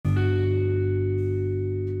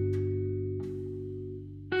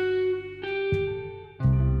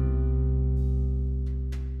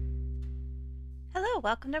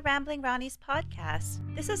welcome to Rambling Ronnie's podcast.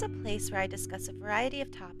 This is a place where I discuss a variety of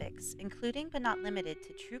topics, including but not limited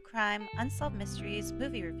to true crime, unsolved mysteries,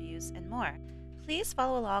 movie reviews, and more. Please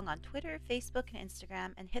follow along on Twitter, Facebook, and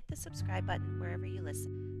Instagram, and hit the subscribe button wherever you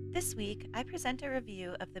listen. This week, I present a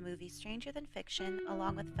review of the movie Stranger Than Fiction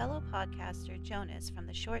along with fellow podcaster Jonas from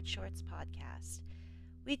the Short Shorts podcast.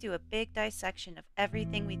 We do a big dissection of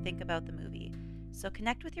everything we think about the movie. So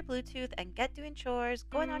connect with your Bluetooth and get doing chores,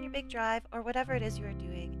 going on your big drive, or whatever it is you are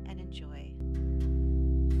doing, and enjoy.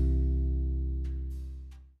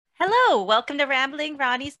 Hello, welcome to Rambling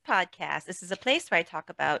Ronnie's podcast. This is a place where I talk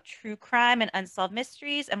about true crime and unsolved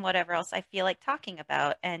mysteries and whatever else I feel like talking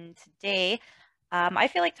about. And today, I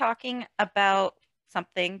feel like talking about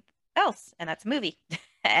something else, and that's a movie.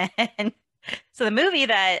 And so the movie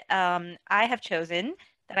that I have chosen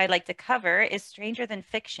that I'd like to cover is Stranger Than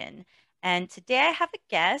Fiction. And today I have a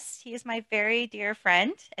guest. He is my very dear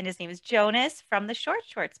friend, and his name is Jonas from the Short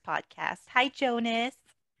Shorts podcast. Hi, Jonas.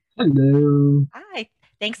 Hello. Hi.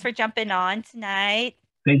 Thanks for jumping on tonight.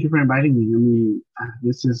 Thank you for inviting me.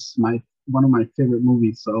 This is one of my favorite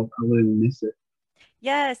movies, so I wouldn't miss it.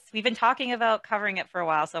 Yes, we've been talking about covering it for a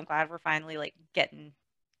while, so I'm glad we're finally getting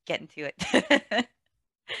to it.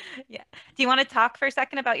 Yeah. Do you want to talk for a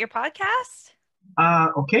second about your podcast?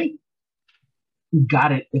 Okay.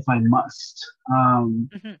 Got it, if I must.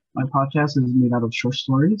 My podcast is made out of short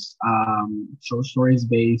stories. Short stories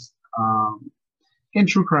based in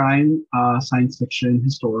true crime, science fiction,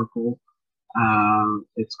 historical.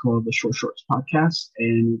 It's called the Short Shorts podcast,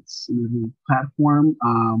 and it's a new platform.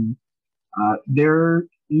 They're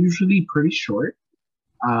usually pretty short,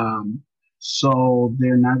 so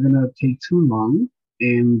they're not gonna take too long,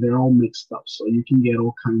 and they're all mixed up. So you can get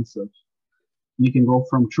all kinds of. You can go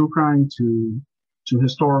from true crime to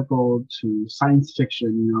historical to science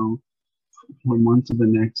fiction, from one to the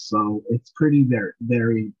next. So it's pretty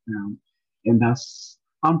varied, and that's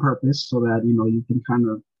on purpose so that you can kind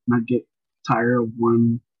of not get tired of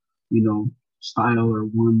one, style or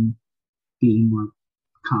one theme or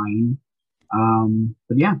kind.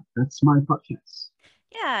 But yeah, that's my podcast.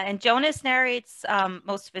 Yeah, and Jonas narrates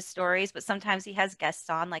most of his stories, but sometimes he has guests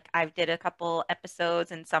on. Like I did a couple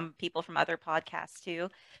episodes and some people from other podcasts too.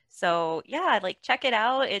 So yeah, check it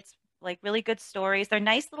out. It's like really good stories. They're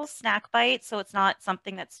nice little snack bites, so it's not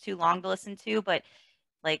something that's too long to listen to, but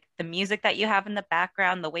like the music that you have in the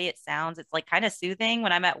background, the way it sounds, it's like kind of soothing.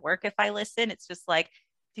 When I'm at work, if I listen, it's just like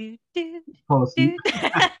do do do.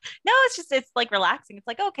 No, it's like relaxing. It's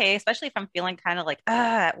like okay, especially if I'm feeling kind of like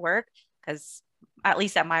at work, because at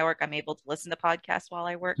least at my work, I'm able to listen to podcasts while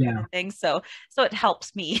I work, kind of thing. So it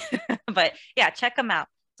helps me. But yeah, check them out.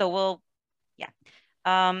 So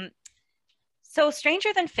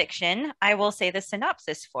Stranger Than Fiction, I will say the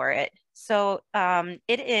synopsis for it. So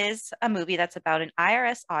it is a movie that's about an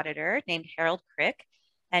IRS auditor named Harold Crick,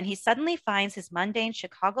 and he suddenly finds his mundane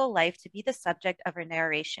Chicago life to be the subject of a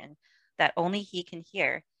narration that only he can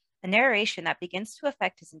hear. A narration that begins to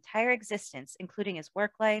affect his entire existence, including his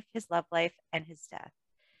work life, his love life, and his death.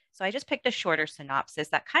 So I just picked a shorter synopsis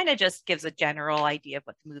that kind of just gives a general idea of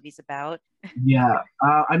what the movie's about. Yeah.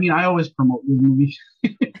 I always promote the movie.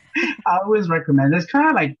 I always recommend it. It's kind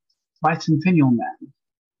of like Bicentennial Man.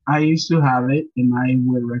 I used to have it, and I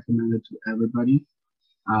would recommend it to everybody.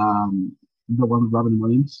 The one with Robin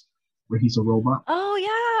Williams, where he's a robot. Oh,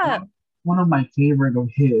 yeah. One of my favorite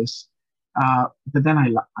of his. But then I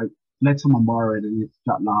let someone borrow it and it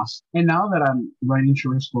got lost. And now that I'm writing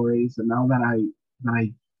short stories, and now that I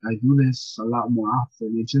do this a lot more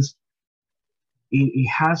often, it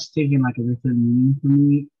has taken like a different meaning for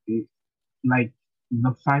me. Like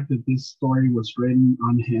the fact that this story was written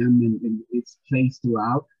on him and it's placed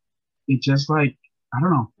throughout, it just like I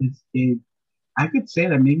don't know. I could say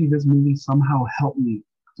that maybe this movie somehow helped me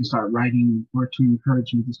to start writing or to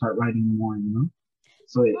encourage me to start writing more.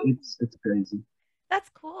 So it's crazy. That's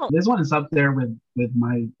cool. This one is up there with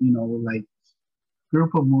my like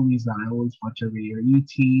group of movies that I always watch every year.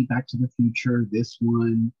 E.T., Back to the Future, this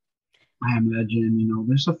one, I Am Legend.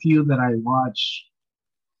 There's a few that I watch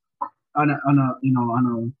on a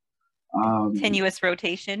continuous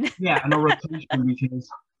rotation. Yeah, on a rotation because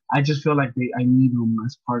I just feel like I need them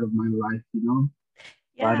as part of my life.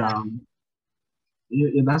 Yeah.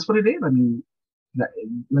 But that's what it is. I mean,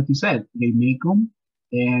 like you said, they make them,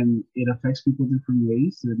 and it affects people different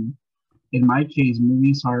ways. And in my case,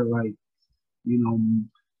 movies are like,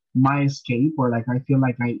 my escape, or like I feel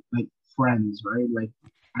like I like Friends, right? Like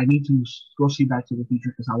I need to go see Back to the Future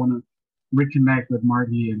because I want to reconnect with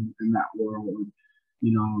Marty and that world,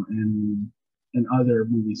 and other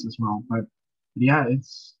movies as well. But yeah,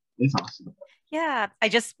 it's It's awesome. Yeah, I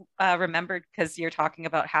just remembered because you're talking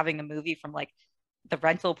about having a movie from like the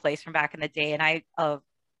rental place from back in the day, and I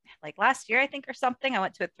like last year I think or something, I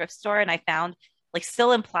went to a thrift store and I found like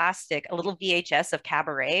still in plastic a little VHS of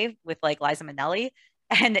Cabaret with like Liza Minnelli,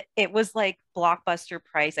 and it was like blockbuster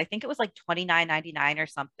price. I think it was like 29.99 or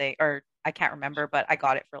something, or I can't remember, but I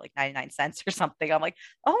got it for like 99 cents or something. I'm like,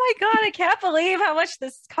 oh my God, I can't believe how much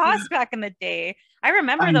this cost back in the day. I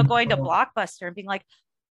remember I though going to know. Blockbuster and being like,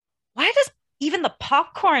 why does even the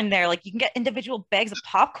popcorn there, like you can get individual bags of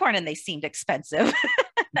popcorn and they seemed expensive.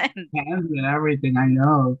 And Candy and everything. I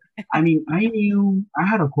know. I mean, I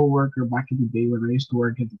had a coworker back in the day when I used to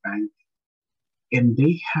work at the bank, and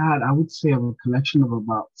they had, I would say, a collection of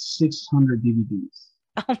about 600 DVDs.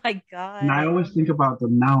 oh my And I God. always think about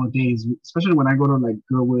them nowadays, especially when I go to like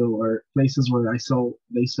Goodwill or places where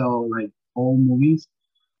they sell like old movies,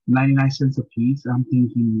 99 cents a piece. I'm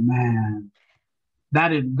thinking, man,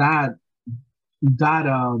 that is that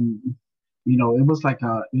it was like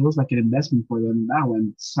an investment for them. That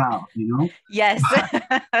went south, you know. Yes,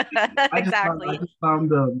 I exactly. just found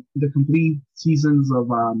the complete seasons of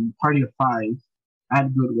Party of Five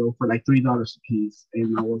at Goodwill for like $3 a piece,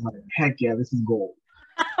 and I was like, heck yeah, this is gold.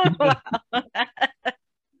 Wow.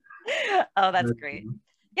 Oh, that's But, great.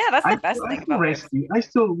 Yeah, that's the best I thing still about it. rescue. I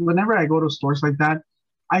still whenever I go to stores like that,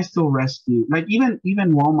 I still rescue. Like even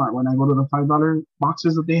Walmart when I go to the $5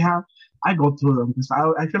 boxes that they have, I go through them because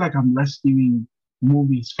I feel like I'm rescuing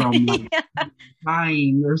movies from like Yeah,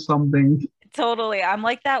 dying or something. totally. I'm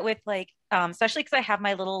like that with like, especially because I have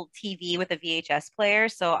my little TV with a VHS player.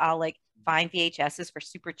 So I'll like find VHSs for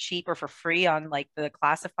super cheap or for free on like the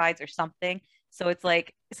classifieds or something. So it's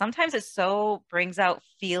like sometimes it so brings out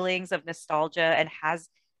feelings of nostalgia and has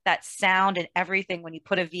that sound and everything when you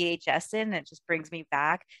put a VHS in, it just brings me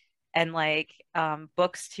back. And like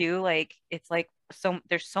books too, like it's like so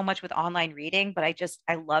there's so much with online reading, but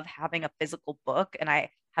I love having a physical book and I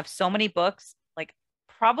have so many books, like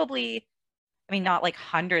probably I mean, not like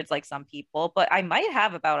hundreds like some people, but I might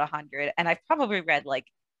have about 100, and I've probably read like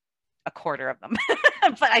a quarter of them.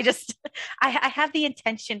 But I have the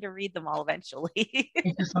intention to read them all eventually.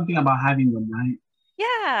 It's just something about having them, right?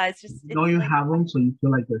 Yeah, You know it's you like, have them, so you feel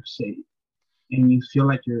like they're safe, and you feel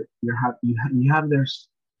like you have you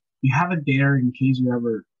have it there in case you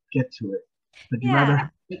ever get to it, but you rather yeah, have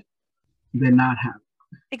it than not have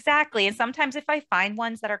exactly. And sometimes if I find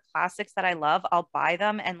ones that are classics that I love, I'll buy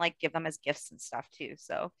them and like give them as gifts and stuff too.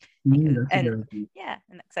 So, it. because, That's a and good idea. yeah,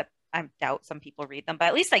 and except I doubt some people read them, but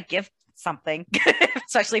at least I give something,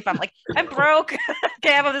 especially if I'm like, I'm broke.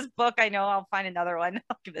 Okay, I have this book. I know I'll find another one.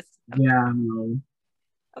 I'll give this. Yeah, no.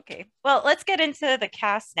 Okay. Well, let's get into the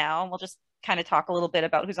cast now, and we'll just kind of talk a little bit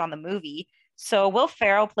about who's on the movie. So, Will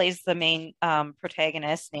Ferrell plays the main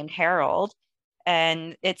protagonist named Harold,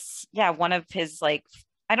 and it's yeah one of his like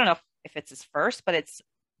I don't know if it's his first, but it's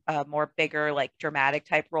a more bigger like dramatic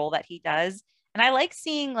type role that he does. And I like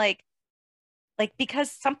seeing like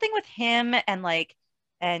because something with him and like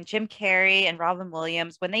and Jim Carrey and Robin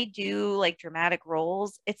Williams when they do like dramatic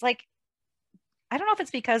roles, it's like I don't know if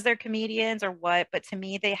it's because they're comedians or what, but to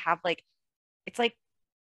me they have like it's like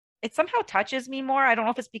it somehow touches me more. I don't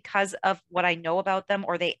know if it's because of what I know about them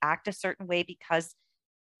or they act a certain way because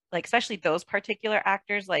like especially those particular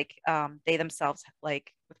actors like they themselves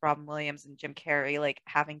like with Robin Williams and Jim Carrey like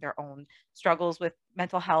having their own struggles with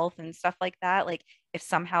mental health and stuff like that. Like if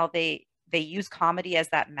somehow they use comedy as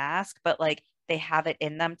that mask, but like they have it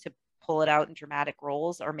in them to pull it out in dramatic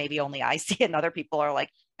roles, or maybe only I see it and other people are like,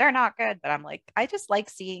 they're not good. But I'm like, I just like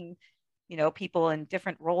seeing, people in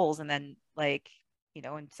different roles and then like,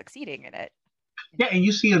 and succeeding in it. Yeah, and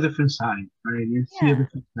you see a different side, right? You see a Yeah.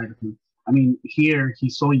 different side of him. I mean, here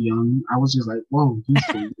he's so young. I was just like, whoa, he's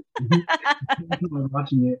so young. I was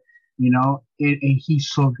watching it, and he's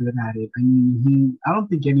so good at it. I mean, I don't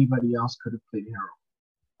think anybody else could have played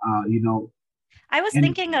Harold. I was And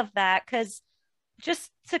thinking of that because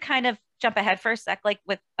just to kind of jump ahead for a sec, like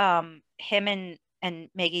with him and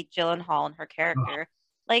Maggie Gyllenhaal and her uh, character,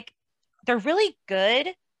 like they're really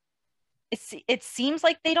good. It seems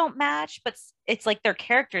like they don't match, but it's like their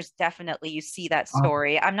characters definitely you see that uh,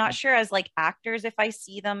 story. I'm not sure as like actors if I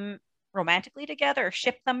see them romantically together or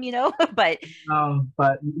ship them, but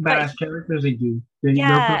but but as characters, they do. They're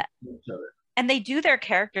yeah, perfect for each other. and they do their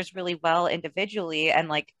characters really well individually and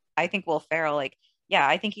like I think Will Ferrell like yeah,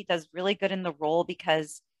 I think he does really good in the role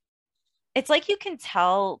because it's like you can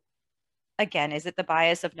tell again, is it the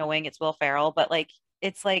bias of knowing it's Will Ferrell? But like,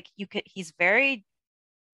 it's like you could, he's very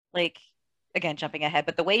like, again, jumping ahead,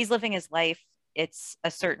 but the way he's living his life, it's a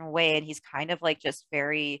certain way. And he's kind of like just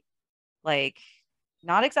very like,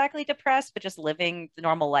 not exactly depressed, but just living the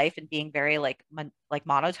normal life and being very like like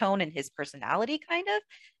monotone in his personality, kind of.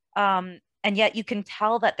 And yet you can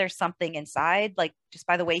tell that there's something inside, like just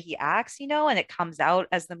by the way he acts, and it comes out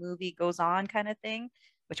as the movie goes on, kind of thing.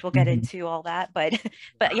 Which we'll get Hmm. into all that, but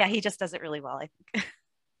but yeah, he just does it really well, I think,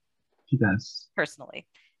 He does. personally.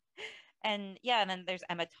 And yeah, and then there's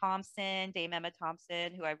Emma Thompson, Dame Emma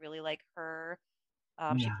Thompson, who I really like her.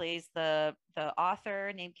 She Yeah, plays the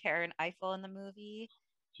author named Karen Eiffel in the movie,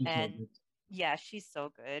 she's so and good. yeah, she's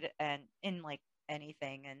so good, and in like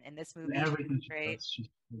anything, and in this And movie, she's everything she great. does, she's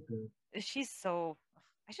so good. She's so,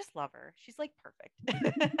 I just love her. She's like perfect.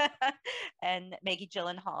 And Maggie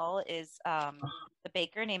Gyllenhaal is the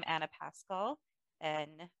baker named Anna Pascal, and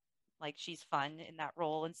like she's fun in that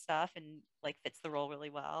role and stuff, and like fits the role really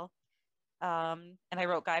well. And I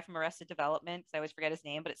wrote guy from Arrested Development because I always forget his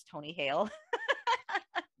name, but it's Tony Hale.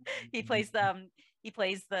 he plays the um, he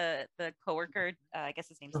plays the coworker. I guess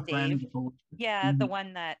his name's Her Dave. friend, go Yeah, the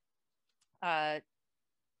one that uh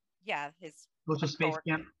yeah, his to one space coworker.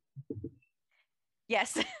 camp.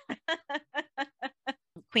 Yes.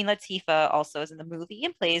 Queen Latifah also is in the movie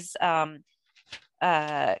and plays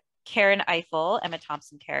uh Karen Eiffel, Emma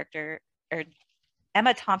Thompson character, or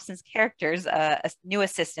Emma Thompson's character's a new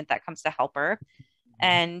assistant that comes to help her.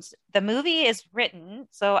 And the movie is written,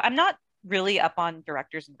 so I'm not really up on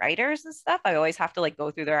directors and writers and stuff. I always have to like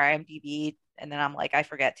go through their IMDb, and then I'm like, I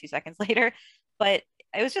forget 2 seconds later. But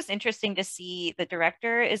it was just interesting to see the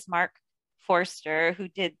director is Mark Forster, who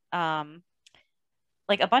did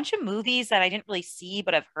like a bunch of movies that I didn't really see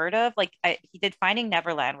but I've heard of. Like he did Finding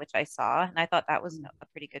Neverland, which I saw, and I thought that was a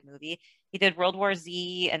pretty good movie. He did World War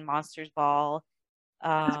Z and Monsters Ball,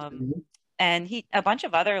 um, and he a bunch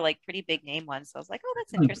of other like pretty big name ones. So I was like, oh,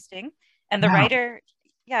 that's interesting. And the Yeah, writer,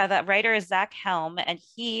 yeah, that writer is Zach Helm, and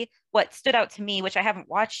he what stood out to me, which I haven't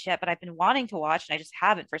watched yet, but I've been wanting to watch and I just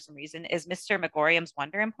haven't for some reason, is Mr. Megorium's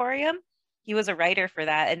Wonder Emporium. He was a writer for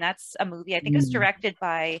that, and that's a movie. I think it was mm, directed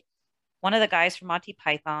by one of the guys from Monty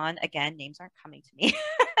Python. Again, names aren't coming to me.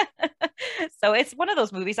 So it's one of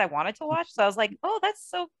those movies I wanted to watch. So I was like, oh, that's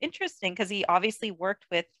so interesting because he obviously worked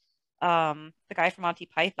with the guy from Monty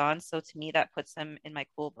Python. So to me, that puts him in my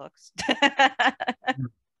cool books.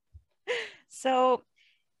 so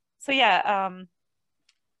so yeah,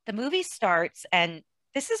 the movie starts, and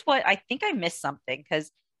this is what I think I missed something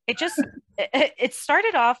because it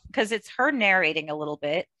started off because it's her narrating a little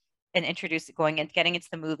bit and introducing going and getting into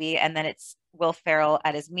the movie, and then it's Will Ferrell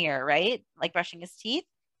at his mirror, right? Like brushing his teeth,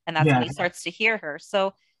 and that's when yeah. he starts to hear her.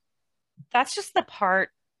 So that's just the part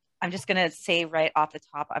I'm just gonna say right off the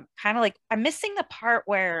top. I'm kind of like I'm missing the part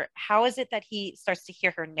where how is it that he starts to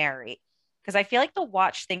hear her narrate? Because I feel like the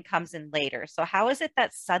watch thing comes in later. So how is it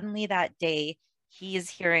that suddenly that day he is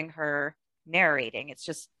hearing her narrating? It's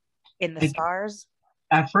just in the Like stars.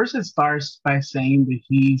 at first, it starts by saying that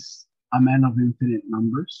he's a man of infinite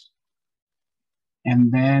numbers,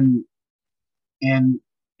 and and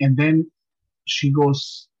and then she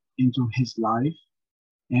goes into his life,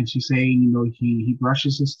 and she's saying, he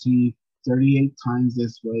brushes his teeth 38 times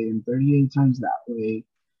this way and 38 times that way,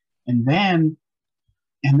 and then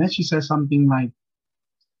she says something like,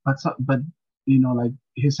 but like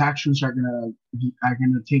his actions are gonna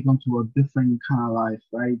take him to a different kind of life,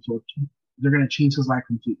 right? So they're gonna change his life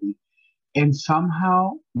completely, and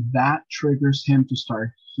somehow that triggers him to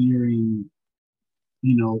start hearing,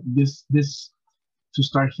 this to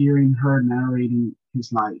start hearing her narrating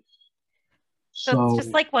his life. So it's So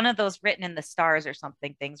just like one of those written in the stars or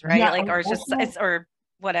something things, right? yeah, Like, or it's just also it's or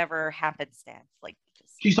whatever happenstance. Like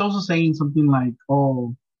just she's also saying something like,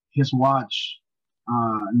 "Oh, his watch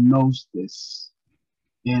knows this,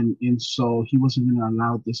 and so he wasn't going to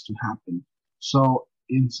allow this to happen." So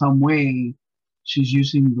in some way, she's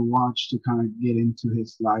using the watch to kind of get into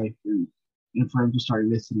his life and for him to start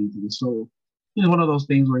listening to this. So it's one of those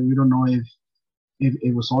things where we don't know if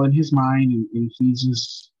it was all in his mind and he's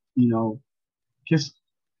just, because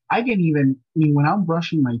I can even, I mean, when I'm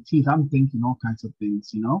brushing my teeth, I'm thinking all kinds of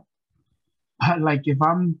things. Like if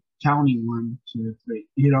I'm counting 1, 2, 3,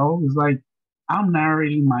 it's like I'm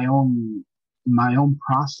narrating my own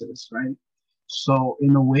process, right? So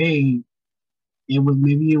in a way, it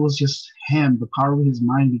was just him, the power of his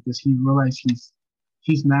mind, because he realized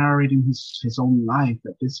he's narrating his own life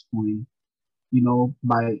at this point,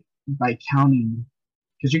 by counting,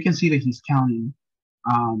 because you can see that he's counting.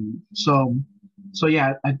 So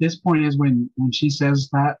yeah, at this point is when she says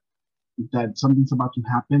that something's about to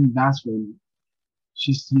happen. That's when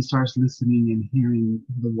he starts listening and hearing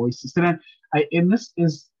the voices. And this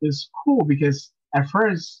is cool because at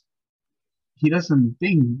first he doesn't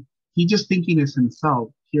think, he just thinking it's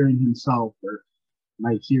himself hearing himself, or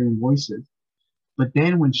like hearing voices. But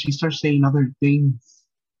then when she starts saying other things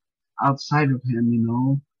outside of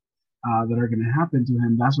him, that are gonna happen to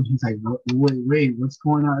him, that's when he's like, wait, what's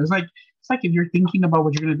going on? It's like if you're thinking about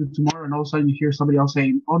what you're gonna do tomorrow, and all of a sudden you hear somebody else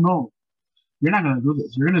saying, "Oh no, you're not gonna do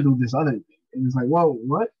this. You're gonna do this other thing," and it's like, whoa,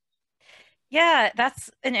 what? Yeah, that's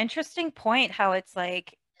an interesting point how it's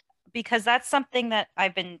like because that's something that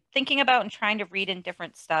I've been thinking about and trying to read in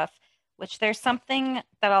different stuff, which there's something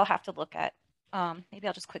that I'll have to look at. Maybe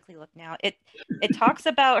I'll just quickly look now. It talks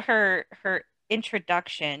about her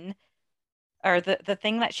introduction or the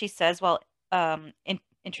thing that she says while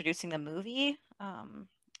introducing the movie.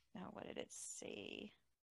 Now what did it say?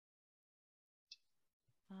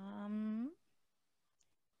 Um,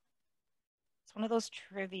 it's one of those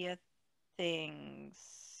trivia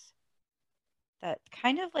things that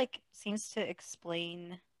kind of like seems to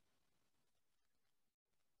explain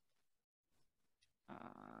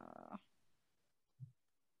uh,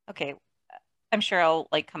 okay, I'm sure I'll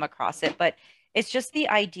like come across it, but it's just the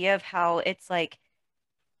idea of how it's like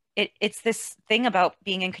it's this thing about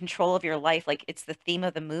being in control of your life. Like it's the theme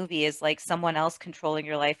of the movie is like someone else controlling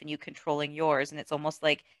your life and you controlling yours. And it's almost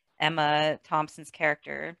like Emma Thompson's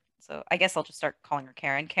character. So I guess I'll just start calling her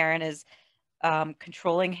Karen. Karen is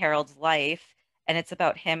controlling Harold's life, and it's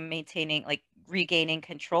about him maintaining, like, regaining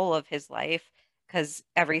control of his life because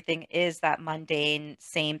everything is that mundane,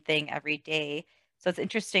 same thing every day. So it's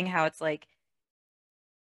interesting how it's like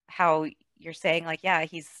how you're saying, like, yeah,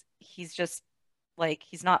 he's just like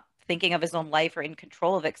he's not thinking of his own life or in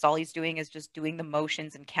control of it because all he's doing is just doing the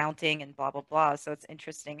motions and counting and blah blah blah. So it's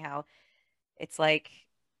interesting how it's like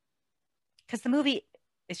because the movie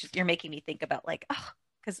it's just you're making me think about like oh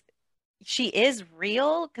because she is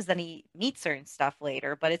real because then he meets her and stuff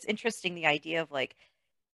later. But it's interesting the idea of like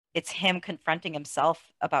it's him confronting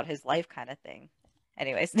himself about his life kind of thing.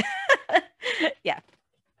 Anyways, yeah.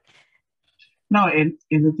 No, and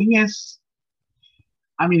the thing is,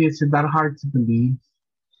 I mean, it's that hard to believe,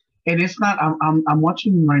 and it's not. I'm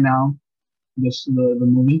watching right now the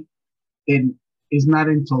movie. It is not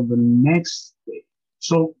until the next day.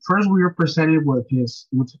 So first we were presented with his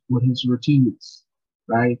routines,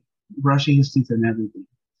 right? Brushing his teeth and everything.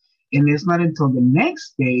 And it's not until the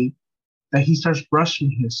next day that he starts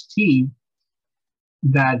brushing his teeth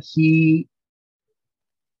that he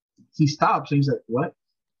stops and he's like, "What?"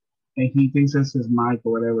 And he thinks it's his mic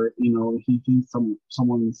or whatever. He thinks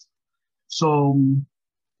someone's. So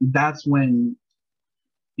that's when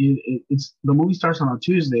it's the movie starts on a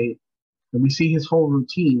Tuesday, and we see his whole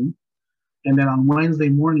routine. And then on Wednesday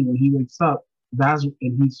morning when he wakes up,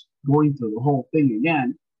 and he's going through the whole thing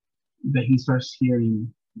again, that he starts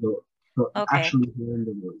hearing the Okay. actually hearing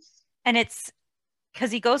the voice. And it's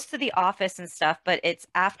because he goes to the office and stuff, but it's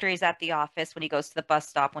after he's at the office when he goes to the bus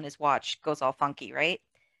stop when his watch goes all funky, right?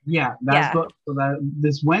 Yeah, Yeah. so that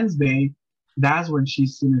this Wednesday, that's when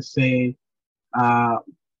she's gonna say uh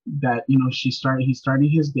that he's starting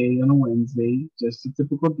his day on a Wednesday, just a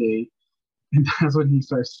typical day, and that's when he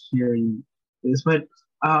starts hearing this. But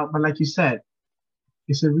like you said,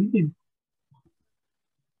 it's a really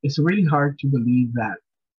it's really hard to believe that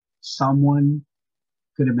someone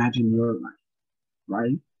could imagine your life,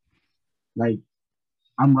 right? Like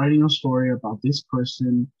I'm writing a story about this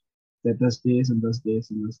person that does this and does this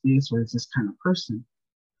and does this, or it's this kind of person.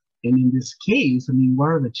 And in this case, I mean, what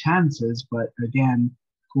are the chances? But again,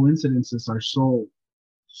 coincidences are so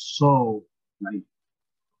like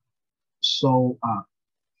so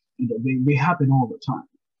they happen all the time,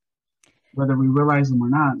 whether we realize them or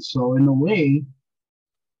not. So in a way,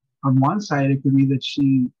 on one side, it could be that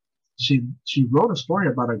she wrote a story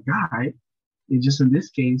about a guy. It just in this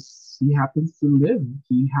case, he happens to live.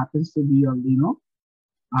 He happens to be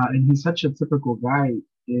and he's such a typical guy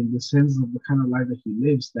in the sense of the kind of life that he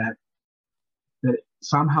lives that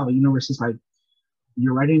somehow the universe is like,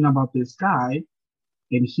 you're writing about this guy,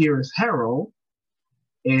 and here is Harold,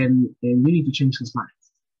 and we need to change his life.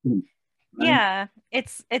 Boom, right? Yeah,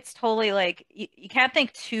 it's totally like you can't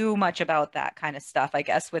think too much about that kind of stuff, I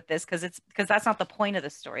guess, with this because that's not the point of the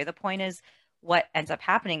story. The point is what ends up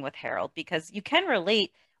happening with Harold because you can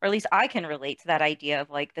relate, or at least I can relate to that idea of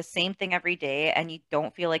like the same thing every day and you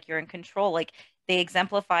don't feel like you're in control. Like they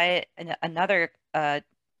exemplify it in another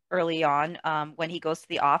early on when he goes to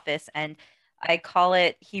the office and I call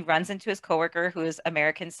it he runs into his coworker who is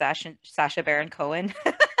American Sasha Baron Cohen.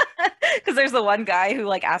 Because there's the one guy who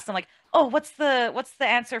like asks him like, "Oh, what's the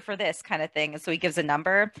answer for this kind of thing?" And so he gives a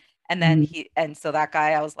number, and then Mhm. so that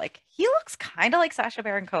guy, I was like, he looks kind of like Sacha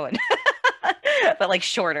Baron Cohen, but like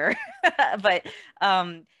shorter. But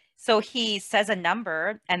um, so he says a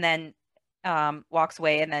number, and then walks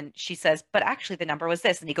away, and then she says, but actually the number was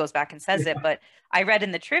this, and he goes back and says it. But I read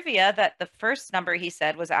in the trivia that the first number he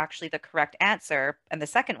said was actually the correct answer and the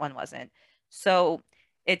second one wasn't. So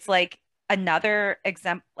it's like another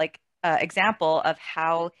example of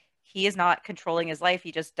how he is not controlling his life.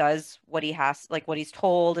 He just does what he has, like what he's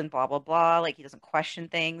told, and blah blah blah. Like he doesn't question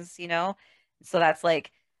things, you know. So that's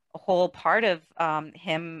like a whole part of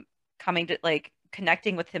him coming to like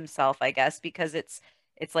connecting with himself, I guess, because it's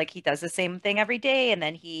like he does the same thing every day, and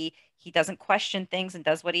then he doesn't question things and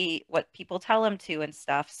does what people tell him to and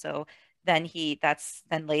stuff. So then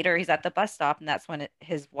later he's at the bus stop, and that's when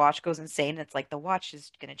his watch goes insane. It's like the watch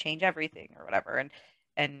is going to change everything or whatever.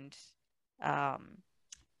 And um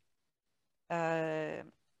I'm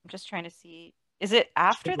just trying to see, is it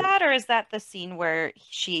after that, or is that the scene where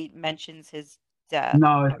she mentions his death?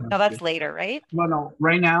 No, it's No, not that's true. later, right? No, no.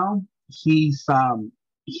 Right now, he starts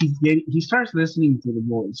listening to the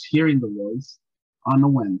voice, hearing the voice on a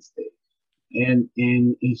Wednesday, and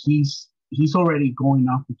he's already going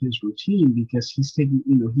off with his routine because he's taking,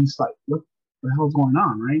 he's like, what the hell's going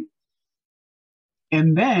on, right?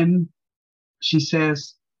 And then she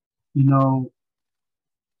says, you know,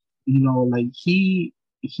 like he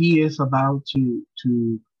is about to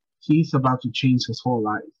he's about to change his whole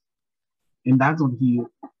life. And that's when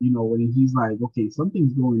when he's like, okay,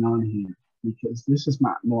 something's going on here because this is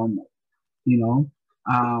not normal, you know?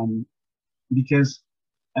 Um, because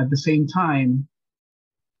at the same time,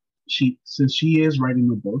 since she is writing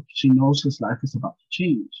a book, she knows his life is about to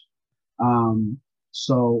change. Um,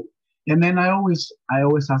 so, and then I always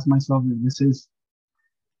ask myself if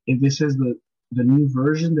this is the new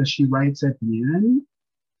version that she writes at the end,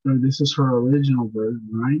 or this is her original version,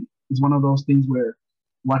 right? It's one of those things where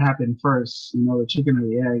what happened first, the chicken or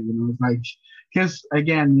the egg, it's like, because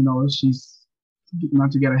again, she's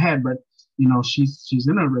not to get ahead, but she's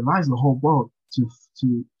gonna revise the whole book to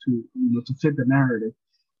fit the narrative.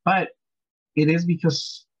 But it is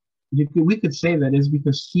because we could say that it's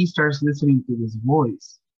because he starts listening to this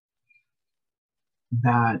voice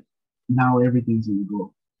that now everything's gonna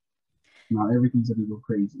go. Now everything's gonna go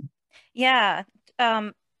crazy. Yeah.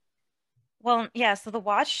 Um, well, yeah, so the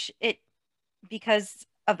watch, because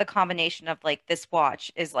of the combination of like this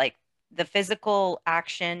watch is like the physical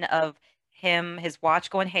action of his watch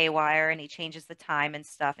going haywire, and he changes the time and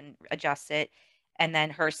stuff and adjusts it. And then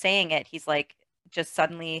her saying it, he's like, just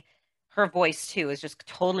suddenly her voice too is just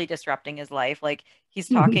totally disrupting his life. Like he's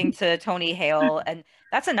talking to Tony Hale, and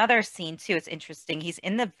that's another scene too. It's interesting. He's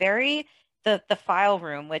in the file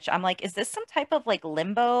room, which I'm like, is this some type of like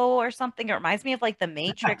limbo or something? It reminds me of like the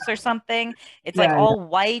Matrix or something. It's like Yeah, all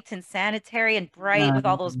white and sanitary and bright yeah. with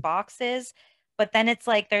all those boxes. But then it's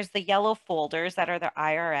like there's the yellow folders that are the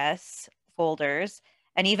IRS folders.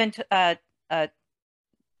 And even uh,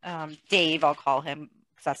 Dave, I'll call him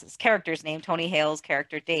because that's his character's name, Tony Hale's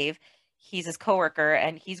character, Dave. He's his coworker,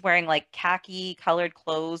 and he's wearing like khaki colored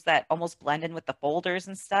clothes that almost blend in with the folders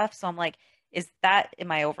and stuff. So I'm like,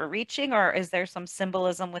 am I overreaching, or is there some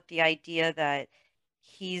symbolism with the idea that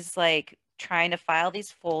he's like trying to file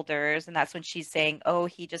these folders, and that's when she's saying, oh,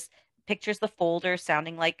 he just pictures the folder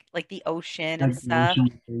sounding like the ocean and Like stuff.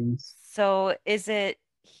 emotional things. So is it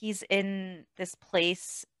he's in this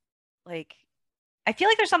place, like I feel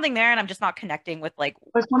like there's something there, and I'm just not connecting with But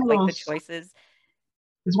it's one of like the those. choices.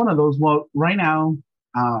 It's one of those. Well, right now,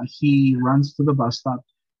 he runs to the bus stop,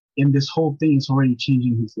 and this whole thing is already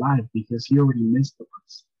changing his life because he already missed the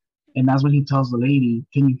bus. And that's when he tells the lady,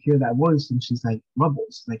 "Can you hear that voice?" And she's like, "What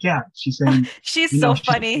voice?" Like, yeah. She's saying, She's so she's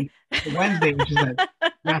funny. saying, "It's a Wednesday." And she's like,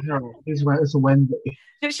 "Yeah, Harold, it's a Wednesday."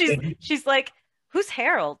 She's And she's like, "Who's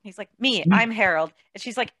Harold?" He's like, "Me, me, I'm Harold." And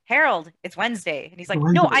she's like, "Harold, it's Wednesday." And he's it's a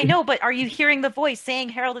like, "No, I Wednesday. know, but are you hearing the voice saying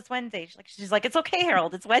Harold, it's Wednesday?" She's like, "It's okay,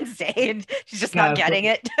 Harold, it's Wednesday." And she's just not Yeah. So, getting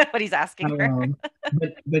it what he's asking her.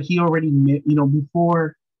 but he already,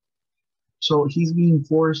 before. So he's being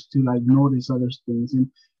forced to like notice other things, and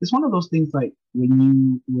it's one of those things like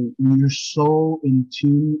when you're so in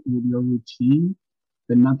tune with your routine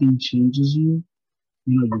that nothing changes you.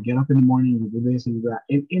 You get up in the morning, you do this and you do that,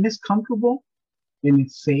 and it's comfortable and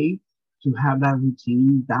it's safe to have that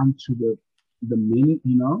routine down to the minute.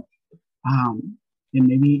 Um, and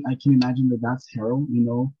maybe I can imagine that that's Harold.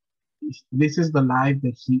 This is the life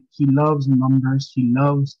that he loves numbers. He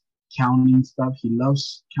loves counting stuff. He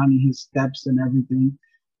loves counting his steps and everything.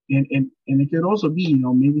 And it could also be,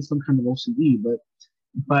 maybe some kind of OCD,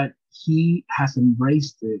 but he has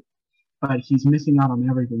embraced it, but he's missing out on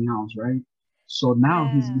everything else, right? So now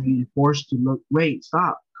he's Yeah. being forced to look, wait,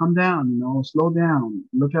 stop, come down, slow down,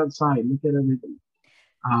 look outside, look at everything.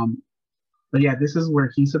 Um, but yeah, this is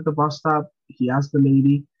where he's at the bus stop. He asks the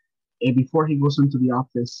lady, before he goes into the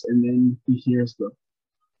office, and then he hears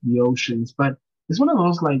the oceans. But it's one of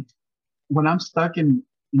those like when I'm stuck in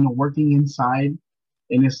working inside,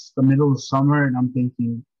 and it's the middle of summer, and I'm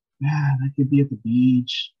thinking, man, I could be at the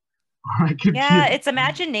beach, or I could be Yeah, at it's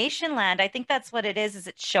imagination land. I think that's what it is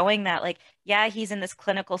it's showing that like, yeah, he's in this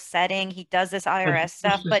clinical setting, he does this but IRS there's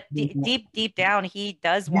stuff, just but deep down, he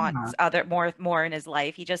does want yeah, other more in his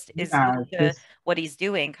life. He just is used yeah, to because what he's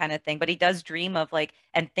doing kind of thing, but he does dream of like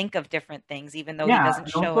and think of different things, even though he yeah, doesn't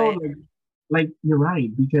and show also it. like you're right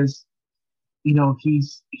because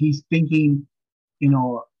he's thinking,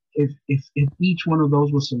 if each one of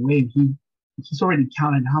those was a wave, he's already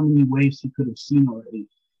counted how many waves he could have seen already.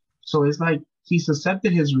 So it's like he's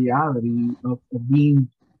accepted his reality of being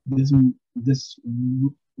this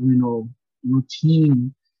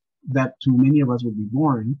routine that to many of us would be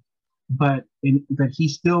boring, but he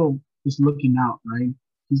still is looking out, right?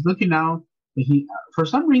 He's looking out, but he for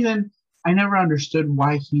some reason I never understood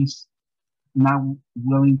why he's not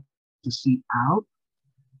willing to see out,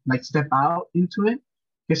 like step out into it,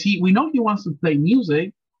 because we know he wants to play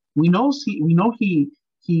music. We know he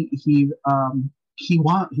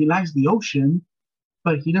likes the ocean,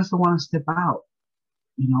 but he doesn't want to step out.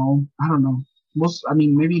 I don't know. I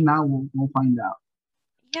mean, maybe now we'll find out.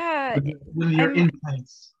 Yeah, With your I'm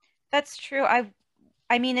insights, that's true. I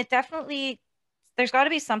mean, it definitely there's got to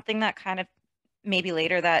be something that kind of maybe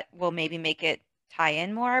later that will maybe make it tie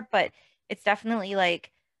in more, but it's definitely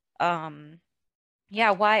like um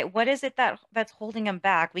yeah, what is it that's holding him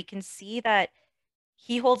back? We can see that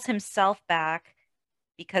he holds himself back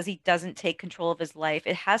because he doesn't take control of his life.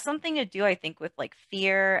 It has something to do, I think, with like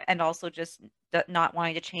fear and also just not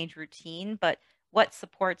wanting to change routine, but what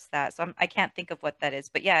supports that? So I can't think of what that is.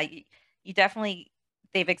 But yeah, you definitely,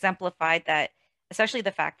 they've exemplified that, especially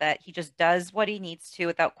the fact that he just does what he needs to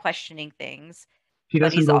without questioning things. he But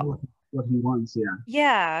doesn't he's go all, with what he wants. Yeah.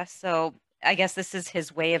 yeah, so I guess this is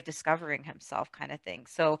his way of discovering himself kind of thing.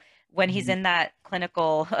 So when he's Mhm. in that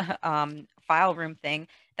clinical file room thing,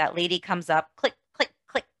 that lady comes up, click, click,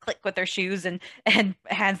 click, click with her shoes and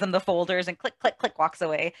hands them the folders and click, click, click, walks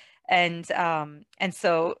away. And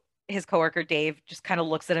so his coworker Dave just kind of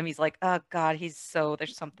looks at him. He's like, oh God,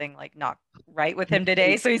 there's something like not right with him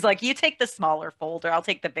today. So he's like, you take the smaller folder, I'll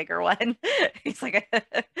take the bigger one. He's like,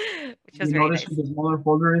 which was You very notice who nice. the smaller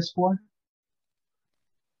folder is for?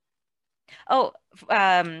 Oh,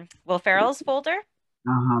 Will Ferrell's folder?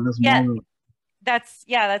 The Yeah, smaller. that's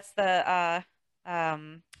the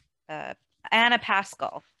um uh Anna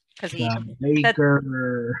Pascal because he The that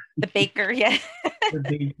baker, the Baker, yeah, the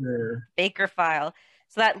baker. Baker file.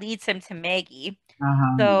 So that leads him to Maggie.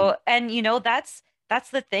 Uh-huh. So, and that's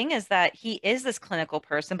the thing is that he is this clinical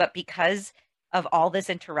person, but because of all this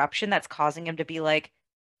interruption that's causing him to be like,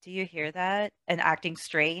 do you hear that? And acting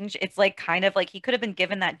strange. It's like kind of like he could have been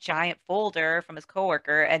given that giant folder from his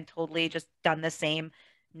coworker and totally just done the same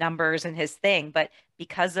numbers in his thing. But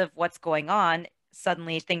because of what's going on,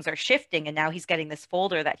 suddenly things are shifting and now he's getting this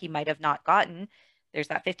folder that he might have not gotten. There's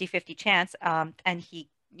that 50-50 chance. And and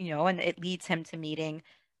it leads him to meeting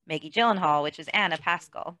Maggie Gyllenhaal, which is Anna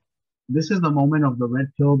Pascal. This is the moment of the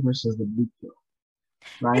red pill versus the blue pill,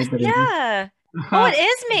 right? That it is. Yeah. Oh, it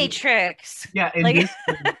is Matrix. Yeah, and Like, this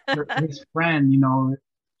his friend,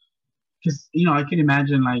 because I can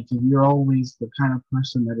imagine like if you're always the kind of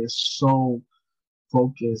person that is so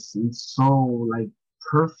focused and so like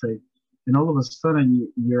perfect, and all of a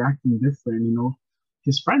sudden you're acting different.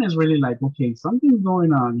 His friend is really like, okay, something's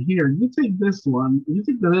going on here. You take this one, you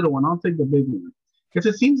take the little one, I'll take the big one. Because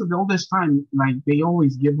it seems that all this time, like they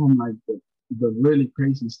always give him like the really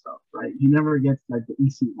crazy stuff, right? He never gets like the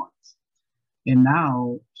easy ones. And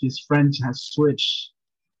now his friend has switched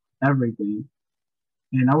everything.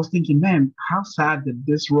 And I was thinking, man, how sad that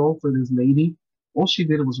this role for this lady, all she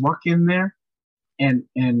did was walk in there and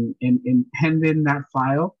hand in that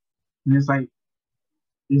file. And it's like,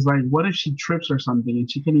 what if she trips or something and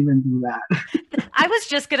she can't even do that? I was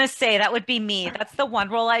just gonna say that would be me. That's the one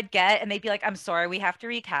role I'd get, and they'd be like, "I'm sorry, we have to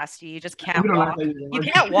recast you. You just We can't don't like walk. that You anymore.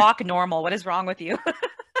 can't walk normal. What is wrong with you?"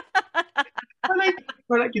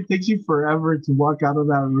 Or like it takes you forever to walk out of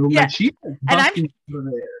that room. Yeah, Like she's like and I'm busting out of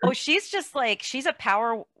there. oh, she's just like she's a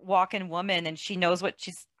power walking woman, and she knows what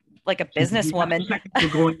she's like a She's like, we have businesswoman. 2 seconds to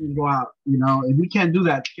go in and go out. If we can't do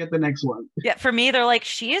that, get the next one. Yeah, for me, they're like,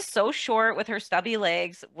 she is so short with her stubby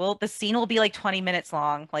legs. Well, the scene will be like 20 minutes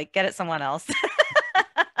long. Like, get it someone else.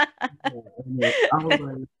 I was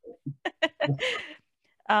like,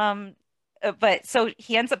 Um, but so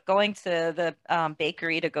he ends up going to the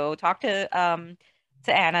bakery to go talk to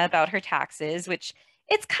Anna about her taxes, which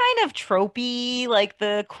it's kind of tropey, like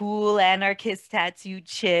the cool anarchist tattooed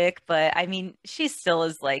chick, but I mean, she still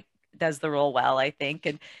is like does the role well, I think.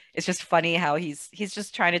 And it's just funny how he's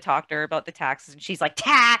just trying to talk to her about the taxes, and she's like,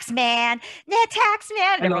 "Tax man, net tax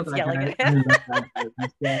man," and I love everyone's that yelling guy. at I him. love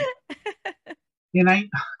that guy. And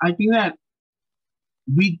I think that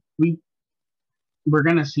we we're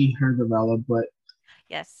gonna see her develop, but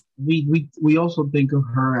Yes. we also think of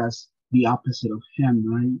her as the opposite of him,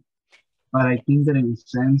 right? But I think Yes. that in a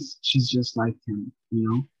sense, she's just like him, you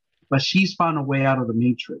know. But she's found a way out of the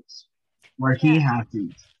matrix where he Yeah.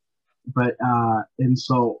 hasn't. But and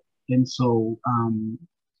so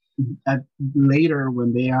at later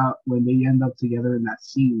when they end up together in that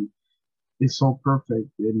scene, it's so perfect,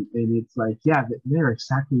 and it's like yeah, they're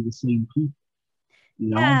exactly the same people, you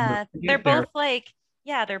know. But Yeah. to They're get both there, like,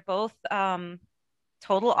 yeah, they're both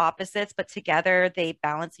total opposites, but together they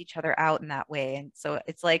balance each other out in that way. And so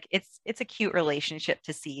it's like it's a cute relationship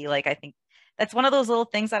to see. Like I think that's one of those little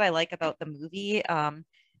things that I like about the movie.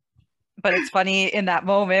 But it's funny in that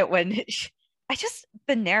moment when I just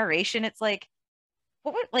the narration, it's like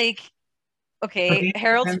what would like but okay,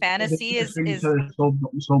 Harold's they fantasy understand each is other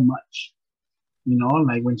so much. You know,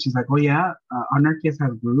 like when she's like, "Oh yeah, anarchists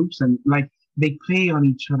have groups," and like they play on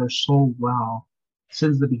each other so well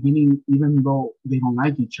since the beginning, even though they don't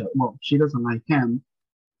like each other. Well, she doesn't like him,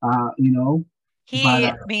 you know, but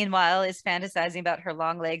he meanwhile is fantasizing about her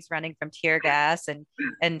long legs running from tear gas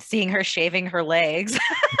and seeing her shaving her legs.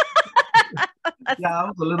 That's yeah, I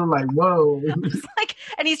was a little like, "Whoa," just like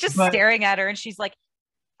and he's just but staring at her and she's like,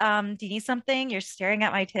 do you need something? You're staring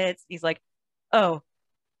at my tits. He's like, oh,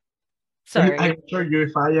 I sorry. assure you,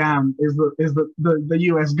 if I am, is the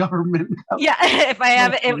U.S. government. Yeah, if I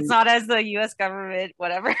have So it, if it's funny. not as the US government,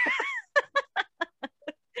 whatever.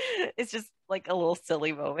 It's just like a little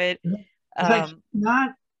silly moment. It's like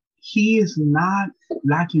Um, he is not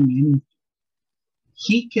lacking anything.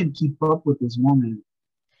 He can keep up with this woman,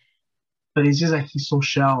 but it's just like he's so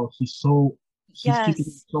shallow. He's keeping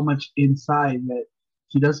yes, so much inside that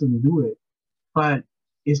he doesn't do it. But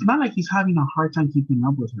it's not like he's having a hard time keeping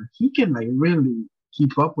up with her. He can like really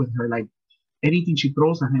keep up with her. Like anything she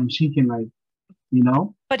throws at him, she can like, you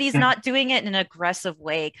know? but he's And not doing it in an aggressive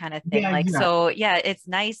way kind of thing. yeah, Like, yeah. so yeah, it's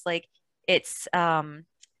nice. Like it's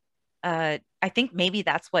I think maybe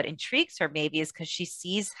that's what intrigues her maybe is because she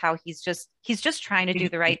sees how he's just trying to do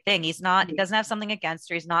the right thing. He doesn't have something against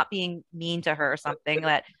her. He's not being mean to her or something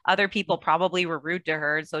that other people probably were rude to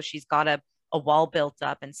her. And so she's got a wall built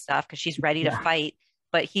up and stuff because she's ready to Yeah, fight.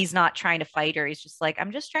 But he's not trying to fight her. He's just like,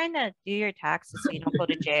 I'm just trying to do your taxes so you don't go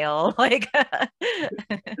to jail. Like,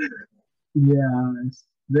 yeah.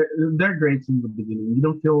 They're great from the beginning. You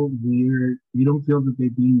don't feel weird. You don't feel that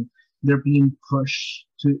they're being pushed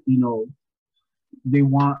to, they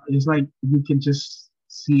want, it's like you can just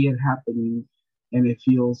see it happening and it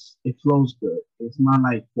flows good. It's not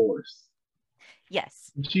like forced.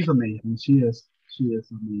 yes, She's amazing. She is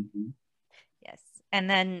amazing. yes. And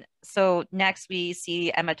then so next we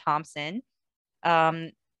see Emma Thompson.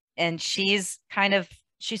 Um, and she's trying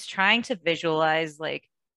to visualize like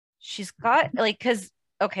she's got like because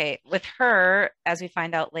okay, with her, as we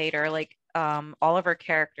find out later, like all of her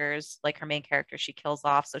characters, like her main character, she kills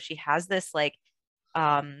off. So she has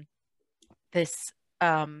um this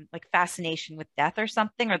like fascination with death or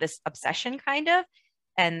something, or this obsession kind of.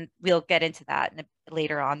 And we'll get into that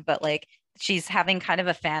later on, but like she's having kind of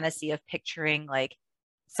a fantasy of picturing like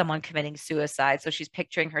someone committing suicide. So she's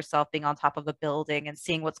picturing herself being on top of a building and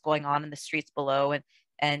seeing what's going on in the streets below.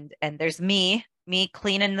 And there's me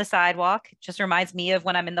cleaning the sidewalk. It just reminds me of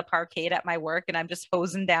when I'm in the parkade at my work and I'm just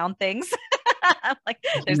hosing down things. I'm like,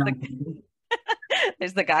 there's Yeah.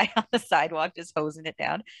 there's the guy on the sidewalk just hosing it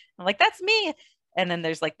down. I'm like, that's me. And then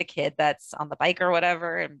there's like the kid that's on the bike or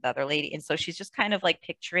whatever, and the other lady. And so she's just kind of like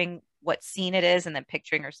picturing what scene it is and then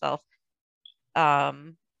picturing herself.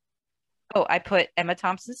 Um, oh, I put Emma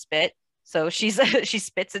Thompson spit. So she's she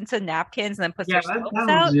spits into napkins and then puts Yeah, their that smokes was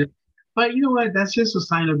out. it. But you know what? That's just a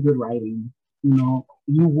sign of good writing. You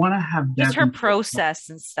want to have Just that her be. process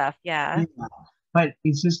and stuff. Yeah. Yeah. But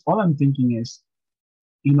it's just all I'm thinking is,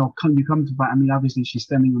 you come to find. I mean, obviously she's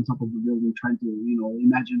standing on top of the building, trying to,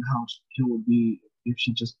 imagine how she would be if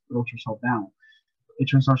she just throws herself down. It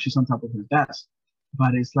turns out she's on top of her desk,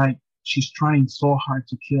 but it's like she's trying so hard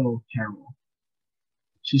to kill Carol.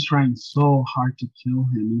 She's trying so hard to kill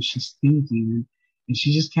him, and she's thinking, and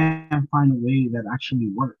she just can't find a way that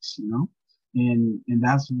actually works. And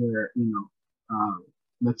that's where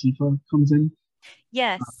Latifah comes in.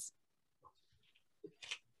 Yes.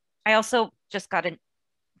 I also just gotta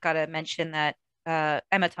mention that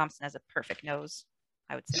Emma Thompson has a perfect nose,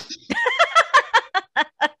 I would say.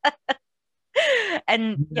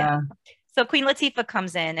 And yeah, Yeah. so Queen Latifah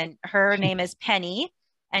comes in, and her name is Penny,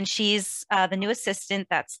 and she's the new assistant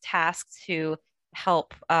that's tasked to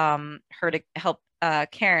help her to help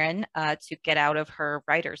Karen to get out of her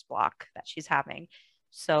writer's block that she's having.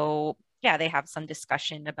 So yeah, they have some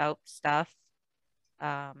discussion about stuff.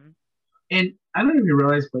 Um, And I don't even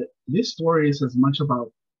realize, but this story is as much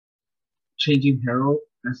about changing Harold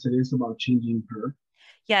as it is about changing her.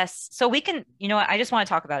 yes, so we can, you know what, I just want to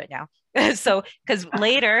talk about it now. So, because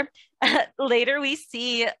later, later we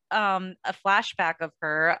see a flashback of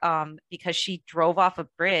her because she drove off a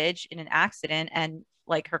bridge in an accident and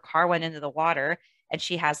like her car went into the water and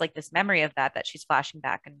she has like this memory of that she's flashing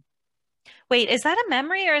back. And wait, is that a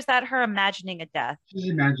memory or is that her imagining a death? She's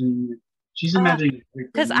imagining it. She's Uh, imagining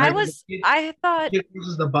because everything. Like I the thought, kid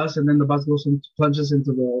uses the bus, and then the bus goes and plunges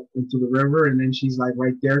into the river, and then she's like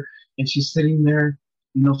right there, and she's sitting there,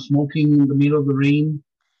 smoking in the middle of the rain,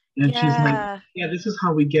 and she's like, yeah, "Yeah, this is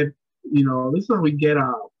how we get, this is how we get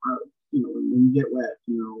when you get wet,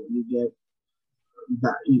 when you get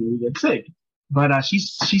that, you get sick." But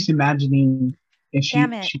she's imagining, and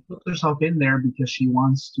damn she it. she puts herself in there because she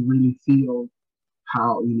wants to really feel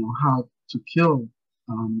how to kill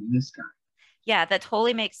this guy. Yeah, that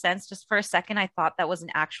totally makes sense. Just for a second, I thought that was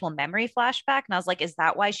an actual memory flashback. And I was like, is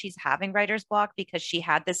that why she's having writer's block? Because she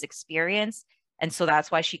had this experience. And so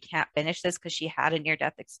that's why she can't finish this because she had a near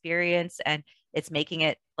death experience. And it's making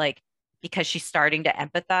it like, because she's starting to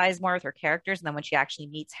empathize more with her characters. And then when she actually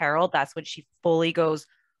meets Harold, that's when she fully goes,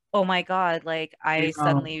 oh my God, like I You know,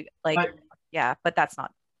 suddenly, like, but yeah, but that's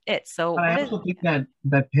not it. So but I what is, also think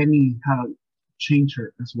that Penny had changed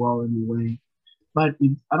her as well in a way. But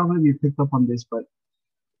I don't know if you picked up on this, but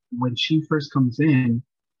when she first comes in,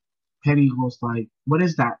 Penny goes like, "What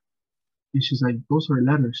is that?" And she's like, "Those are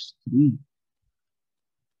letters to me."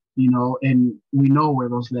 And we know where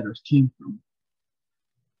those letters came from.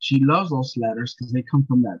 She loves those letters because they come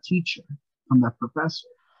from that teacher, from that professor.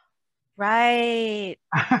 right?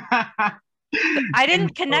 I And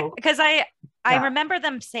didn't connect so, because I yeah. remember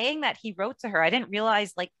them saying that he wrote to her. I didn't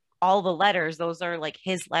realize like all the letters, those are like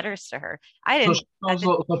his letters to her. I So didn't that did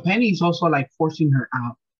so Penny's also like forcing her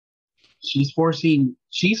out. She's forcing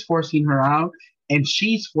her out, and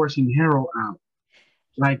she's forcing Harold out.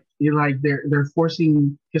 Like they're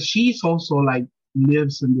forcing, because she's also like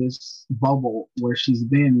lives in this bubble where she's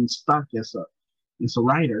been stuck as a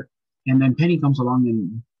writer, and then Penny comes along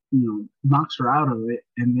and knocks her out of it,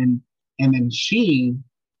 and then she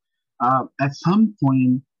at some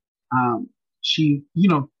point, she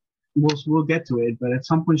we'll get to it, but at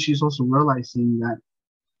some point she's also realizing that,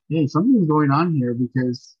 hey, something's going on here,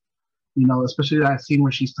 because especially that scene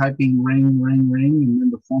where she's typing ring, ring, ring, and then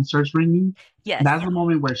the phone starts ringing. yes. That's the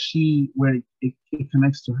moment where it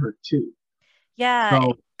connects to her too. Yeah,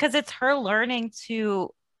 So because it's her learning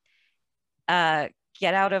to uh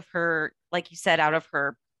get out of her, like you said, out of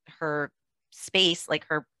her space, like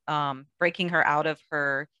her breaking her out of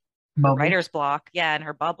her bubble. writer's block, yeah, and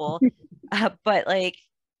her bubble. But like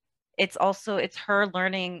it's her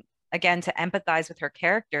learning again to empathize with her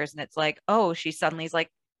characters, and it's like, oh, she suddenly is like,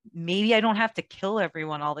 maybe I don't have to kill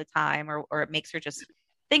everyone all the time, or it makes her just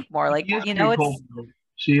think more like, She is pretty it's cold.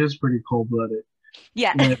 She is pretty cold blooded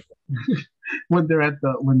yeah. when when they're at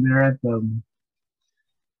the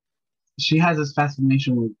she has this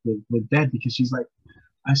fascination with death, because she's like,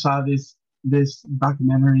 I saw this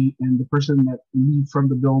documentary, and the person that leave from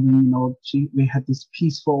the building, they had this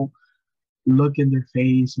peaceful look in their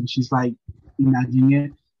face, and she's like imagining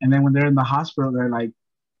it. And then when they're in the hospital, they're like,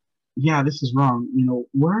 yeah, this is wrong.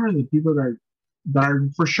 Where are the people that are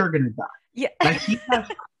for sure gonna die? Yeah. Like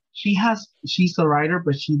she's the writer,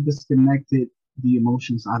 but she disconnected the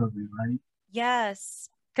emotions out of it, right? Yes,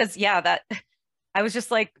 because yeah, that I was just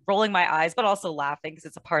like rolling my eyes, but also laughing because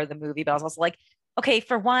it's a part of the movie. But I was also like, okay,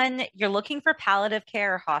 for one, you're looking for palliative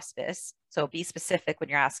care or hospice. So be specific when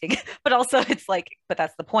you're asking. But also, it's like, but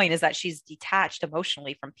that's the point, is that she's detached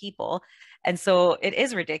emotionally from people. And so it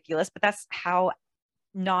is ridiculous, but that's how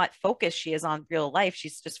not focused she is on real life.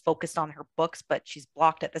 She's just focused on her books, but she's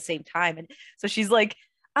blocked at the same time. And so she's like,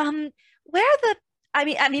 um, where are the I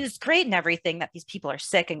mean, it's great and everything that these people are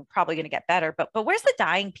sick and probably going to get better, but where's the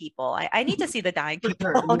dying people? I need to see the dying For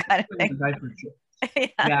people sure. kind of thing. The guy for sure.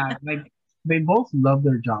 Yeah. Yeah, like they both love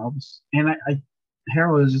their jobs, and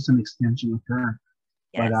Harold is just an extension of her.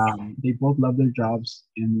 But Yes. they both love their jobs,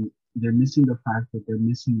 and they're missing the fact that they're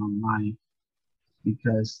missing on life,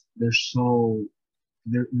 because they're so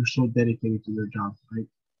dedicated to their jobs, right?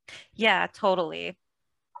 Yeah, totally.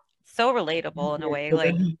 So relatable in a way. So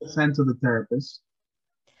Like, then he gets sent to the therapist.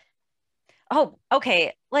 oh,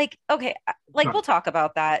 okay. Like, okay. Like Sure. we'll talk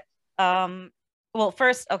about that. Um, well,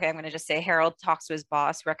 first, okay, I'm going to just say Harold talks to his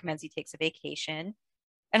boss, recommends he takes a vacation.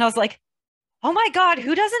 And I was like, oh my God,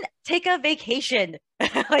 who doesn't take a vacation?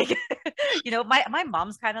 Like, my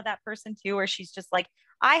mom's kind of that person too, where she's just like,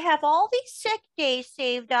 I have all these sick days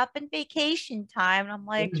saved up in vacation time. And I'm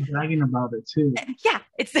like, He's bragging about it too. yeah,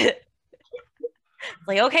 it's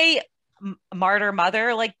like, okay, martyr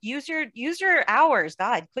mother, like use your hours.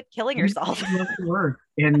 God, quit killing Some people yourself. just love to work,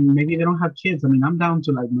 and maybe they don't have kids. I mean, I'm down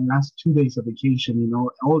to like my last 2 days of vacation.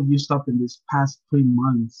 All used up in this past 3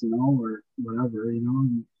 months. Or whatever.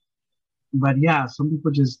 But yeah, some people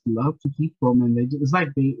just love to keep them, and it's like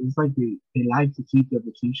they like to keep their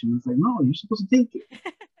vacation. It's like, no, you're supposed to take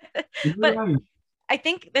it. Enjoy But life. I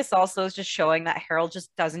think this also is just showing that Harold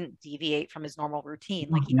just doesn't deviate from his normal routine.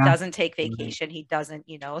 Like he Yeah. doesn't take vacation. He doesn't,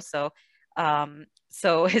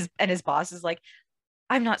 so his boss is like,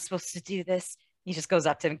 I'm not supposed to do this. He just goes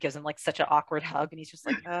up to him and gives him like such an awkward hug, and he's just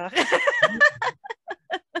like,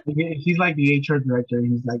 He's like the HR director.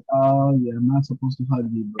 He's like, oh yeah, I'm not supposed to hug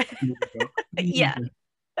you, but here we go. yeah,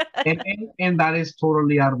 And that is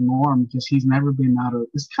totally out of norm because he's never been out of.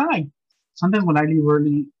 It's kind of like sometimes when I leave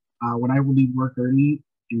early, when I would leave work early,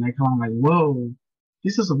 and I come, I'm like, whoa,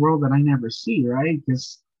 this is a world that I never see, right?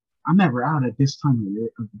 Because I'm never out at this time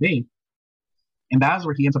of the day, and that's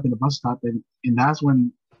where he ends up in the bus stop, and that's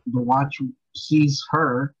when the watch sees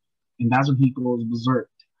her, and that's when he goes berserk.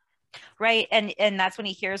 right. And that's when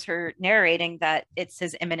he hears her narrating that it's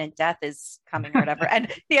his imminent death is coming or whatever, and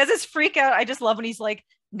he has this freak out. I just love when he's like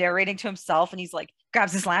narrating to himself, and he's like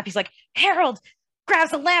grabs his lamp. He's like, Harold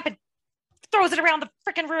grabs the lamp and throws it around the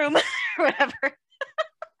freaking room or whatever.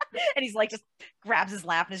 And he's like just grabs his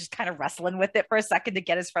lamp and is just kind of wrestling with it for a second to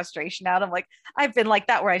get his frustration out. I'm like, I've been like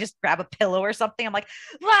that where I just grab a pillow or something. I'm like,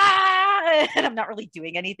 ah! And I'm not really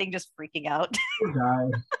doing anything, just freaking out. Poor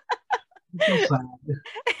guy, it's so sad.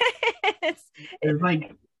 it's, it, It's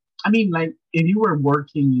like, I mean, like if you were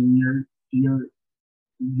working and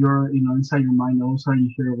you're inside your mind, all of a sudden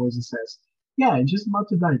you hear a voice that says, "Yeah, and she's about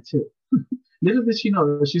to die too." Little did she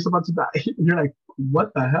know that she's about to die. And you're like,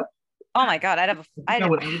 "What the hell?" oh my God, I think I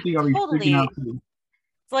would think I'll be freaking totally, out too.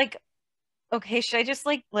 it's like, okay, should I just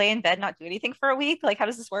like lay in bed, not do anything for a week? Like, how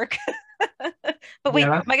does this work? But Yeah, wait,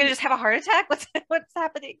 am I gonna just have a heart attack? What's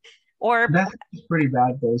happening? Or that's pretty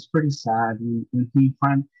bad though. It's pretty sad when he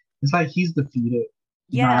find it's like he's defeated.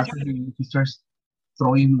 yeah, After he starts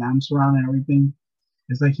throwing lamps around and everything,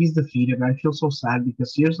 it's like he's defeated. I feel so sad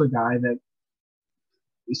because here's the guy that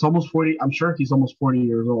is almost 40. I'm sure he's almost 40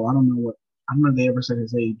 years old. I don't know if they ever said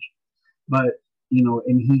his age, but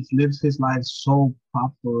and he lives his life so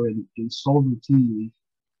proper and so routinely.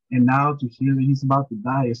 And now to hear that he's about to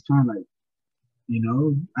die, it's kind of like,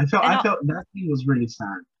 and I all, felt that thing was really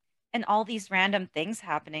sad. and all these random things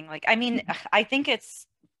happening. Like, I mean, I think it's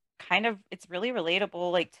really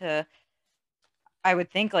relatable, like to, I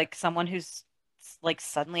would think like someone who's like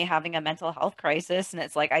suddenly having a mental health crisis, and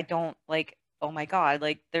it's like, I don't like, oh my God,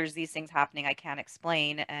 like there's these things happening I can't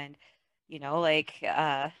explain. And, like,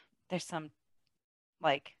 there's some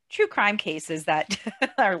like true crime cases that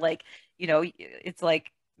are like, it's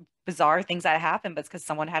like bizarre things that happen, but it's because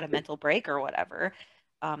someone had a mental break or whatever.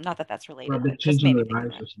 Not that that's Or a related, but big it just change in made me their think of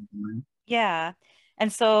lives that. or something, right? Yeah.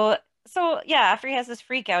 And so yeah, after he has this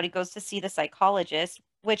freak out, he goes to see the psychologist,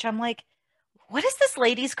 which I'm like, what is this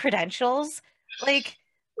lady's credentials? Like,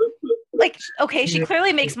 okay, she Yeah.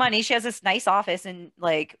 clearly makes money. She has this nice office and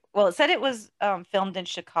like, well, it said it was filmed in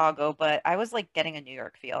Chicago, but I was like getting a New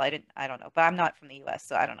York feel. I don't know, but I'm not from the US,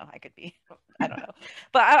 so I don't know. I could be, I don't know.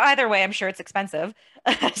 But either way, I'm sure it's expensive.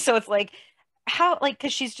 So it's like, how, like,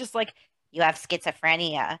 because she's just like, you have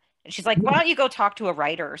schizophrenia. And she's like, why don't you go talk to a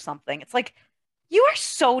writer or something? It's like, you are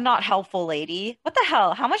so not helpful, lady. What the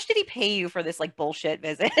hell? How much did he pay you for this like bullshit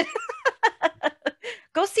visit?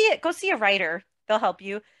 Go see it. Go see a writer. They'll help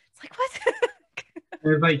you. It's like, what?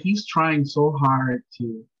 It's like he's trying so hard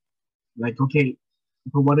to, like, okay,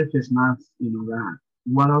 but what if it's not, that?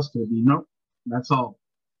 What else could it be? Nope, that's all.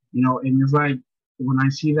 And it's like when I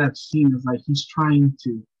see that scene, it's like he's trying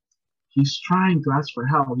to ask for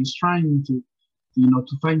help. He's trying to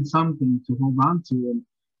find something to hold on to, and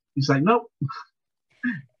he's like, nope,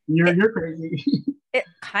 you're It, you're crazy. it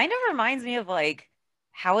kind of reminds me of like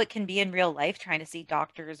how it can be in real life trying to see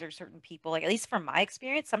doctors or certain people. Like, at least from my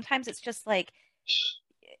experience, sometimes it's like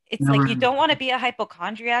you Never. don't want to be a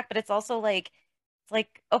hypochondriac, but it's also like, it's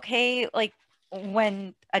like, okay, like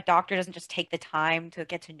when a doctor doesn't just take the time to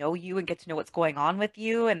get to know you and get to know what's going on with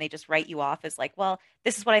you, and they just write you off as like, well,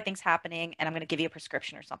 this is what I think's happening, and I'm going to give you a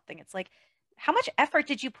prescription or something. It's like, how much effort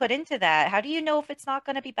did you put into that? How do you know if it's not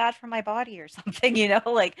going to be bad for my body or something,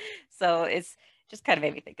 Like, so it's just kind of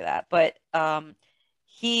made me think of that. But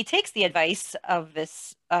he takes the advice of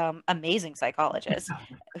this amazing psychologist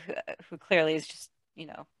who, who clearly is just,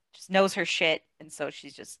 just knows her shit. And so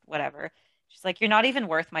she's just whatever. She's like, you're not even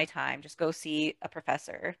worth my time. Just go see a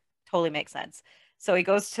professor. Totally makes sense. So he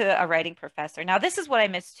goes to a writing professor. Now, this is what I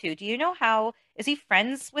missed too. Do you know how, is he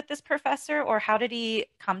friends with this professor, or how did he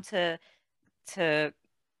to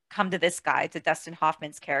come to this guy, to Dustin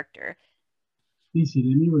Hoffman's character? Easy,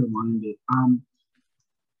 let me rewind it.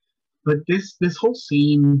 But this whole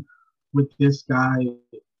scene with this guy,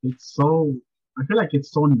 it's so, I feel like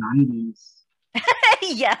it's so 90s.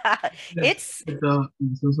 Yeah, it's So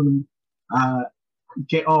something,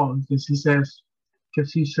 okay, oh, because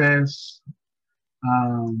he says,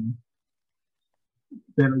 um,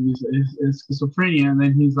 that it's schizophrenia, and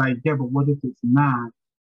then he's like, yeah, but what if it's not?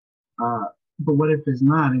 Uh, but what if it's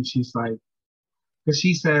not? And she's like, because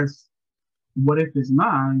she says, what if it's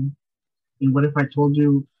not? And what if I told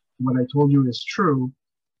you what I told you is true?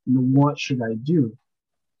 And then what should I do?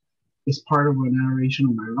 It's part of a narration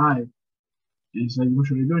of my life. And he's like, what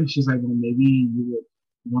should I do? And she's like, well, maybe you would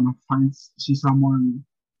want to see someone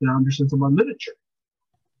that understands about literature.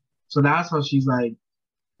 So that's how she's like,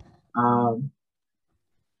 um,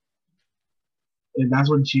 and that's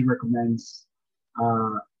when she recommends,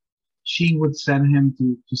 uh, she would send him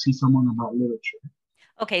to see someone about literature.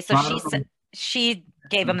 okay. So So I don't know. she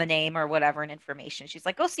gave him the name or whatever and information. She's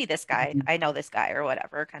like, go see this guy. I know this guy or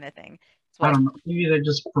whatever kind of thing. That's I what. don't know. Maybe they're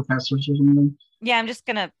just professors or something. Yeah, I'm just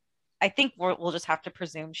gonna. I think we'll just have to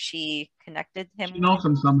presume she connected She him. knows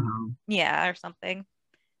him somehow. Yeah, or something.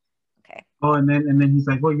 Okay. Oh, and then he's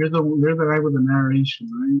like, "Oh, you're the guy with the narration,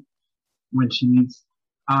 right?" When she meets,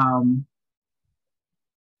 um,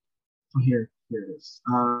 oh, here it is.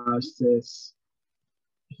 Says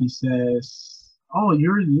he says, "Oh,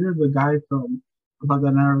 you're the guy from about the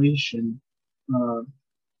narration. Uh,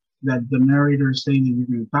 that the narrator is saying that you're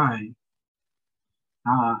gonna die."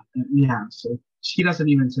 Yeah. So she doesn't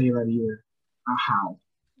even say that either. How?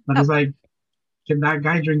 But Oh. it's like, can that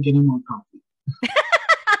guy drink any more coffee?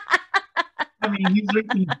 I mean, he's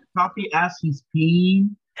drinking coffee as he's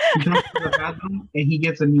peeing. He comes to the bathroom and he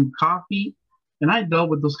gets a new coffee. And I dealt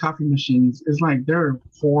with those coffee machines. It's like they're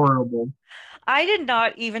horrible. I did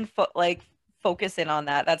not even focus in on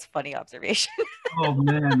that. That's funny observation. Oh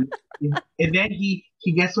man. And then he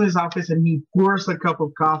gets to his office and he pours a cup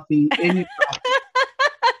of coffee in his office.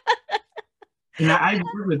 And I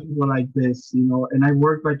work with people like this, and I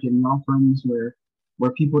work like in law firms where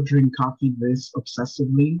people drink coffee this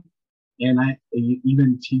obsessively. And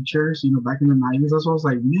even teachers, back in the 90s, that's what I was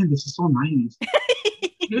like, man, this is so 90s.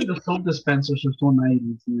 Even the soap dispensers are so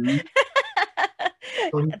 90s.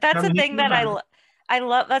 So That's I the mean, thing that I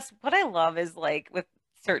love. That's what I love is like with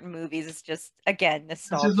certain movies. It's just again it's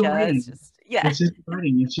just the nostalgia. It's writing. just yeah. It's just the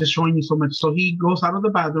writing. It's just showing you so much. So he goes out of the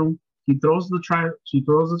bathroom. He throws the trash. He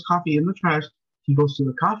throws his coffee in the trash. He goes to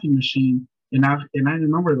the coffee machine, and I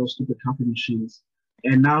remember those stupid coffee machines.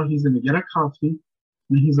 And now he's gonna get a coffee,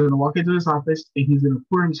 and he's gonna walk into his office, and he's gonna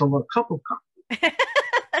pour himself a cup of coffee.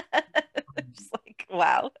 Just like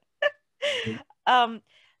wow. Um,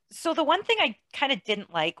 so the one thing I kind of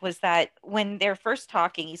didn't like was that when they're first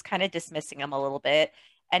talking, he's kind of dismissing him a little bit,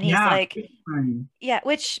 and he's Yeah, like, yeah,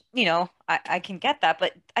 which I can get that,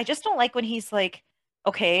 but I just don't like when he's like,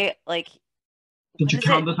 okay, like did what you is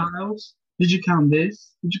count it? the tiles? Did you count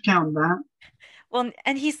this? Did you count that? Well,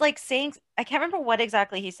 and he's like saying, I can't remember what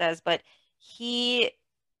exactly he says, but he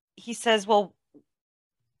he says, well,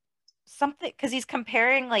 something because he's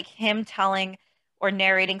comparing like him telling or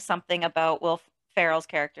narrating something about Will Ferrell's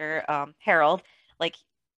character, Harold, like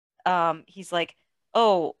he's like,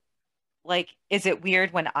 oh, like, is it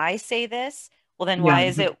weird when I say this? Well, then Yeah, why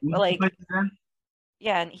is it like, that?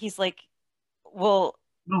 yeah, and he's like, well,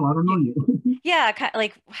 No, I don't know you, you. yeah,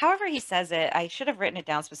 like however he says it, I should have written it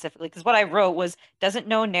down specifically because what I wrote was doesn't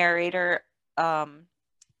know narrator. Um,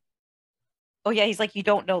 oh yeah, he's like, you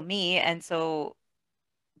don't know me, and so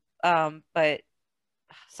but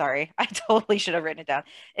sorry, I totally should have written it down.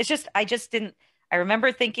 It's just I just didn't. I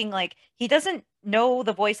remember thinking like he doesn't know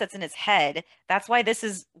the voice that's in his head. That's why this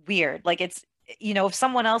is weird. Like it's if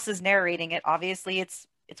someone else is narrating it, obviously it's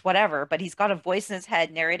whatever, but he's got a voice in his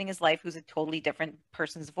head narrating his life who's a totally different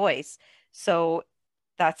person's voice. So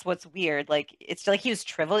that's what's weird. Like it's like he was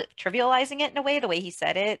trivializing it in a way, the way he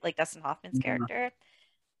said it, like Dustin Hoffman's Yeah. character,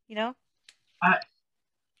 you know? I,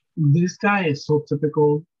 this guy is so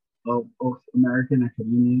typical of American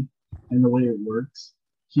academia and the way it works.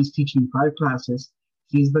 He's teaching 5 classes.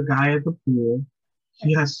 He's the guy at the pool.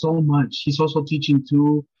 He has so much. He's also teaching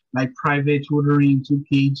two like private tutoring, two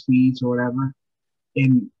PhDs or whatever.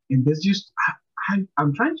 And this just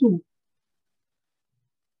I'm trying to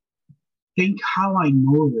think how I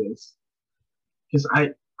know this because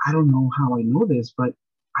I don't know how I know this, but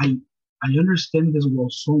I I understand this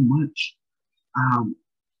world so much. Um,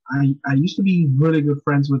 I used to be really good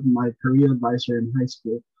friends with my career advisor in high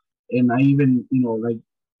school, and I even like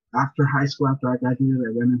after high school, after I graduated,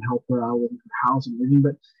 I went and helped her out with her house and everything.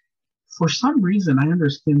 But for some reason, I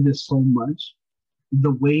understand this so much.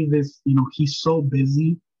 The way this, he's so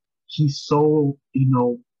busy, he's so,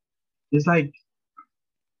 it's like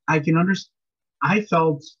I can understand. I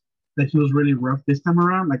felt that he was really rough this time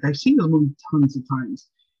around. Like I've seen this movie tons of times,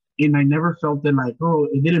 and I never felt that like, oh,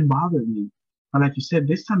 it didn't bother me. But like you said,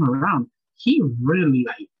 this time around, he really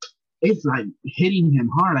like it's like hitting him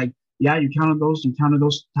hard. Like, yeah, you counted those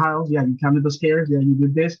tiles, yeah, you counted the stairs, yeah, you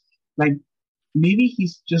did this. Like maybe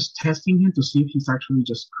he's just testing him to see if he's actually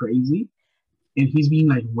just crazy, and he's being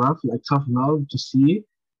like rough, like tough love to see it,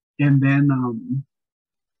 and then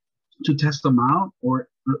to test him out or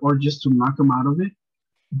just to knock him out of it.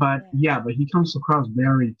 But Yeah. yeah, but he comes across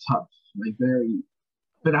very tough, like very.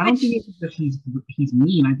 But I don't think Which it's that he's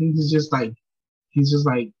mean. I think he's just like it's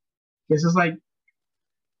just like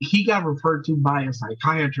he got referred to by a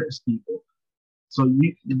psychiatrist, people. So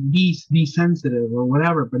you be sensitive or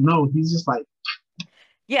whatever. But no, he's just like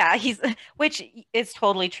Yeah, he's which is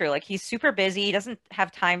totally true. Like he's super busy. He doesn't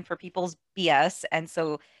have time for people's BS. And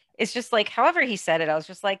so it's just like however he said it, I was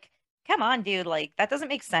just like, come on, dude, like that doesn't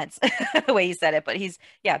make sense the way he said it. But he's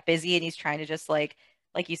yeah, busy and he's trying to just like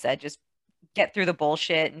you said, just get through the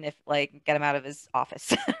bullshit and if like get him out of his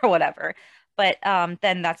office or whatever. But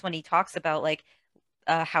then that's when he talks about like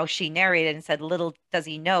how she narrated and said, "Little does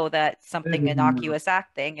he know that something innocuous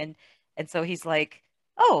acting," and so he's like,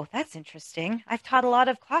 "Oh, that's interesting. I've taught a lot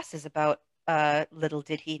of classes about little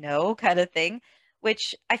did he know kind of thing,"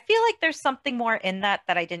 which I feel like there's something more in that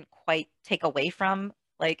that I didn't quite take away from,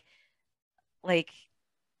 like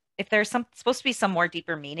if there's some supposed to be some more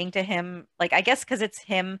deeper meaning to him, like I guess because it's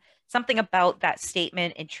him, something about that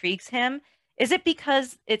statement intrigues him. Is it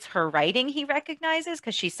because it's her writing he recognizes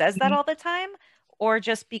because she says that all the time, or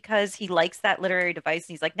just because he likes that literary device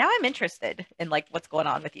and he's like, now I'm interested in like what's going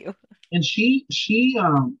on with you? and she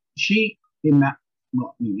in that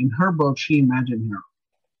well, in her book she imagined her,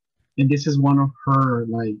 and this is one of her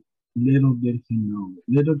like little did he know,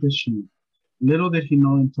 little did he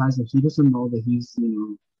know implies that he doesn't know that he's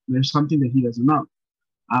there's something that he doesn't know.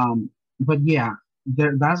 But yeah,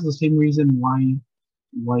 that's the same reason why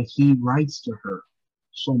he writes to her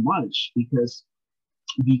so much because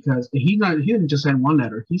he didn't just send one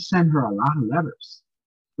letter, he sent her a lot of letters,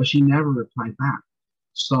 but she never replied back.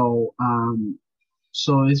 So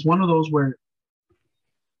so it's one of those where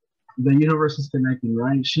the universe is connecting,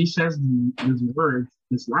 right? She says these words,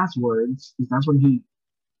 these last words, because that's when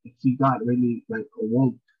he got really like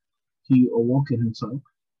awoke. He awoke in himself,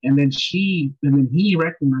 and then he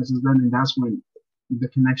recognizes them, and that's when the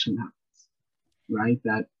connection happens, right?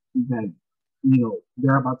 That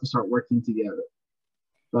they're about to start working together.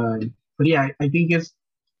 But but yeah, I think it's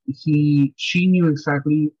she knew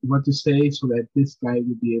exactly what to say so that this guy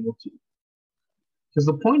would be able to. Because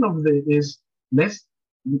the point of it is let's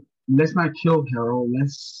let's not kill Harold.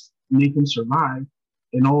 Let's make him survive.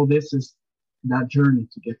 And all this is that journey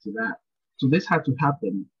to get to that. So this had to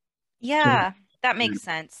happen. So that Yeah, that makes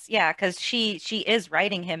sense. Yeah, because she is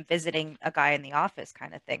writing him visiting a guy in the office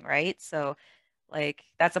kind of thing, right? So like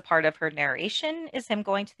that's a part of her narration is him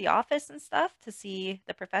going to the office and stuff to see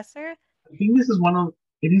the professor. I think this is one of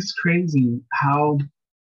it is crazy how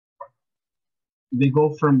they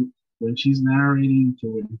go from when she's narrating to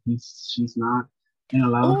when she's not. And a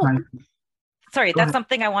lot of Oh, times, sorry, go that's ahead.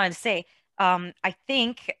 something I wanted to say. I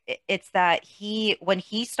think it's that when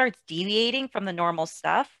he starts deviating from the normal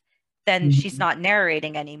stuff, then she's Mhm. not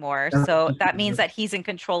narrating anymore. That's what So she that means said. that he's in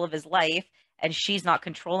control of his life and she's not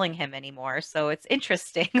controlling him anymore. So it's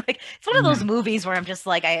interesting. Like it's one of Yeah. those movies where I'm just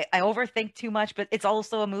like I overthink too much, but it's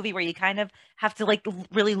also a movie where you kind of have to like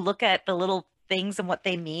really look at the little things and what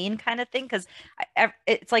they mean kind of thing because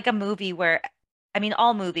it's like a movie where I mean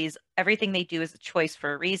all movies, everything they do is a choice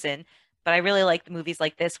for a reason. But I really like the movies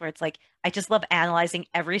like this where it's like I just love analyzing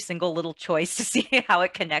every single little choice to see how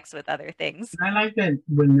it connects with other things. And I like that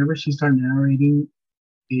whenever she starts narrating,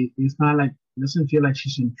 it's not like it doesn't feel like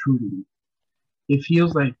she's intruding. It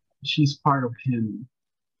feels like she's part of him,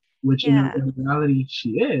 which Yeah. in reality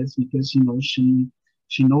she is because she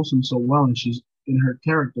knows him so well, and she's in her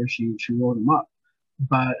character she wrote him up.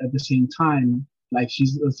 But at the same time, like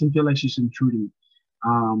she's doesn't feel like she's intruding,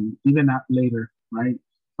 even at later, right?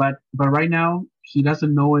 But right now he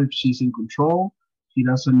doesn't know if she's in control. He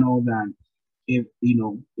doesn't know that if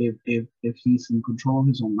if he's in control of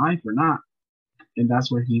his own life or not, and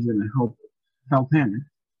that's where he's gonna help him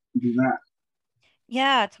do that.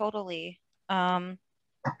 Yeah, totally. Um,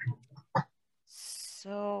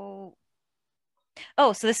 so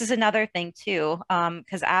oh, so this is another thing too.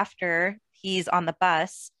 Because after he's on the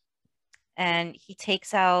bus and he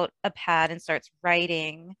takes out a pad and starts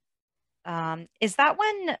writing. Is that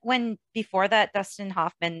when before that Dustin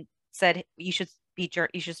Hoffman said you should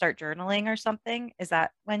start journaling or something? Is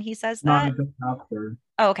that when he says Not that? at the after.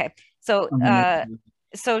 Oh, okay. So I mean,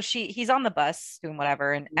 he's on the bus doing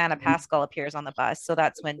whatever, and Anna Pascal appears on the bus. So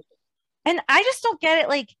that's when, and I just don't get it.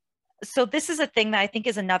 Like, so this is a thing that I think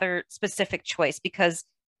is another specific choice because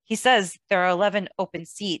he says there are 11 open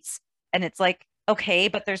seats, and it's like, okay,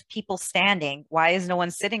 but there's people standing. Why is no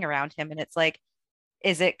one sitting around him? And it's like,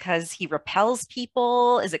 is it because he repels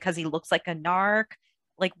people? Is it because he looks like a narc?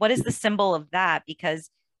 Like, what is the symbol of that? Because,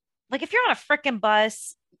 like, if you're on a freaking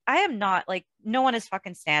bus, I am not like, no one is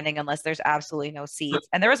fucking standing unless there's absolutely no seats.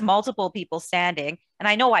 And there was multiple people standing. And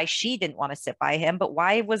I know why she didn't want to sit by him, but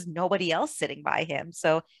why was nobody else sitting by him?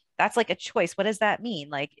 So that's like a choice. What does that mean?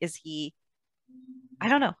 Like, is he, I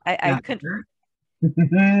don't know. I yeah. couldn't.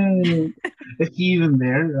 Is he even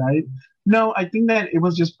there, right? No, I think that it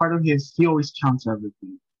was just part of his. He always counts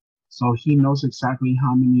everything, so he knows exactly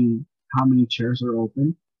how many chairs are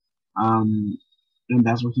open. Um, and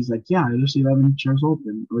that's what he's like. Yeah, there's 11 chairs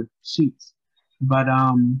open or seats, but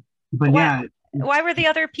Why, yeah, why were the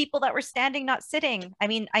other people that were standing not sitting? I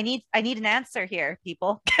mean, I need an answer here,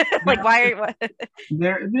 people. Like, yeah, why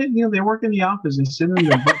are, they work in the office. They sit in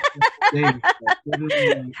their books every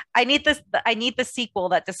day. So I need the sequel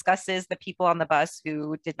that discusses the people on the bus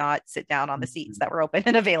who did not sit down on the seats that were open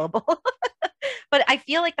and available. But I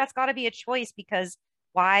feel like that's got to be a choice because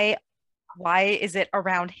why why is it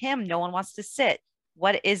around him no one wants to sit?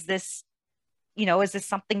 What is this, is this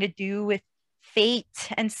something to do with fate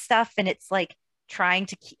and stuff? And it's like trying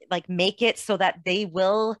to like make it so that they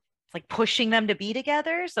will, it's like pushing them to be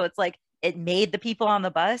together. So it's like it made the people on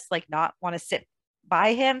the bus like not want to sit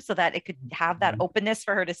by him so that it could have that openness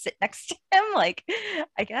for her to sit next to him, like,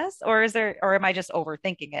 I guess. Or is there, or am I just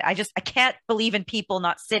overthinking it? I can't believe in people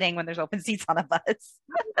not sitting when there's open seats on a bus.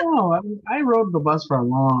 no, I rode the bus for a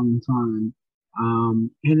long time,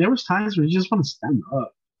 and there was times where you just want to stand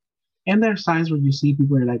up. And there's times where you see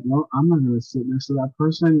people are like, no, I'm not gonna sit next to that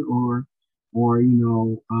person, or or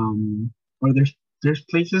there's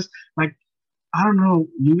places like I don't know.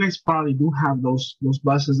 You guys probably do have those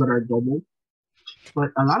buses that are double, but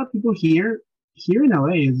a lot of people here in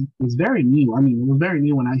LA is very new. I mean, it was very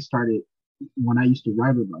new when I used to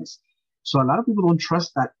ride a bus. So a lot of people don't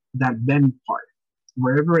trust that bend part.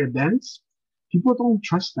 Wherever it bends, people don't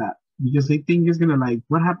trust that because they think it's gonna like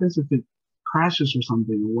what happens if it crashes or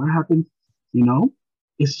something, or what happens, you know?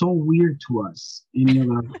 It's so weird to us. Any of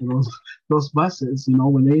those buses,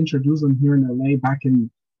 when they introduced them here in LA back in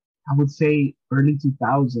I would say early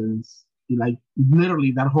 2000s, like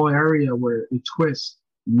literally that whole area where it twists,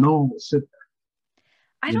 no sit there,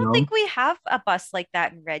 I you don't know? think we have a bus like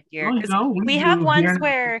that in Red Deer No, because we we have do ones here.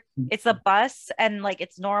 where it's a bus and like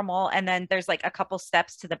it's normal, and then there's like a couple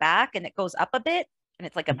steps to the back and it goes up a bit and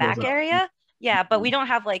it's like a It goes back up. area. Yeah, but we don't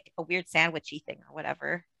have like a weird sandwichy thing or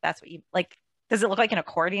whatever. That's what you like. Does it look like an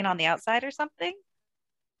accordion on the outside or something?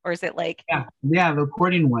 Or is it like, Yeah, the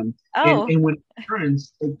accordion one. And oh, and when it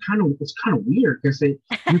turns, it's kind of weird because you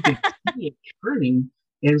can see it turning,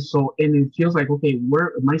 and it feels like, okay,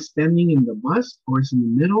 where am I standing in the bus or is it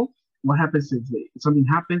in the middle? What happens if something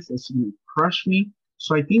happens? It's going to crush me.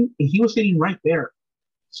 So I think he was sitting right there.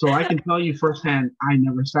 So I can tell you firsthand, I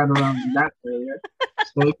never sat around that area.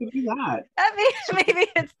 So it could be that. that So maybe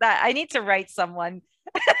it's that. I need to write someone.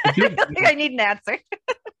 I do, feel like I need an answer.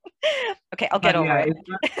 Okay, I'll get but over yeah, it.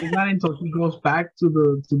 it's not until he goes back to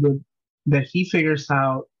the that he figures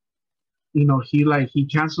out, he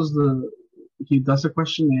cancels he does a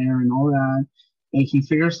questionnaire and all that, and he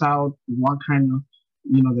figures out what kind of,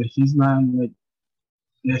 that he's not like,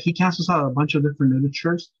 yeah, he cancels out a bunch of different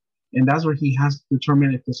literatures, and that's where he has to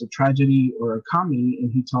determine if it's a tragedy or a comedy,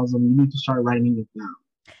 and he tells them you need to start writing it down.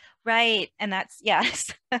 Right. And that's,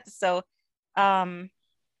 yes. So, um,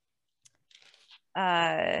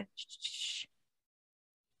 uh,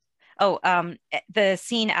 the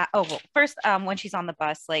scene oh well, first when she's on the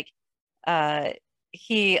bus, like uh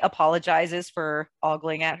he apologizes for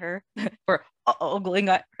ogling at her for ogling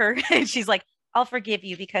at her and she's like, I'll forgive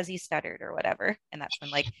you because you stuttered or whatever, and that's when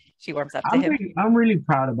like she warms up to him. I'm really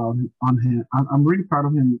proud about him, on him. I'm really proud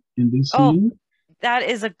of him in this Oh, scene. that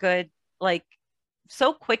is a good, like,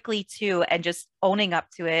 so quickly too, and just owning up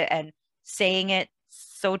to it and saying it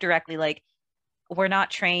so directly, like, we're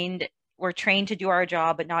not trained. We're trained to do our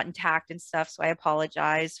job, but not intact and stuff. So I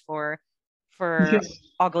apologize for Because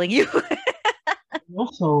ogling you.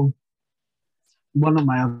 also one of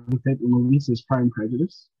my other favorite movies is Pride and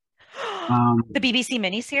Prejudice. Um, The BBC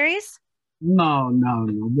miniseries? no, no,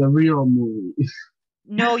 no, the real movie.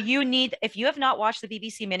 No, you need, if you have not watched the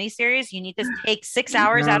BBC miniseries, you need to take 6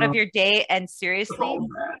 hours out of No, your day and so seriously,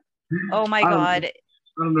 bad. oh my I don't know. God, I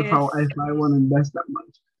don't know it's if I want to invest that much.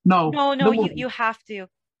 No, no, no, the you movie, you have to.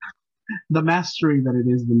 the mastery that it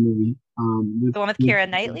is, the movie, The one with with Keira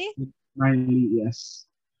Knightley? Riley, yes.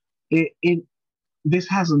 It this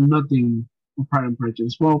has nothing with Pride and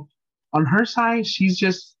Prejudice. Well, on her side, she's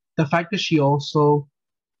just the fact that she also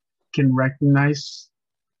can recognize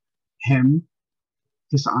him,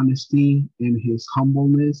 his honesty and his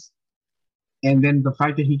humbleness, and then the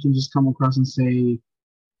fact that he can just come across and say,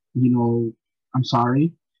 you know, I'm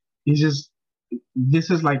sorry. It's just this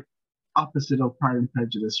is like opposite of Pride and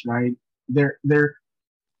Prejudice, right? They're they're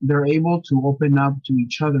they're able to open up to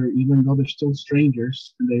each other even though they're still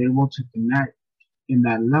strangers, and they're able to connect in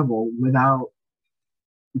that level without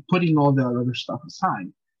putting all the other stuff aside.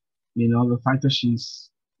 You know, the fact that she's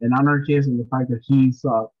an anarchist and the fact that he's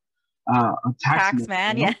a taxman, Tax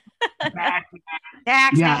man, you yeah. know? Tax-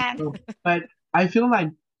 Tax Yeah. man. So, but I feel like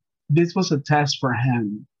this was a test for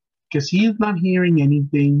him because he's not hearing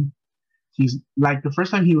anything. He's like the first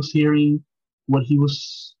time he was hearing what he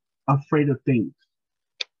was afraid to think.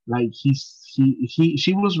 Like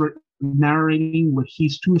she was narrating what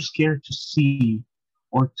he's too scared to see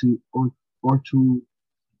or to or to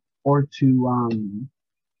or to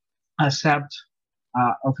accept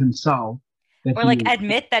of himself that Or he like is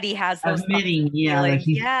admit that he has those thoughts admitting, and yeah, that feelings.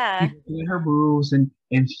 he's Yeah. looking at her bruise and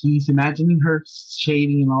he's imagining her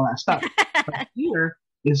shading and all that stuff. But here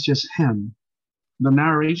it's just him. The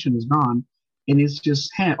narration is gone, and it's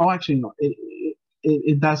just him. Oh, actually, no,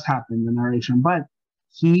 it does happen the narration, but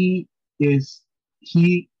he is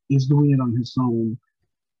he is doing it on his own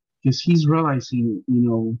because he's realizing,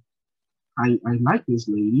 I like this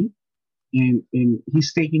lady, and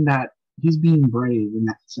he's taking that he's being brave in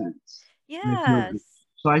that sense. And I feel like Yes.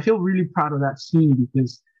 so I feel really proud of that scene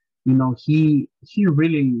because he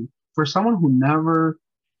really for someone who never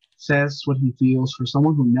says what he feels, for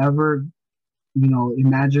someone who never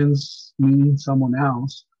imagines meeting someone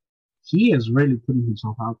else, he is really putting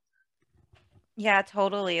himself out. Yeah,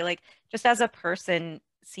 totally. Like just as a person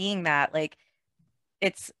seeing that, like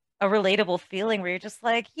it's a relatable feeling where you're just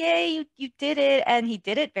like, yay, you did it. And he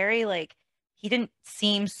did it very like he didn't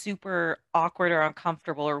seem super awkward or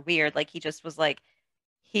uncomfortable or weird. Like he just was like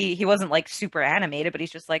he wasn't like super animated, but he's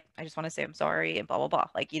just like, I just want to say I'm sorry and blah blah blah.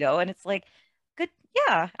 Like, and it's like good.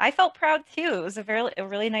 Yeah, I felt proud too. It was a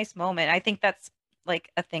really nice moment. I think that's like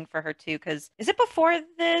a thing for her too, because is it before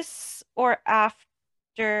this or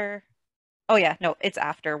after? Oh yeah, no, it's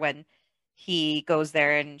after when he goes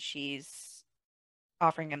there and she's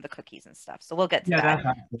offering him the cookies and stuff. So we'll get to Yeah, that.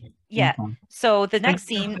 that's actually Yeah. fun. So the And next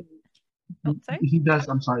scene, oh, sorry. he does.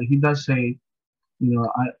 I'm sorry. He does say,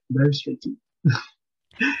 I very straight to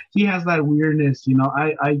he has that weirdness.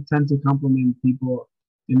 I tend to compliment people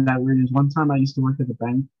in that weirdness. One time I used to work at the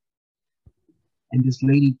bank, and this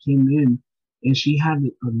lady came in, and she had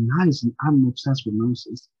a nice, and I'm obsessed with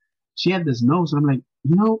noses. She had this nose, and I'm like,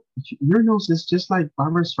 your nose is just like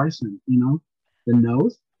Barbara Streisand, the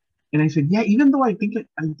nose. And I said, yeah, even though I think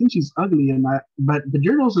she's ugly, but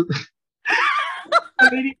your nose is. The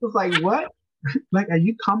lady was like, what? Like, are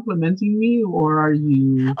you complimenting me, or are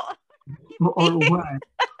you, or what?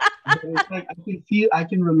 But it's like I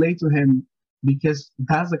can relate to him because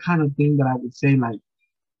that's the kind of thing that I would say like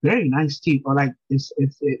very nice teeth, or like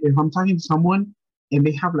if I'm talking to someone and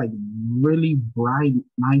they have like really bright,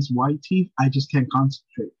 nice white teeth, I just can't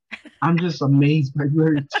concentrate. I'm just amazed by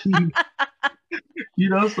their teeth,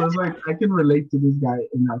 So it's like I can relate to this guy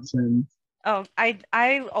in that sense. Oh,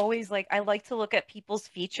 I always like I like to look at people's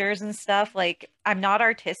features and stuff. Like I'm not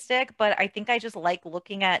artistic, but I think I just like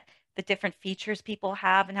looking at the different features people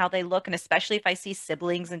have and how they look, and especially if I see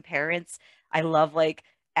siblings and parents, I love like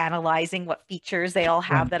analyzing what features they all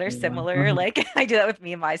Yeah, have that are yeah. similar. Like I do that with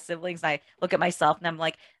me and my siblings. And I look at myself and I'm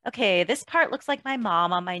like, okay, this part looks like my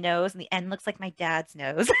mom on my nose, and the end looks like my dad's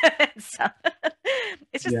nose. So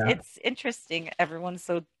it's just Yeah. it's interesting. Everyone's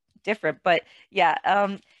so different, but yeah.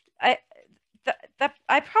 I that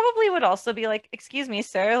I probably would also be like, excuse me,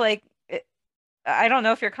 sir, like I don't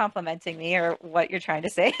know if you're complimenting me or what you're trying to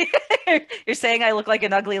say. You're saying I look like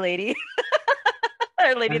an ugly lady or a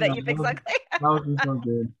I lady that know you think's ugly. that was just so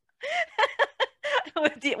good.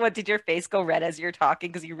 What did your face go red as you're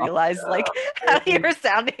talking because you Oh, realized like yeah. how you were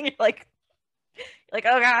sounding? You're like Like,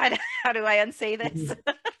 oh God, how do I unsay This this? is,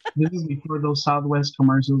 this is before those Southwest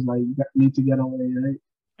commercials like need to get away,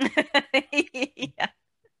 right? Yeah.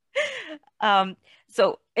 Um,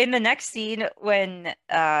 so in the next scene when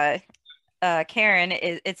Karen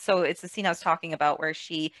is it's the scene I was talking about where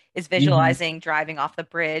she is Mm-hmm. visualizing driving off the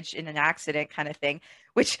bridge in an accident kind of thing,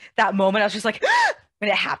 which that moment I was just like when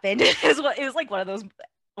it happened it was like one of those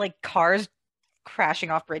like cars crashing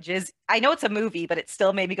off bridges. I know it's a movie, but it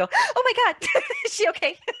still made me go, "Oh my God, is she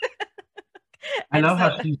okay?" I And love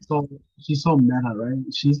how so she's so meta, right?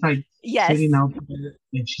 She's like sitting yes. out there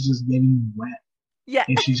and she's just getting wet Yeah.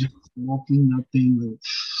 and she's just smoking nothing, like,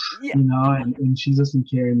 Yeah. and she doesn't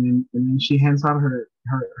care. And then she hands out her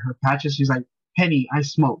patches. She's like, Penny, I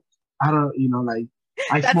smoke. I don't, like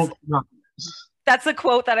I That's smoke cigarettes. that's a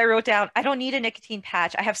quote that I wrote down. I don't need a nicotine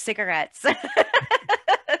patch. I have cigarettes.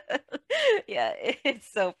 Yeah, it's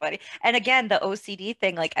so funny. And again, the OCD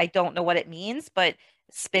thing, like I don't know what it means, but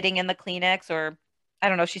spitting in the Kleenex or I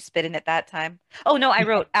don't know, she spit in it that time. Oh no, I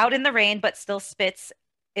wrote out in the rain, but still spits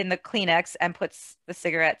in the Kleenex and puts the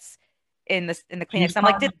cigarettes in the She's Kleenex. I'm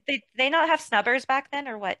like, probably did they not have snubbers back then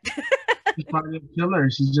or what? she's probably a killer.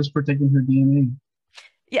 She's just protecting her DNA.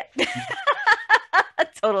 Yeah. She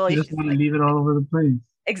Totally. doesn't She's want to like, leave it all over the place.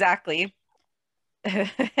 exactly.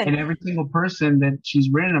 And every single person that she's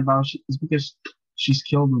written about is because she's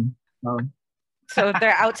killed them. So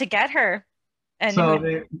they're out to get her. And So who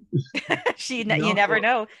they, you you know, never so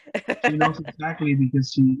know. she knows exactly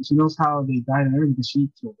because she knows how they died and everything because she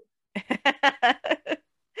killed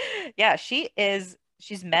Yeah, she's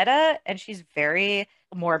meta and she's very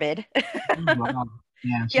morbid. them. She's raw.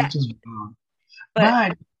 Yeah, she's Yeah, just raw. but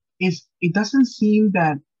But it doesn't seem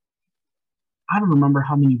that I don't remember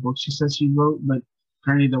how many books she said she wrote, but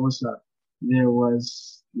apparently there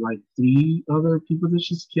was like three other people that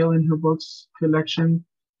she's killed in her books collection.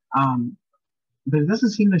 Um, but it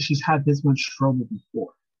doesn't seem that she's had this much trouble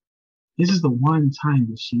before. This is the one time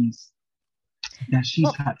that she's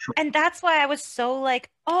well, had trouble. and that's why I was so like,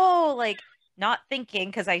 oh, like not thinking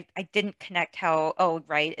because I didn't connect how, oh,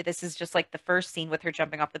 right, this is just like the first scene with her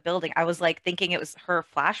jumping off the building. I was like thinking it was her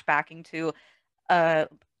flashbacking to uh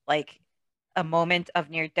like a moment of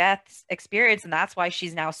near death experience and that's why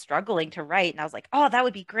she's now struggling to write and I was like oh that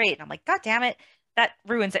would be great and I'm like god damn it that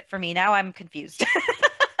ruins it for me now I'm confused.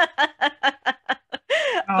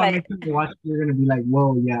 Oh, But next time you watch it, you're gonna be like,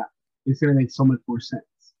 "Whoa, yeah, it's gonna make so much more sense."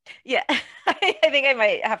 yeah, I think I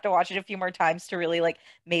might have to watch it a few more times to really like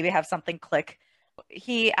maybe have something click.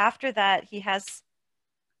 He after that he has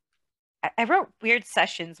I wrote weird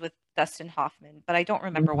sessions with Dustin Hoffman but I don't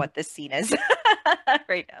remember Mhm. what this scene is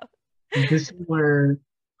right now. This is where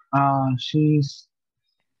she's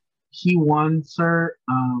he wants her.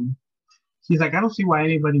 He's like, I don't see why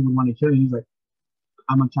anybody would want to kill you. He's like,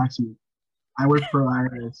 I'm a taxi. I work for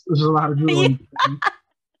IRS. There's a lot of people,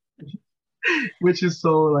 Yeah. which is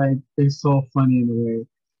so like it's so funny in a way.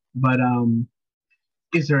 But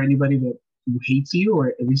is there anybody that hates you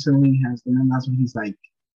or recently has? And then that's when he's like,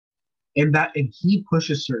 and he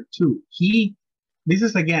pushes her too. This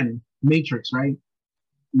is again Matrix, right?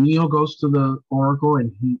 Neo goes to the Oracle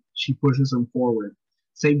and she pushes him forward.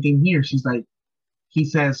 Same thing here. She's like, he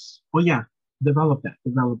says, "Oh yeah, develop that."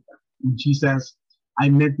 And she says, "I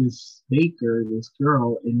met this baker, this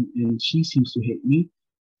girl, and she seems to hate me."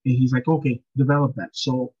 And he's like, "Okay, develop that."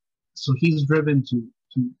 So he's driven to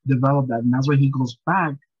develop that, and that's why he goes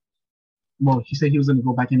back. Well, he said he was going to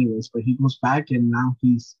go back anyways, but he goes back, and now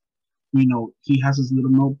he has his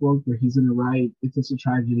little notebook where he's going to write if it's a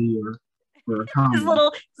tragedy or a comedy. His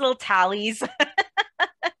little tallies.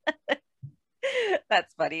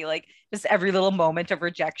 That's funny. Like just every little moment of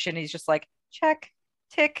rejection, he's just like, check,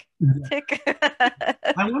 tick, tick.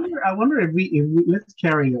 I wonder if we let's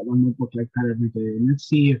carry that one notebook like that every day, and let's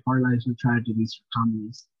see if our lives are tragedies or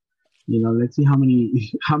comedies. Let's see how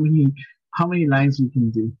many how many lines we can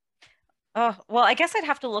do. Oh, well, I guess I'd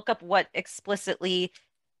have to look up what explicitly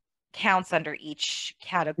counts under each This is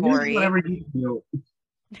category. whatever you feel.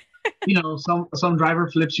 Some driver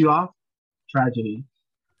flips you off, tragedy.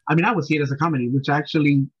 I mean, I would see it as a comedy, which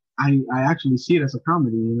actually I actually see it as a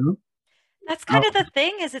comedy. That's kind Uh, of the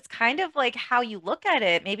thing is it's kind of like how you look at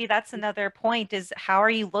it. Maybe that's another point is how are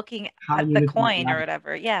you looking how at you the look at coin or life.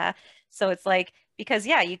 whatever. Yeah. So it's like because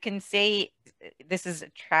yeah, you can say this is a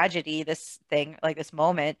tragedy, this thing, like this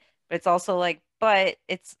moment, but it's also like, but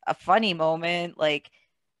it's a funny moment. Like,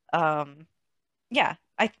 um, yeah,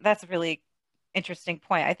 I that's a really interesting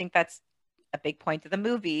point. I think that's a big point of the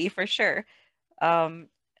movie for sure. Um,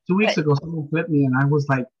 2 weeks but ago, someone flipped me, and I was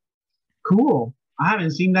like, "Cool! I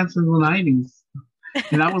haven't seen that since the '90s,"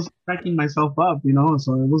 and I was cracking myself up.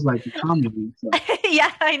 So it was like a comedy. So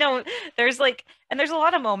Yeah, I know. There's like, and there's a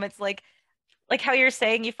lot of moments like how you're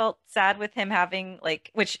saying you felt sad with him having like,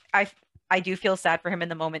 which I do feel sad for him in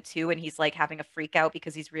the moment too, and he's like having a freak out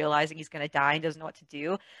because he's realizing he's gonna die and doesn't know what to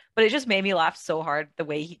do. But it just made me laugh so hard the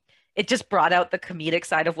way it just brought out the comedic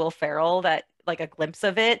side of Will Ferrell, that like a glimpse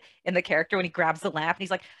of it in the character when he grabs the lamp and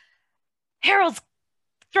he's like, Harold's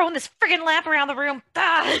throwing this friggin' lamp around the room.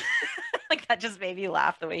 Ah! Like that just made me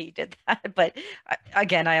laugh the way he did that. But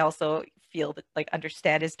again, I also feel that like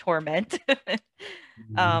understand his torment.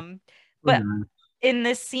 Um, but Yeah. in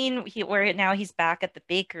this scene where now he's back at the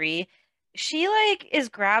bakery, she like is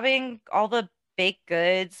grabbing all the baked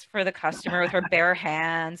goods for the customer with her bare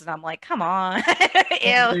hands, and I'm like, come on.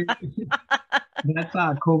 Ew. That's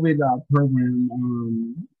a COVID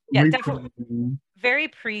program, Yeah, definitely reprogram. very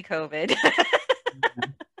pre-COVID.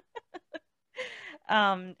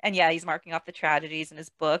 And yeah, he's marking off the tragedies in his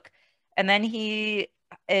book. And then he's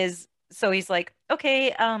like,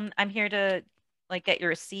 okay, I'm here to like get your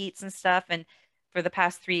receipts and stuff. And for the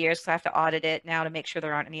past 3 years, 'cause I have to audit it now to make sure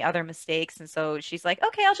there aren't any other mistakes. And so she's like,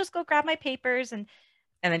 okay, I'll just go grab my papers. And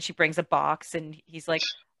then she brings a box and he's like,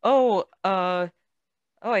 oh, oh,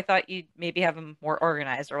 I thought you'd maybe have them more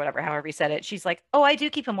organized or whatever, however he said it. She's like, oh, I do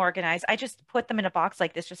keep them organized. I just put them in a box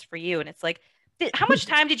like this just for you. And it's like, how much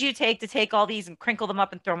time did you take to take all these and crinkle them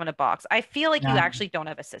up and throw them in a box? I feel like you Yeah. actually don't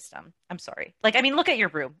have a system. I'm sorry. Like, I mean, look at your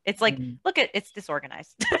room. It's like, it's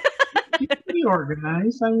disorganized. She's pretty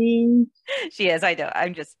organized. I mean, She is. I know.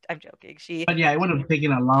 I'm joking. but yeah, it would have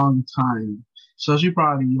taken a long time. So she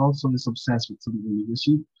probably also is obsessed with something because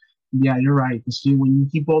yeah, you're right. Because when you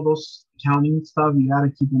keep all those counting stuff, you got to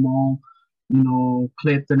keep them all,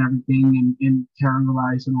 clipped and everything and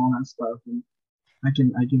categorized and all that stuff. And I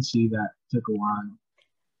can see that took a while.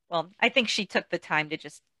 Well, I think she took the time to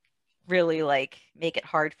just really like make it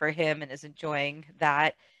hard for him and is enjoying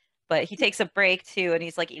that. But he takes a break too, and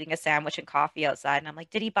he's like eating a sandwich and coffee outside. And I'm like,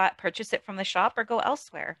 did he purchase it from the shop or go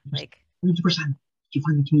elsewhere? Like, 22%. Did you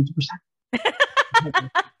find the 22%?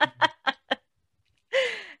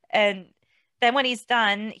 and then when he's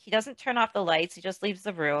done, he doesn't turn off the lights. He just leaves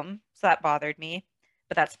the room. So that bothered me,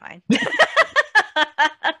 but that's fine.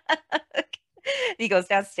 He goes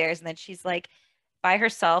downstairs, and then she's like by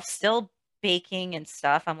herself, still baking and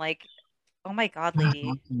stuff. I'm like, oh my God, That's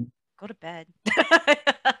lady, awesome. go to bed.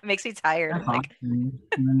 Makes me tired. That's I'm like, awesome.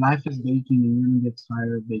 And then life is baking and you're gonna get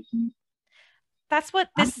tired of baking. that's what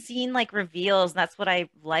I'm this scene like reveals. And that's what I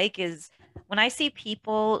like is when I see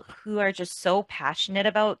people who are just so passionate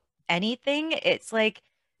about anything, it's like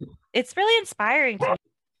it's really inspiring to me.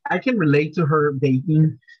 I can relate to her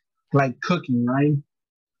baking, like cooking, right?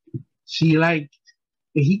 She like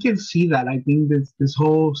he can see that. I think this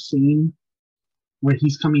whole scene where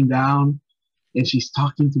he's coming down and she's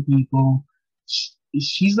talking to people,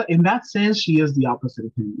 she's in that sense she is the opposite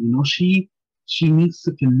of him. She needs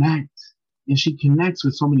to connect, and she connects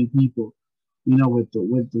with so many people. With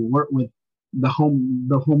the work with the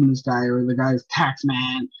homeless guy or the guy's tax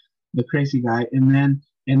man, the crazy guy, and then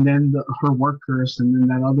her workers, and then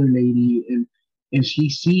that other lady, and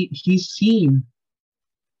she's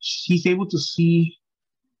able to see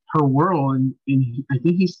her world, and I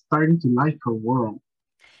think he's starting to like her world,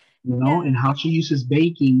 and Yeah. how she uses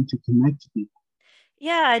baking to connect to people.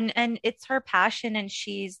 Yeah, and it's her passion and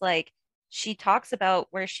she's like she talks about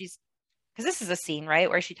where she's because this is a scene, right,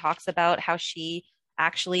 where she talks about how she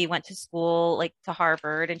actually went to school, like to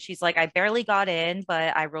Harvard, and she's like, I barely got in,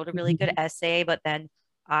 but I wrote a really good essay, but then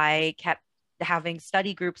I kept having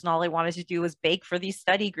study groups, and all I wanted to do was bake for these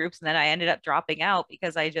study groups, and then I ended up dropping out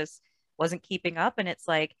because I just wasn't keeping up. And it's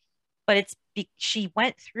like, but she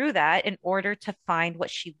went through that in order to find what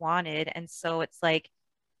she wanted, and so it's like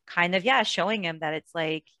kind of yeah, showing him that it's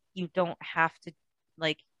like you don't have to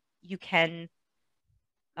like you can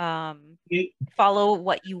um follow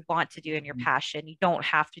what you want to do in your passion. You don't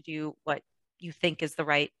have to do what you think is the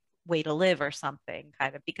right way to live or something,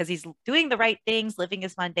 kind of because he's doing the right things, living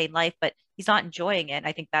his mundane life, but he's not enjoying it. And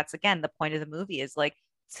I think that's again the point of the movie is like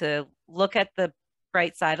to look at the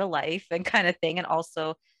bright side of life and kind of thing, and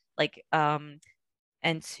also like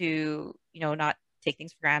and to not take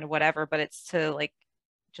things for granted, whatever, but it's to like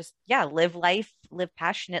just yeah, live life, live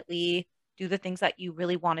passionately, do the things that you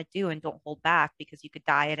really want to do and don't hold back because you could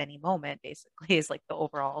die at any moment, basically, is like the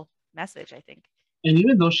overall message, I think. And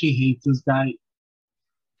even though she hates this guy,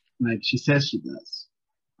 like she says she does,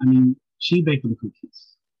 I mean, she baked them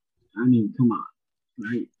cookies. I mean, come on,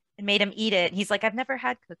 right? And made him eat it. And he's like, I've never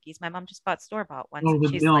had cookies. My mom just bought store-bought ones. Oh, And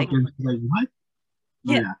with she's milk, like, and she's like, what?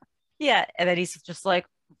 Oh yeah, yeah. yeah. And then he's just like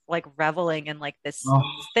reveling in like this Oh,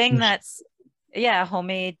 thing there's that's yeah,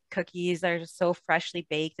 homemade cookies that are just so freshly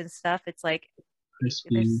baked and stuff. It's like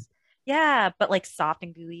crispy. there's yeah, but like soft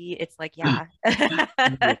and gooey. It's like yeah.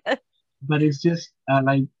 But it's just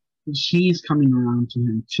like she's coming around to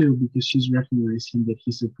him too because she's recognizing that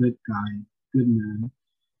he's a good guy, good man.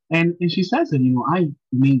 And she says that, I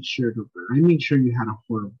made sure to her. I made sure you had a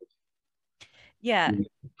horrible Yeah. day.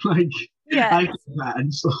 Like Yeah. I feel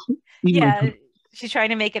bad, so eat my Yeah. cookies. She's trying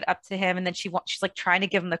to make it up to him and then she's like trying to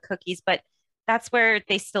give him the cookies, but that's where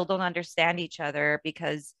they still don't understand each other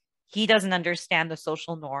because he doesn't understand the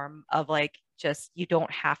social norm of like just you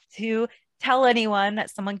don't have to tell anyone that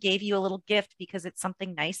someone gave you a little gift because it's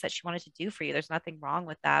something nice that she wanted to do for you. There's nothing wrong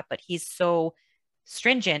with that, but he's so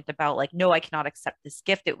stringent about like no, I cannot accept this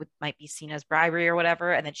gift. It would might be seen as bribery or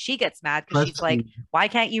whatever, and then she gets mad because she's Trust like me. why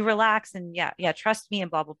can't you relax and yeah trust me and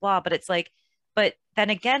blah blah blah, but it's like but then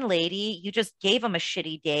again, lady, you just gave him a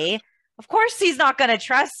shitty day. Of course, he's not going to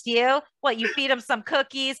trust you. What, you feed him some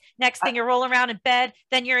cookies. Next I, thing you're rolling around in bed,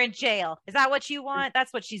 then you're in jail. Is that what you want?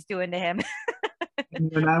 That's what she's doing to him.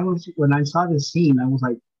 when I saw this scene, I was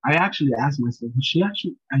like, I actually asked myself, was she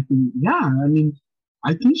actually? I think, yeah. I mean,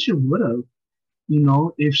 I think she would have.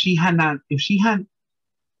 If she had not, if she had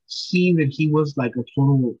seen that he was like a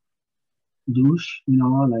total douche,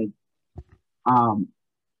 like um,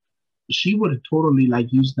 she would have totally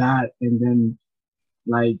like used that and then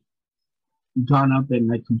like gone up and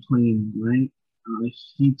like complained, right?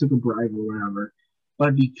 He took a bribe or whatever.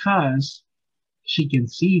 But because she can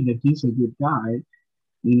see that he's a good guy,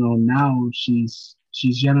 now she's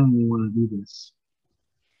genuinely want to do this.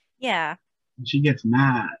 Yeah. And she gets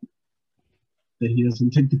mad that he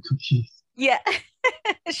doesn't take the cookies. Yeah.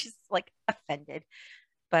 She's like offended.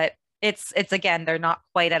 But it's again, they're not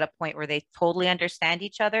quite at a point where they totally understand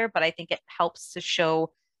each other, but I think it helps to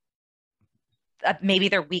show maybe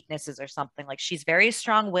their weaknesses or something. Like she's very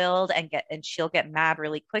strong-willed and she'll get mad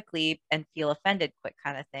really quickly and feel offended quick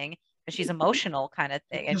kind of thing because she's emotional kind of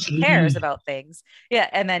thing and Just she cares leave. about things. Yeah,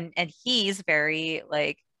 and he's very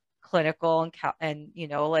like clinical and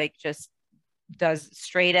like just does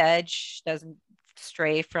straight edge, doesn't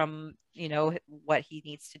stray from what he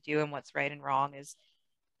needs to do and what's right and wrong is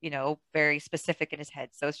very specific in his head.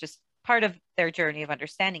 So it's just part of their journey of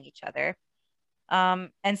understanding each other. And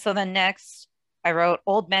so then next, I wrote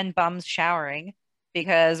old men bums showering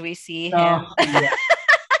because we see Oh him. yeah,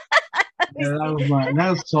 We yeah, see, that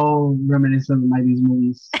was so reminiscent of 90s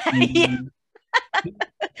movies. yeah,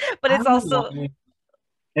 but I it's don't know also why.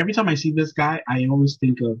 Every time I see this guy, I always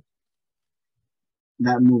think of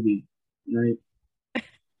that movie, right?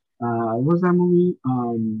 What was that movie?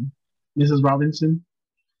 Mrs. Robinson.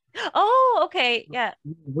 oh, okay, yeah,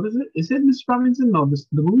 What is it? Is it Mrs. Robinson? No,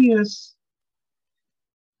 the movie is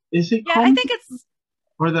it yeah. I called think it's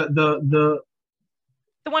or the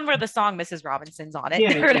the one where the song Mrs. Robinson's on it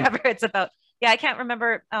yeah, or yeah, whatever it's about. Yeah, I can't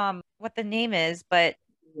remember what the name is, but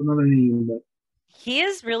another name, but he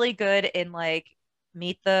is really good in like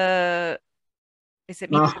Meet the is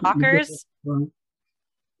it Meet the uh, Fockers? uh,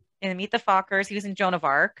 In Meet the Fockers, he was in Joan of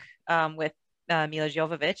Arc with Mila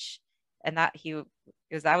Jovovich, and that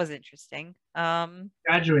was interesting.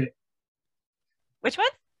 Graduate, Which one?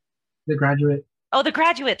 The Graduate. Oh, The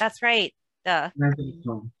Graduate. That's right. That's the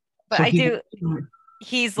song. But So I he's do.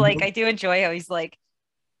 He's like I do enjoy how he's like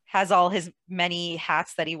has all his many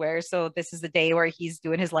hats that he wears. So this is the day where he's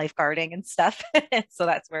doing his lifeguarding and stuff. So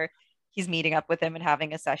that's where he's meeting up with him and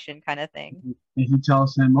having a session kind of thing. and he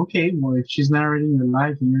tells him, okay, well, if she's narrating your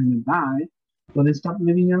life and you're gonna die, well, then stop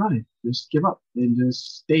living your life. Just give up and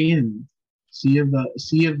just stay in. See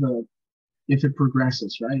if it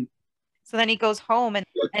progresses, right? So then he goes home and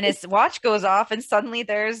his watch goes off and suddenly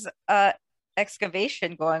there's a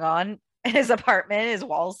excavation going on in his apartment. His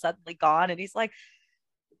wall's suddenly gone and he's like,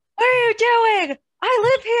 "What are you doing?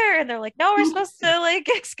 I live here." And they're like, "No, we're supposed to like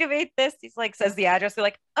excavate this." He's like says the address. They're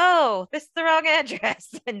like, "Oh, this is the wrong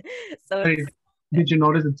address." And so Hey, did you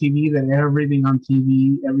notice the TV that everything on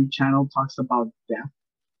TV, every channel talks about death?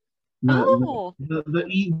 oh,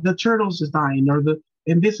 The turtles is dying,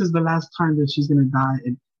 and this is the last time that she's gonna die,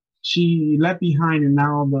 and she left behind, and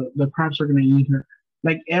now the crabs are gonna eat her.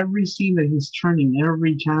 Like every scene that he's turning,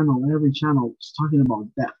 every channel is talking about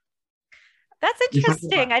death. that's It's talking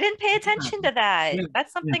interesting. about I didn't pay yeah, attention to that. yeah, That's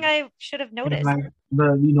yeah. something I should have And noticed. like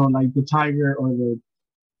like the tiger or the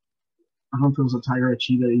I don't know if it was a tiger or a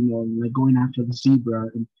cheetah, like going after the zebra,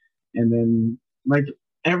 and then like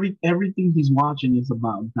everything he's watching is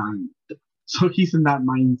about dying. So he's in that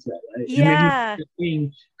mindset, right? And then he's Yeah.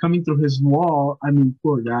 seeing coming through his wall. I mean,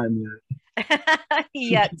 poor guy, man,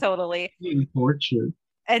 Yeah, totally. being tortured.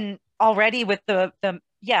 And already with the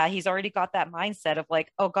yeah, he's already got that mindset of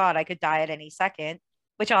like, oh God, I could die at any second,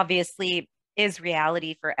 which obviously is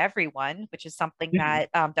reality for everyone, which is something Yeah.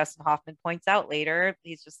 that Dustin Hoffman points out later.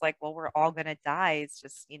 He's just like, well, we're all gonna die. It's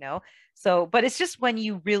just, so, but it's just when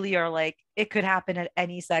you really are like, it could happen at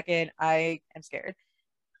any second. I am scared.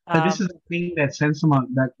 But this is Um, the thing that sends him out,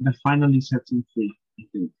 that finally sets him free, I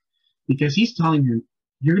think. Because he's telling him,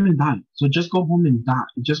 you're gonna die. So just go home and die.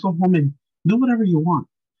 Just go home and do whatever you want.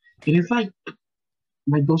 And it's like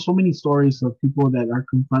those so many stories of people that are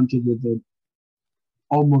confronted with the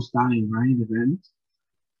almost dying, right, event.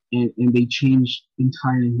 And they change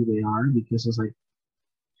entirely who they are because it's like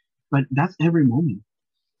that's every moment.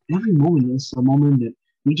 Every moment is a moment that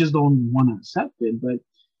we just don't want to accept it, but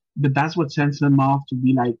that's what sends him off to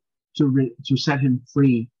be like to set him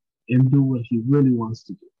free and do what he really wants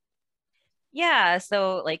to do. yeah,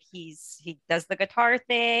 so like he does the guitar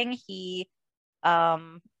thing. He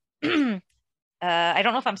um I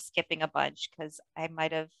don't know if I'm skipping a bunch because I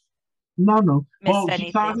might have No, no. missed Well, he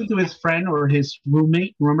anything. talks to his friend or his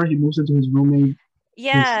roommate. Remember, he moves into his roommate. His,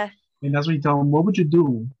 Yeah, and that's what he tells him, "What would you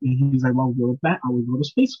do?" And he's like, "Well, go back. I would go to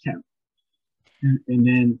space camp." And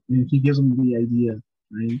then he gives him the idea,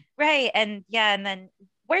 right? right. And yeah, and then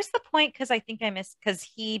where's the point? Because I think I missed because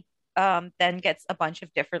he then gets a bunch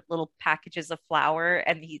of different little packages of flour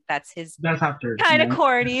and that's his That's after, kind of yeah.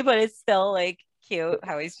 corny, but it's still like cute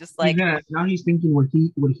how he's just He's like, gonna now he's thinking what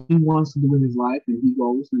he wants to do with his life, and he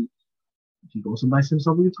goes and buys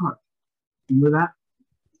himself a guitar. Remember that?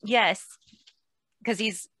 yes, because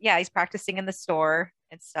he's practicing in the store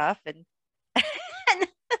and stuff. And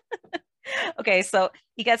okay, so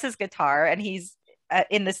he gets his guitar and he's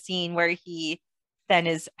in the scene where he then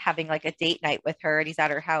is having like a date night with her and he's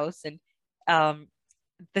at her house. And um,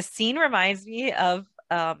 the scene reminds me of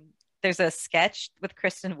there's a sketch with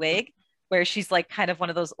Kristen Wiig where she's like kind of one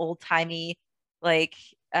of those old timey, like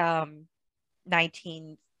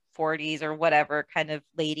 1940s or whatever kind of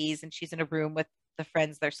ladies. And she's in a room with the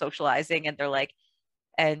friends they're socializing and they're like,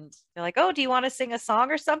 oh, do you want to sing a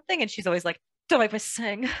song or something? And she's always like, don't make me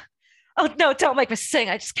sing. Oh no, don't make me sing.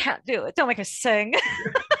 I just can't do it. Don't make me sing.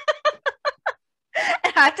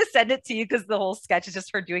 And I have to send it to you because the whole sketch is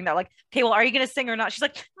just her doing that. Like, okay, well, are you gonna sing or not? She's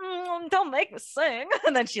like, don't make me sing.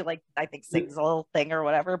 And then she like, I think sings a little thing or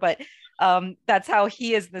whatever. But that's how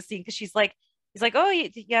he is in the scene because he's like, oh,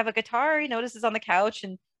 you have a guitar. He notices on the couch,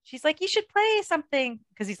 and she's like, you should play something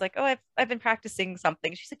because he's like, oh, I've been practicing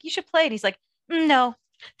something. She's like, you should play, and he's like, no,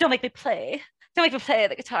 don't make me play. Don't make me play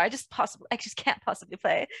the guitar. I just can't possibly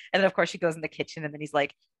play. And then of course she goes in the kitchen, and then he's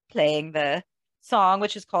like playing the song,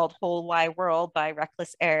 which is called Whole Wide World by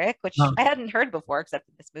Reckless Eric, which Uh, I hadn't heard before except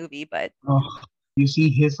in this movie, but you see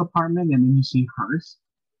his apartment, and then you see hers.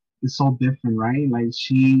 It's so different, right? Like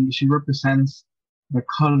she represents the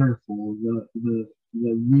colorful, the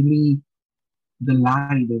really the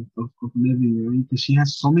light of living, right? Because she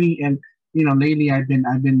has so many, and lately I've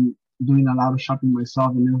been doing a lot of shopping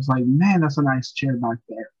myself, and it was like, man, that's a nice chair back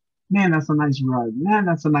there. Man, that's a nice rug. Man,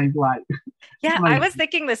 that's a nice light. yeah, I Like was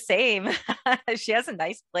thinking the same. She has a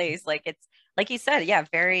nice place. Like it's like you said, yeah,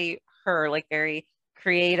 very her, like very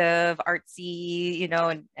creative, artsy,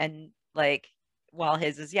 and like while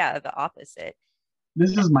his is yeah, the opposite.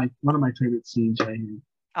 this is my one of my favorite scenes right here.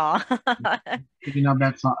 Oh. Picking up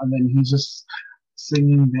that song, and then he's just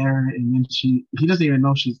singing there, and then he doesn't even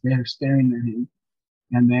know she's there staring at him,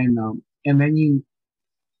 and then you,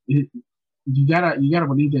 you gotta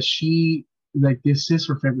believe that she like this is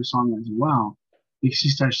her favorite song as well because she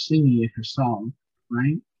starts singing it herself,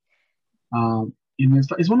 right? And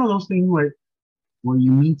it's one of those things where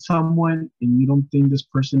you meet someone and you don't think this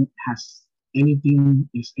person is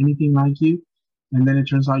anything like you, and then it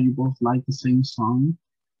turns out you both like the same song,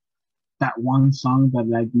 that one song that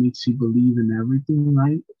like makes you believe in everything,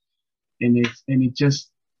 right? And it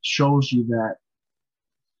just shows you that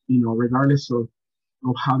regardless of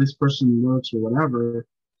how this person looks or whatever,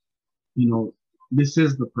 you know, this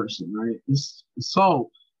is the person, right? This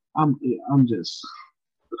so I'm just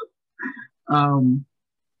um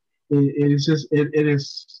it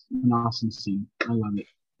is an awesome scene. I love it.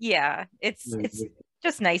 Yeah, I love it's it.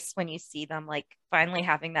 just nice when you see them like finally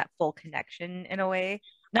having that full connection in a way.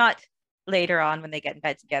 Not later on when they get in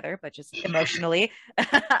bed together, but just emotionally.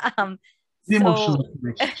 um, The so emotional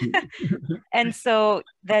connection too. and so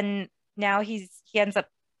then now he ends up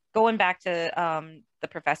going back to the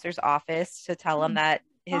professor's office to tell him that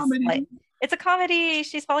his like Comedy. it's a comedy.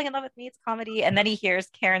 She's falling in love with me. It's comedy. And then he hears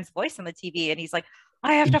Karen's voice on the TV and he's like,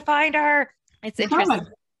 I have to find her. It's It's kind of like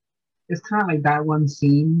interesting. it's kind of like that one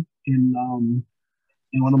scene in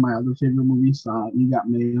one of my other favorite movies, You Got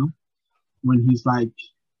Mail, when he's like,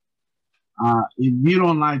 if you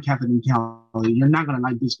don't like Kathleen Kelly, you're not gonna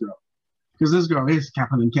like this girl because this girl is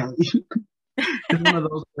Kathleen Kelly. It's one of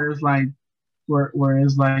those where it's like where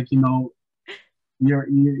it's like, it's not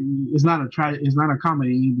it's not a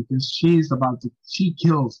comedy because she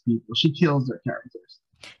kills people. She kills their characters,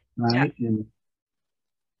 Yeah. right? And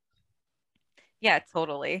Yeah,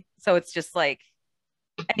 totally. So it's just like,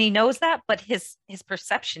 and he knows that, but his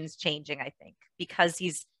perception's changing, I think, because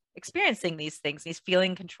he's experiencing these things. He's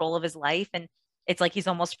feeling control of his life, and it's like he's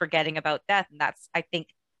almost forgetting about death. And that's, I think,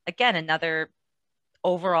 again, another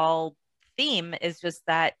overall theme is just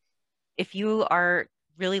that if you are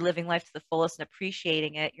really living life to the fullest and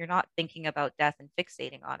appreciating it, you're not thinking about death and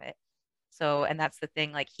fixating on it. So, and that's the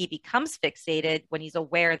thing, like he becomes fixated when he's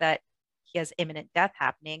aware that he has imminent death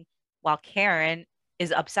happening, while Karen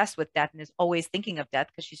is obsessed with death and is always thinking of death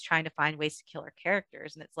because she's trying to find ways to kill her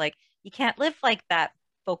characters. And it's like, you can't live like that,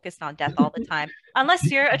 focused on death all the time, unless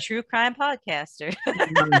you're a true crime podcaster.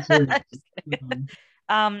 not serious. Just kidding.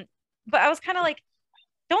 Um, but I was kind of like,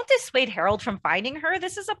 don't dissuade Harold from finding her.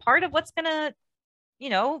 This is a part of what's gonna, you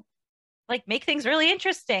know, like make things really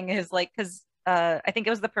interesting. Is like, because I think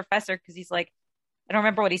it was the professor, because he's like, I don't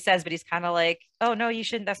remember what he says, but he's kind of like, oh no, you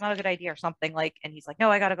shouldn't, that's not a good idea or something, like, and he's like, no,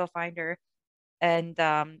 I gotta go find her. And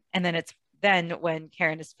then it's then when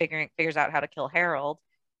Karen is figures out how to kill Harold,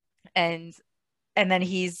 and then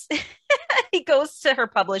he's he goes to her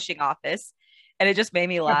publishing office, and it just made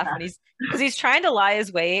me laugh when he's, because he's trying to lie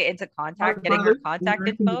his way into Our contact, getting her brother, contact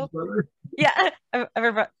his info. brother. Yeah,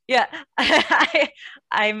 yeah.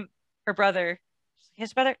 I'm her brother,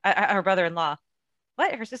 his brother, her brother-in-law.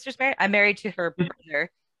 What? Her sister's married? I'm married to her brother.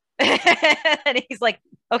 And he's like,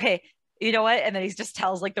 okay, you know what? And then he just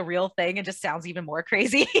tells like the real thing and just sounds even more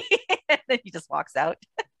crazy. And then he just walks out.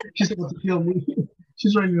 She's about to kill me.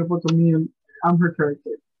 She's writing a book of me, and I'm her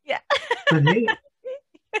character. Yeah. But hey,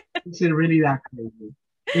 is it really that crazy?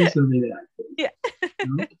 Is it really that crazy? Yeah.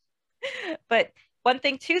 You know? But one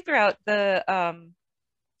thing too throughout the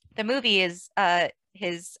movie is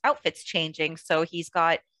his outfit's changing. So he's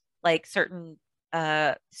got like certain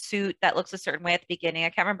suit that looks a certain way at the beginning. I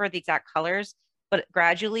can't remember the exact colors, but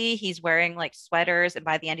gradually he's wearing like sweaters, and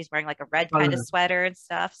by the end he's wearing like a red kind of Color. sweater and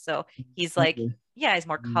stuff. So he's like, Okay. yeah, he's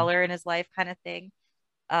more Mm. color in his life kind of thing.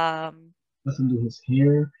 Um, Doesn't do his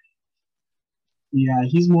hair. Yeah,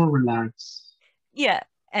 he's more relaxed. yeah,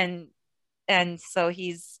 and so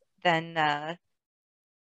he's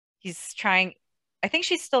trying, I think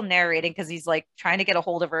she's still narrating because he's like trying to get a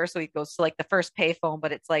hold of her. So he goes to like the first payphone,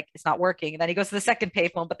 but it's like it's not working. And then he goes to the second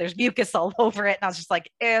payphone, but there's mucus all over it. And I was just like,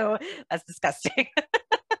 ew, that's disgusting.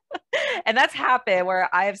 And that's happened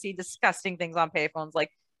where I have seen disgusting things on payphones.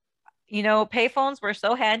 Like, payphones were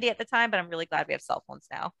so handy at the time, but I'm really glad we have cell phones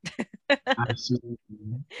now. Absolutely.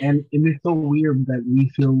 And it's so weird that we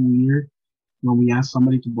feel weird when we ask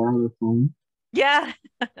somebody to borrow their phone. Yeah.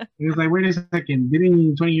 It's like, wait a second, didn't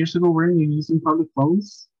you 20 years ago weren't you using public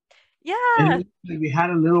phones? Yeah. And we had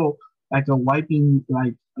a little like a wiping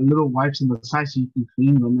like a little wipes on the side so you can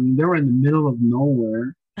clean them. I mean, they were in the middle of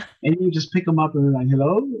nowhere, and you just pick them up and they're like,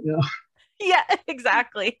 "Hello," Yeah,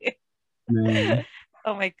 exactly. man.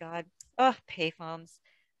 Oh my God. Oh, payphones.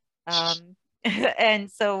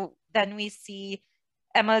 And so then we see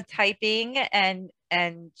Emma typing, and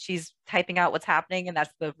she's typing out what's happening, and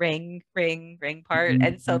that's the ring, ring, ring part.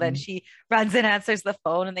 And so then Mhm. she runs and answers the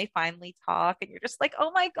phone, and they finally talk, and you're just like,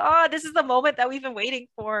 oh my God, this is the moment that we've been waiting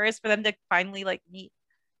for, is for them to finally like meet.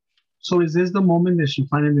 So is this the moment that she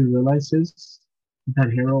finally realizes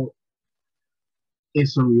that Harold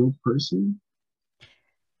is a real person?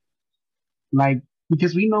 Like,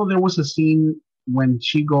 because we know there was a scene when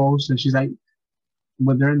she goes and she's like,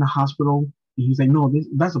 when they're in the hospital, and he's like, no,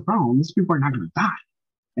 that's a problem. These people are not going to die.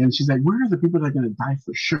 And she's like, where are the people that are going to die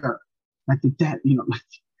for sure? Like the dead, like,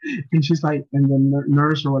 and she's like, and the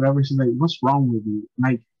nurse or whatever, she's like, what's wrong with you?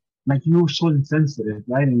 Like you were so insensitive,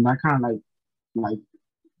 right? And that kind of like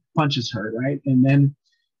punches her, right? And then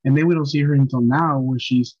we don't see her until now where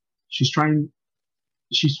she's trying,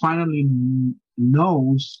 she's finally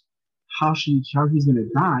knows how he's going to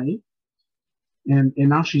die. And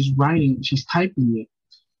now she's typing it.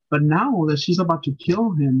 But now that she's about to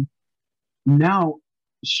kill him, now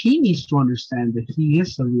she needs to understand that he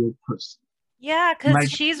is a real person. Yeah, because Like,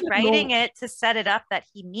 she's you writing know, it to set it up that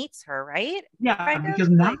he meets her, right? yeah, Kind of because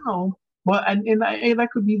like, now, well, and that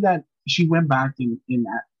could be that she went back and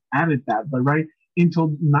added that, but right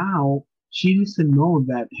until now, she needs to know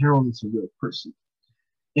that Harold is a real person,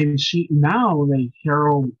 and she now that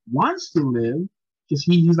Harold wants to live, because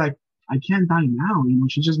he's like, I can't die now,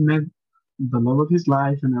 she just met the love of his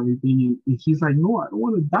life and everything, and he's like, no, I don't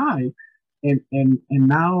want to die, and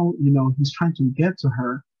now he's trying to get to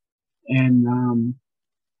her, and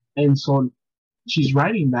so she's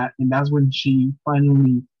writing that, and that's when she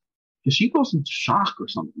finally, because she goes into shock or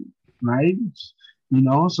something, right?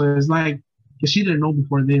 So it's like, because she didn't know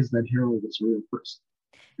before this that Harold was a real person.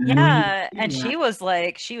 And then when you Yeah, see and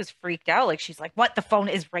that, she was freaked out. Like she's like, "What? The phone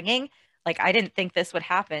is ringing?" Like I didn't think this would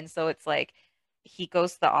happen. So it's like he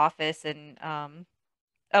goes to the office and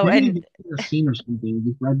oh, maybe and they did a scene or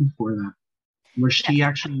something right before that, where yeah, she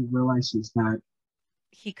actually realizes that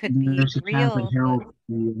he could be there's a chance that real, but Harold could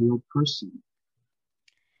be a real person.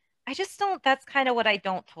 I just don't, that's kind of what I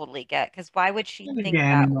don't totally get, because why would she And think again,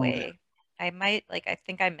 that way? I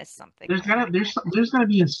think I missed something there's there. gotta there's gotta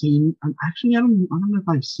be a scene. Actually, I don't know if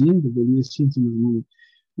I've seen the video scenes in the movie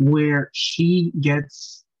where she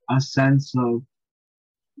gets a sense of,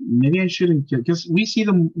 maybe I shouldn't kill, because we see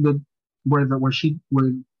the where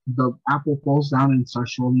the apple falls down and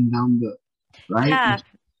starts rolling down the right. Yeah,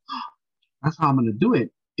 That's how I'm gonna do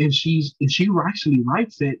it. And she actually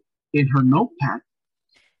writes it in her notepad,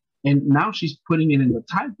 and now she's putting it in the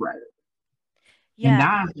typewriter, and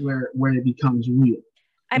yeah. that's where it becomes real.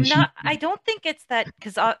 And she, I don't think it's that,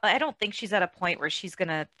 because I don't think she's at a point where she's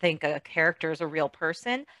gonna think a character is a real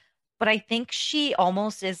person, but I think she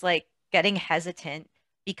almost is like getting hesitant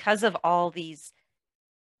because of all these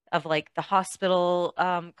of like the hospital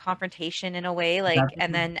confrontation in a way, like, that,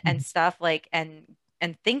 and then and stuff like and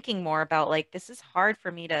thinking more about like this is hard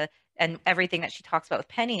for me to, and everything that she talks about with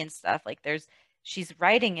Penny and stuff, like there's she's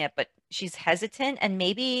writing it but she's hesitant, and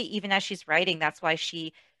maybe even as she's writing that's why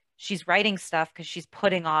she's writing stuff because she's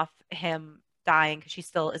putting off him dying because she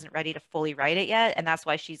still isn't ready to fully write it yet, and that's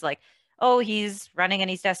why she's like, oh, he's running and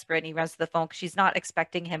he's desperate and he runs to the phone because she's not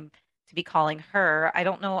expecting him to be calling her. I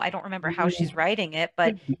don't know, I don't remember how she's writing it,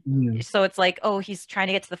 but yeah, so it's like, oh, he's trying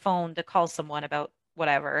to get to the phone to call someone about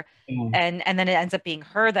whatever, yeah. and then it ends up being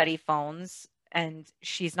her that he phones, and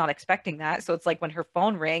she's not expecting that. So it's like when her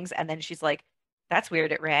phone rings and then she's like, that's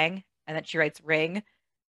weird, it rang, and then she writes ring,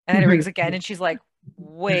 and then it rings again and she's like,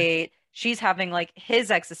 wait, she's having like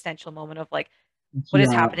his existential moment of like, what is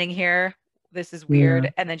Yeah, happening here, this is yeah.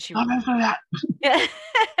 weird, and then she Oh, that's for that. yeah,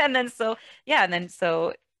 and then so yeah, and then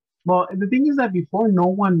so Well, the thing is that before, no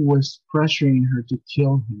one was pressuring her to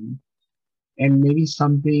kill him, and maybe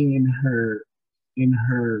something in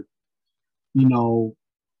her, you know,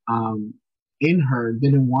 um, in her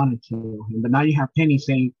didn't want to kill him. But now you have Penny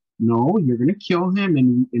saying, "No, you're gonna kill him,"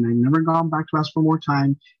 and I've never gone back to ask for more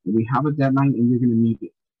time. And we have a deadline, and you're gonna meet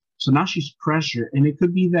it. So now she's pressured, and it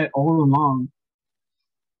could be that all along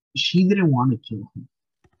she didn't want to kill him,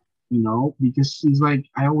 because she's like,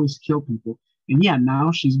 I always kill people. And yeah,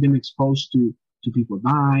 now she's been exposed to people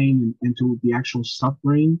dying and to the actual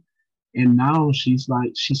suffering. And now she's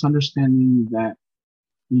understanding that,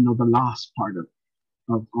 the loss part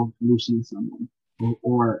of losing someone,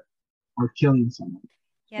 or killing someone.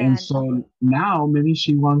 yeah, And so now maybe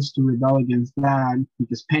she wants to rebel against that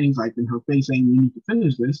because Penny's like in her face saying, you need to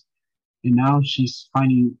finish this. And now she's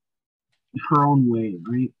finding her own way,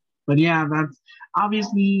 right? But yeah, that's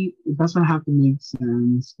obviously, it doesn't have to make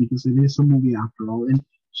sense because it is a movie after all. And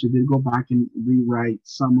she did go back and rewrite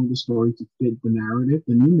some of the story to fit the narrative,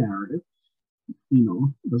 the new narrative.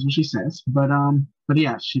 That's what she says. But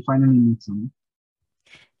yeah, she finally meets him.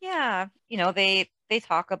 yeah, they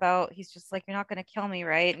talk about, he's just like, you're not going to kill me,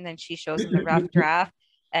 right? And then she shows him the rough draft,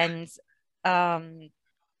 and um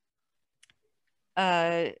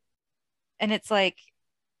uh and it's like,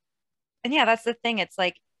 and yeah, that's the thing. It's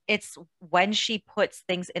like it's when she puts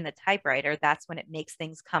things in the typewriter, that's when it makes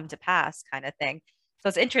things come to pass, kind of thing. So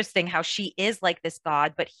it's interesting how she is like this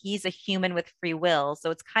god, but he's a human with free will. So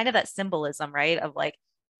it's kind of that symbolism, right? Of like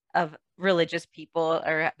of religious people,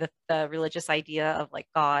 or the religious idea of like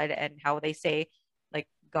God, and how they say like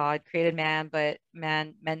God created man, but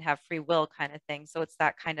men have free will, kind of thing. So it's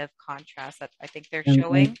that kind of contrast that I think they're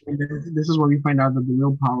showing. And this is where we find out that the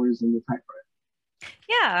real power is in the typewriter.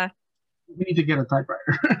 Yeah, We need to get a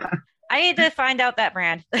typewriter. I need to find out that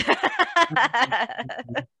brand.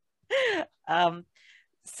 um,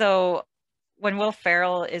 so when Will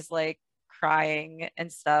Ferrell is like crying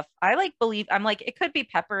and stuff, I like believe, I'm like, it could be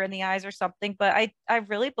pepper in the eyes or something, but I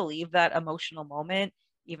really believe that emotional moment,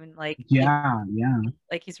 even Yeah, yeah.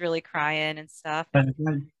 like he's really crying and stuff. But it's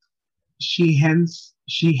like she hands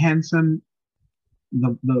him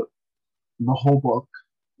the the whole book,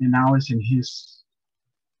 and now it's in his.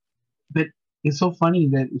 But it's so funny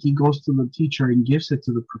that he goes to the teacher and gives it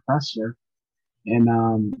to the professor,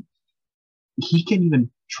 and he can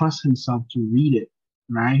even trust himself to read it,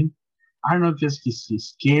 right? I don't know if it's because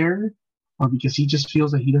he's scared or because he just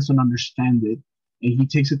feels that he doesn't understand it, and he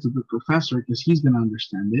takes it to the professor because he's gonna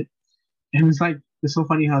understand it. And it's so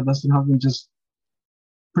funny how Dustin Hoffman just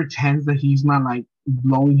pretends that he's not like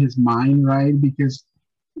blowing his mind, right? Because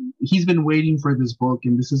he's been waiting for this book,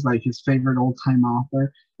 and this is like his favorite old time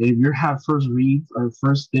author. If you have first reads or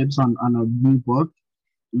first dibs on a new book,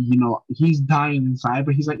 you know he's dying inside,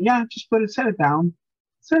 but he's like, yeah, just put it, set it down.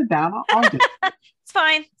 I'll get It's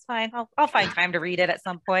fine. It's fine. I'll find time to read it at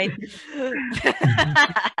some point.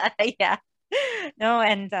 Yeah. No,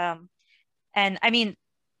 and I mean,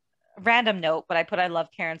 random note, but I love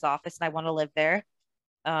Karen's office and I want to live there.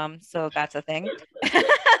 So that's a thing.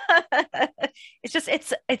 It's just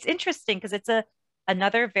it's interesting because it's a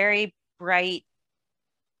another very bright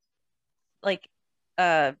like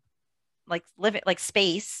uh like living like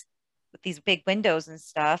space with these big windows and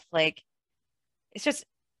stuff. Like it's just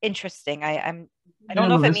interesting. I don't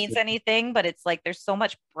know if it means minimalistic. anything, but it's like there's so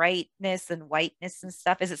much brightness and whiteness and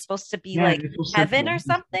stuff. Is it supposed to be Yeah, like it's so heaven simple. or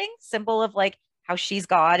something? Symbol of like how she's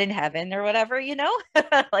God in heaven or whatever, you know?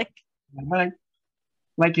 Like But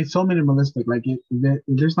like it's so minimalistic. Like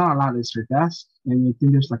there's not a lot. It's her desk, and I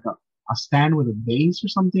think there's like a stand with a base or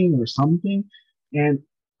something. And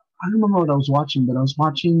I don't remember what I was watching, but I was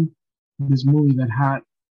watching this movie that had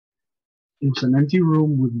it was an empty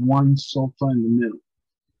room with one sofa in the middle.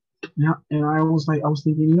 Yeah, and I was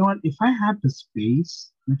thinking, you know what? If I had the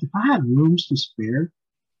space, like if I had rooms to spare,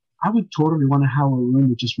 I would totally want to have a room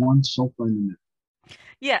with just one sofa in the middle.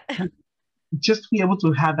 yeah. Just to be able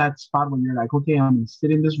to have that spot when you're like, okay, I'm gonna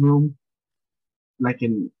sit in this room like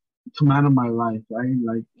in command of my life, right?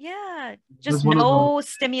 Like Yeah, that's just one of the no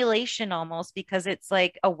stimulation almost because it's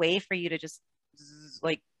like a way for you to just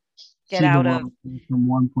like get see the out of world from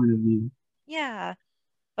one point of view. yeah.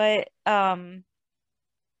 But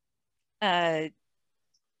uh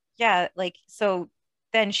yeah, like so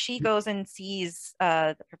then she goes and sees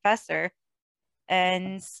the professor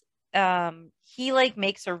and he like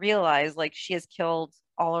makes her realize like she has killed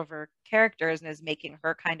all of her characters and is making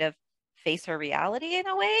her kind of face her reality in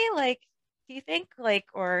a way. Like, do you think? Like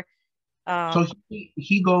or So um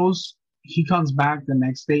he comes back the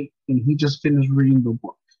next day, and he just finished reading the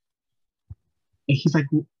book, and he's like,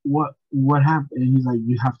 what happened? And he's like,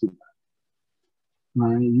 you have to die,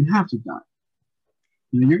 right? You have to die.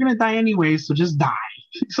 You know, you're gonna die anyway, so just die.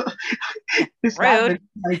 So it's sad rude.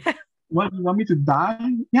 that like, what you want me to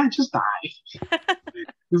die? Yeah, just die.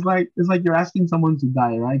 It's like you're asking someone to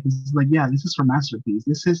die, right? It's like, yeah, this is her masterpiece.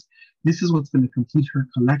 This is what's going to complete her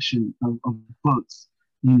collection of books,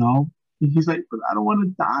 you know. And he's like, but I don't want to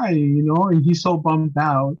die, you know. And he's so bummed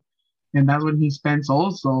out, and that's when he spends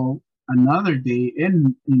also another day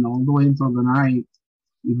in, you know, all the way until the night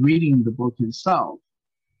reading the book himself.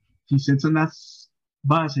 He sits in that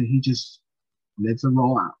bus and he just lets it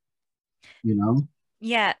roll out, you know.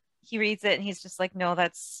 Yeah, he reads it and he's just like, no,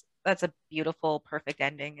 that's a beautiful, perfect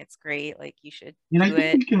ending. It's great. Like you should And I do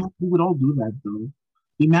think it. we would all do that though.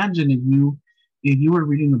 Imagine if you were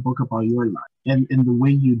reading a book about your life, and the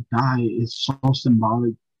way you die is so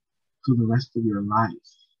symbolic to the rest of your life.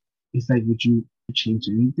 It's like, would you change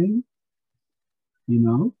anything? You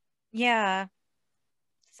know, Yeah.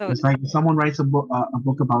 So it's like if someone writes a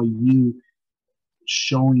book about you,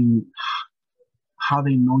 showing how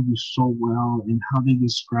they know you so well and how they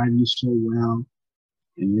describe you so well,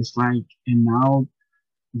 and it's like, and now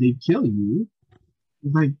they kill you.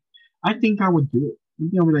 It's like, I think I would do it. I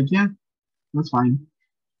think I would be like, yeah, that's fine.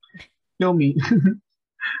 Kill me,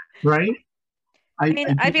 right? I mean,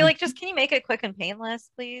 I I'd think be like, just can you make it quick and painless,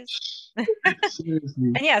 please?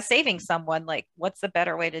 seriously, And yeah, saving someone, like, what's a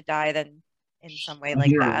better way to die than in some way a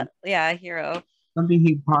like hero. that? Yeah, a hero. Something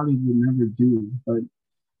he probably would never do.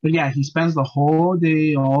 But yeah, he spends the whole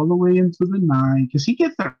day all the way into the night because he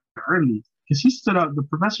gets there early. Because he stood up, the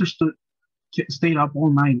professor stayed up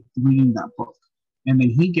all night reading that book, and then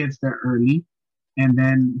he gets there early, and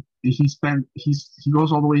then he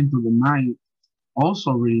goes all the way into the night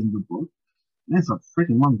also reading the book. And it's a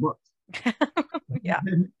freaking long book. Yeah.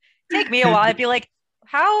 Take me a while. I'd be like,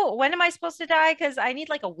 when am I supposed to die? Because I need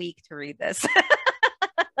like a week to read this.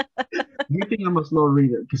 You think I'm a slow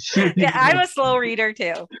reader? Because you Yeah, think I'm like a slow reader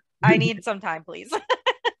too. I need some time, please.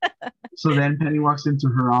 so. Then Penny walks into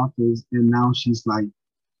her office, and now she's like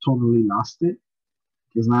totally lost it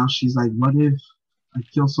because now she's like, what if I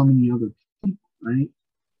kill so many other people, right?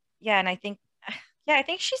 Yeah, and yeah, I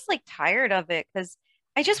think she's like tired of it because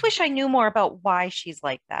I just wish I knew more about why she's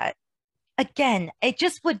like that. Again, it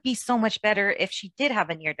just would be so much better if she did have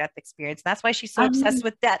a near-death experience. That's why she's so I obsessed mean,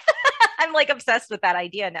 with death. I'm like obsessed with that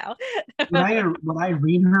idea now. when I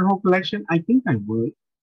read her whole collection, I think I would.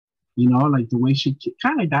 You know, like the way she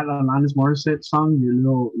kind of like that Alanis Morissette song,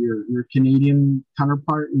 your Canadian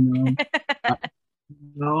counterpart.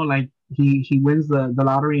 Like he wins the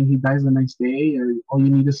lottery and he dies the next day, all you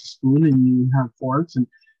need is a spoon and you have forks, and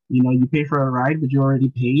you pay for a ride, but you already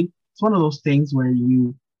paid. It's one of those things where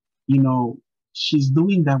you know, she's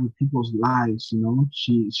doing that with people's lives.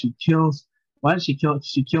 She kills. What she killed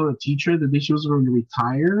a teacher the day she was going to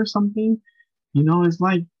retire or something. It's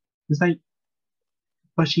like,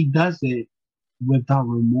 but she does it without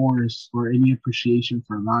remorse or any appreciation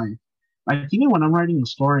for life. Like even when I'm writing a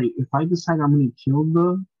story, if I decide I'm gonna kill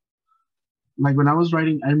the like when I was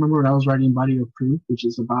writing, I remember when I was writing Body of Proof, which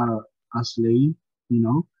is about a slave, you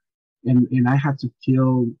know, and I had to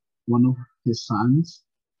kill one of his sons.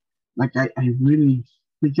 Like I really,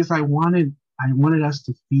 because I wanted us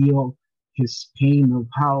to feel his pain of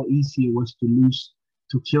how easy it was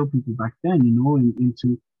to kill people back then, and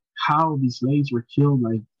to how these slaves were killed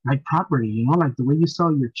like property, like the way you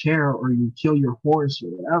sell your chair or you kill your horse or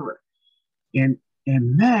whatever. And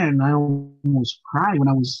and then I almost cried when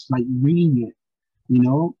I was like reading it,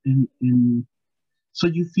 and so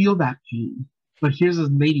you feel that pain. But here's this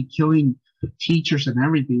lady killing teachers and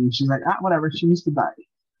everything, and she's like, whatever, she needs to die,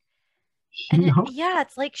 you And know. yeah,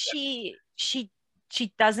 it's like she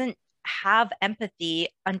doesn't have empathy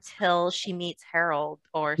until she meets Harold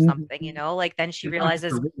or something, Mhm. like then she It got hit her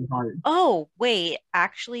realizes, really hard. oh, wait,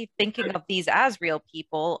 actually thinking of these as real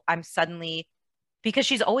people, I'm suddenly, because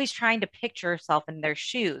she's always trying to picture herself in their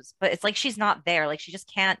shoes, but it's like she's not there. Like she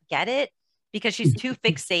just can't get it because she's too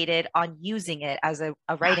fixated on using it as a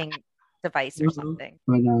writing device or Mhm. something.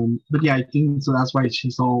 But yeah, I think so. That's why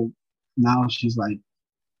she's all now. She's like,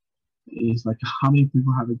 it's like, how many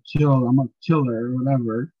people have I killed? I'm a killer or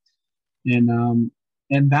whatever. And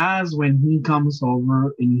that's when he comes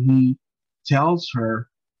over and he tells her.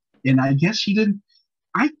 And I guess she didn't.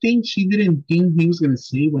 I think she didn't think he was gonna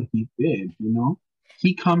say what he did.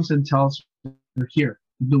 He comes and tells her, "Here,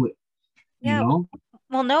 do it." You Yeah, know.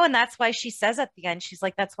 well, no, and that's why she says at the end, she's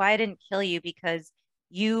like, that's why I didn't kill you because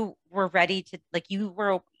you were ready to, like, you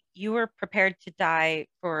were prepared to die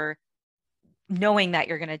for knowing that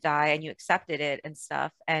you're going to die and you accepted it and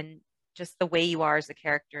stuff. And just the way you are as a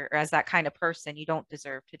character or as that kind of person, you don't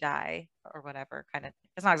deserve to die or whatever kind of.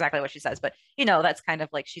 That's not exactly what she says, but that's kind of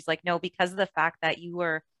like she's like, no, because of the fact that you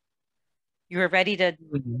were ready to,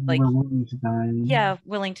 like, We're willing to die. yeah,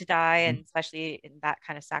 willing to die, and especially in that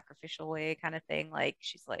kind of sacrificial way kind of thing. Like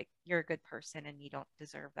she's like, you're a good person and you don't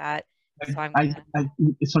deserve that. So I'm I, gonna.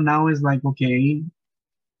 I, so now it's like, okay.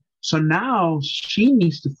 So now she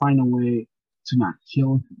needs to find a way to not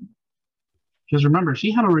kill him. Because remember,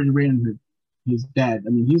 she had already written he's dead. I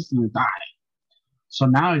mean, he's gonna die. So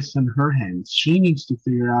now it's in her hands. She needs to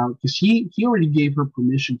figure out because he already gave her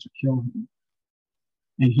permission to kill him,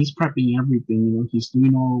 and he's prepping everything. He's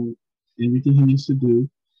doing everything he needs to do.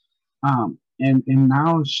 And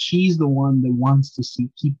now she's the one that wants to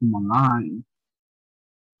keep him alive.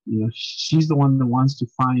 She's the one that wants to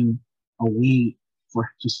find a way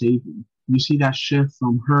to save him. You see that shift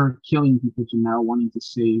from her killing people to now wanting to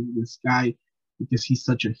save this guy because he's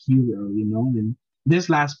such a hero. And this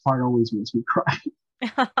last part always makes me cry.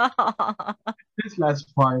 This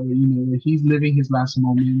last part, where he's living his last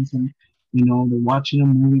moments, and they're watching a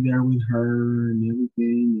movie there with her and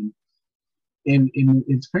everything, and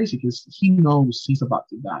it's crazy because he knows he's about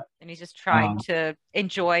to die. And he's just trying Uh, to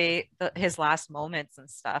enjoy his last moments and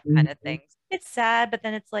stuff kind of mhm. things. It's sad, but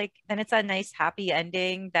then it's like then it's a nice happy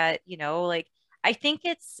ending that, like I think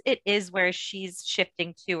it is where she's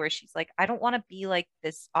shifting to where she's like, I don't want to be like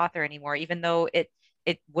this author anymore, even though it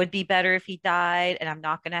would be better if he died and I'm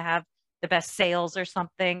not gonna have the best sales or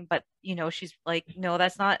something. But she's like, no,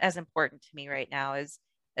 that's not as important to me right now as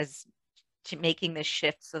to making this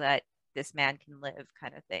shift so that this man can live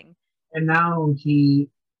kind of thing. And now he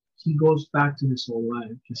goes back to his old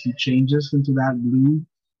life because he changes into that blue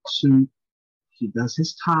suit. He does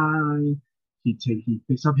his tie. He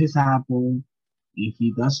picks up his apple, and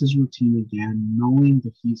he does his routine again, knowing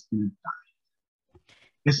that he's gonna die.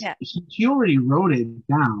 Because Yeah. he already wrote it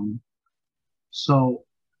down, so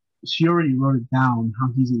she already wrote it down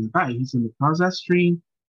how he's gonna die. He's gonna cross that street.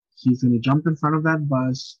 He's gonna jump in front of that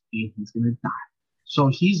bus, and he's gonna die. So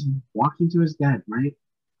he's walking to his death, right?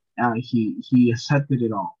 He accepted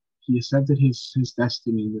it all. He accepted his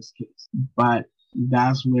destiny in this case. But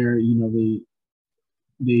that's where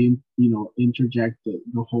they interject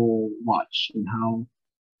the whole watch and how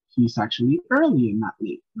he's actually early and not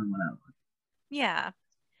late or whatever. Yeah.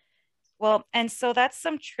 Well, and so that's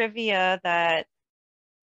some trivia that,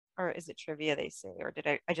 or is it trivia they say, or did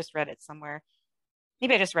I just read it somewhere?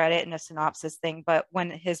 Maybe I just read it in a synopsis thing, but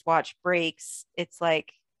when his watch breaks, it's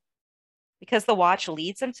like because the watch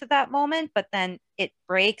leads him to that moment, but then it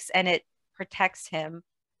breaks and it protects him.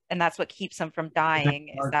 And that's what keeps him from Protect dying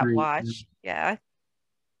is that Parker. watch. Yeah.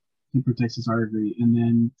 He protects his artery, and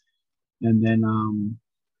then and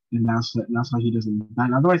that's how he doesn't die.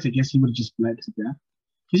 Otherwise, I guess he would have just bled to death.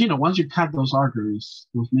 Because once you cut those arteries,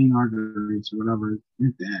 those main arteries or whatever,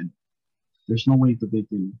 you're dead. There's no way that they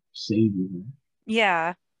can save you there.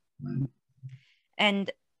 Yeah. Right?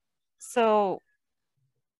 And so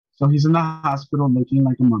So he's in the hospital looking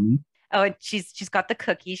like a mummy. oh, and she's got the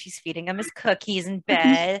cookies. She's feeding him his cookies in Like,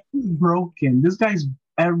 he's bed. broken. This guy's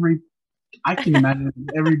every. I can imagine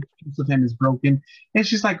every piece of him is broken, and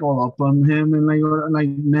she's like all up on him and like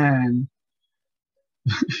man.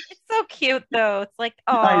 It's so cute though. It's like,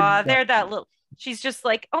 I oh, they're that little. She's just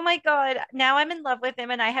like, oh my God, now I'm in love with him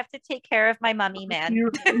and I have to take care of my mummy man.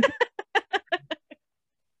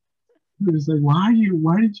 It's like, why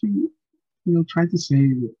did try to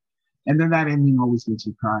save it? And then that ending always makes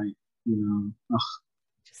you cry, Ugh.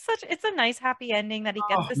 Just it's a nice happy ending that he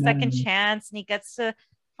gets Oh the second man. chance and he gets to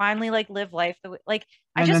finally like live life the way like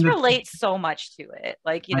I And then just relate so much to it.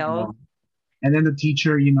 Like, I know. And then the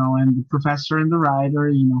teacher, and the professor and the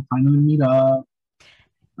writer, finally meet up.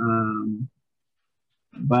 Um,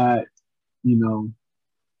 but you know,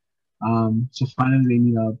 so finally they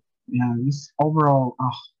meet up. Yeah, this overall,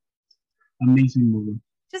 amazing movie.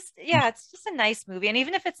 just yeah, it's just a nice movie. And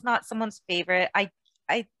even if it's not someone's favorite, I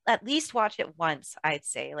at least watch it once, I'd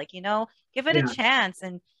say. Like, give it a Yeah, chance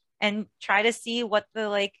and try to see what the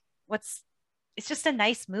like what's it's just a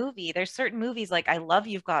nice movie. There's certain movies like I love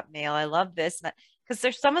You've Got Mail. I love this because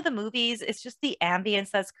there's some of the movies, it's just the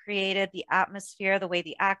ambience that's created, the atmosphere, the way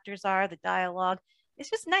the actors are, the dialogue. It's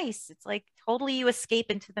just nice. It's like totally you escape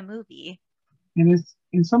into the movie. and it's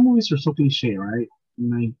in some movies are so cliche, right?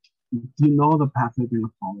 Like you know the path they're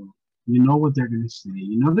gonna follow. You know what they're gonna say.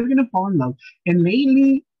 You know they're gonna fall in love. And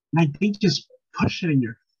lately, like they just push it in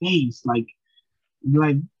your face, like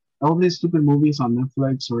all these stupid movies on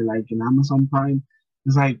Netflix or like in Amazon Prime.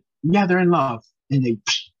 It's like, yeah, they're in love, and they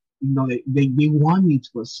want me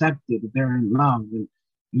to accept it that they're in love, and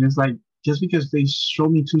it's like just because they show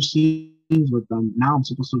me two scenes with them, now I'm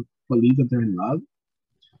supposed to believe that they're in love.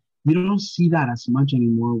 You don't see that as much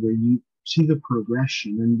anymore, where you see the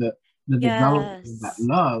progression and the development of that Yes.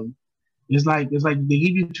 love. It's like they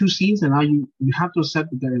give you two scenes, and now you have to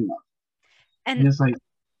accept that they're in love, and And it's like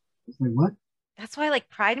what? that's why like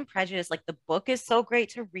Pride and Prejudice, like the book is so great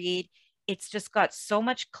to read. It's just got so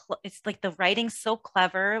much it's like the writing's so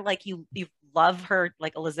clever. Like you love her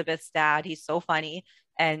like Elizabeth's dad. He's so funny.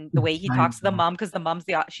 And the way he I talks to the mom, because the mom's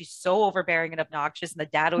she's so overbearing and obnoxious, and the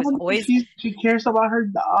dad always Well, because always she cares about her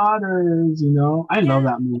daughters. I love yeah.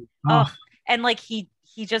 that movie. Oh, Oh, and like he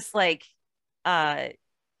just like uh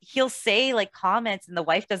he'll say like comments and the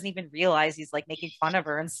wife doesn't even realize he's like making fun of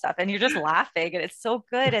her and stuff and you're just laughing and it's so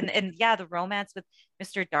good and yeah, the romance with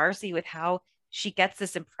Mr. Darcy with how she gets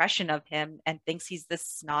this impression of him and thinks he's this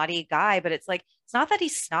snotty guy, but it's like it's not that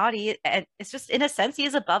he's snotty and it's just in a sense he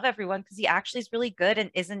is above everyone because he actually is really good and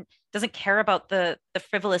doesn't care about the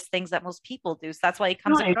frivolous things that most people do, so that's why he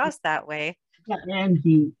no, comes across that way. yeah, and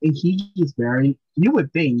he is very. You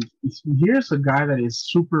would think here's a guy that is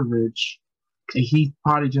super rich, and he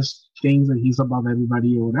probably just thinks that he's above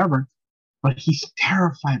everybody or whatever, but he's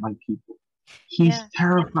terrified by people. He's Yeah.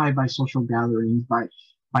 terrified by social gatherings,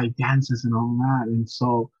 by dances and all that, and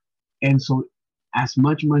so as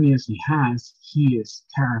much money as he has, he is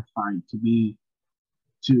terrified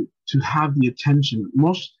to have the attention.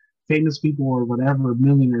 Most famous people or whatever,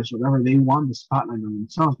 millionaires, whatever, they want the spotlight on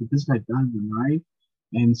themselves, but this guy doesn't, right?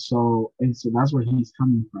 And so that's where he's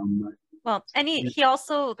coming from. But Well, and he yeah, he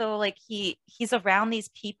also though like he's around these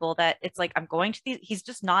people that it's like I'm going to these he's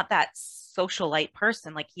just not that socialite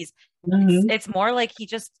person. Like mm-hmm. it's more like he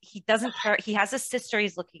doesn't care. He has a sister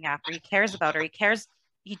he's looking after. He cares about her.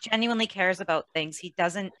 He genuinely cares about things. He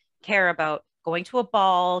doesn't care about going to a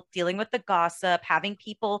ball, dealing with the gossip, having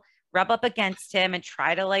people rub up against him and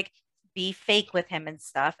try to like be fake with him and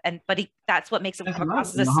stuff. And but he that's what makes him That's come love.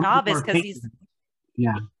 across as a How many snob people is are because fake?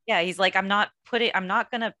 Yeah, yeah, he's like, I'm not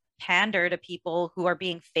gonna pander to people who are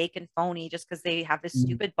being fake and phony just because they have this mm,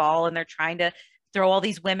 stupid ball and they're trying to throw all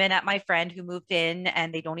these women at my friend who moved in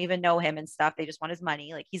and they don't even know him and stuff. They just want his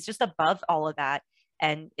money. Like he's just above all of that.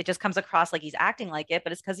 And it just comes across like he's acting like it,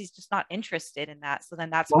 but it's because he's just not interested in that. So then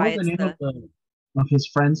that's what why was the it's name the of his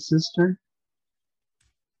friend's sister?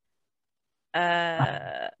 I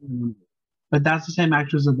uh don't remember. But that's the same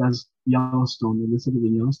actress that does Yellowstone, Elizabeth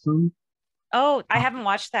in Yellowstone. oh, I Oh, haven't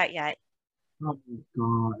watched that yet. oh my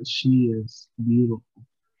God, she is beautiful.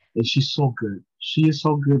 And she's so good. She is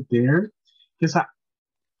so good there. Because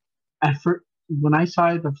at first, when I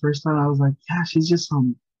saw it the first time, I was like, yeah, she's just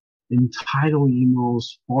some entitled,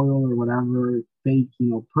 spoiled or whatever, fake,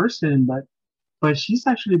 person. But but she's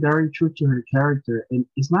actually very true to her character, and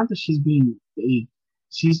it's not that she's being fake.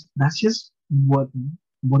 That's just what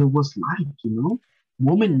it was like, you know.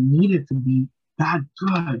 Yeah. Women needed to be that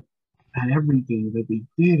good at everything that they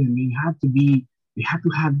did, and they had to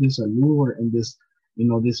have this allure and this,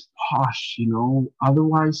 this posh,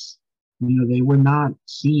 otherwise, they were not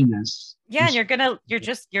seen as Yeah, and this.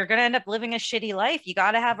 you're gonna end up living a shitty life. You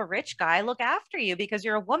got to have a rich guy look after you because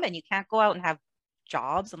you're a woman. You can't go out and have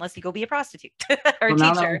jobs unless you go be a prostitute or So a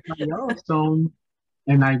now that I teacher. saw Yellowstone,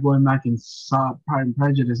 and I going back and saw Pride and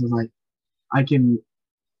Prejudice, it's like I can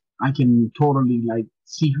I can totally like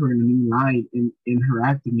see her in a new light in her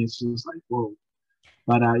acting. It's just like whoa.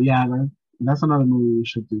 But yeah, that's another movie we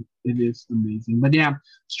should do. It is amazing. But yeah,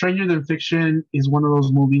 Stranger Than Fiction is one of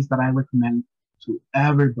those movies that I recommend to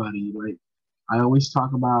everybody. Like I always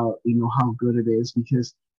talk about, how good it is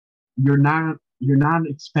because you're not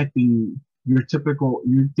expecting your typical.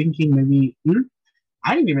 You're thinking maybe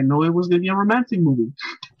I didn't even know it was gonna be a romantic movie,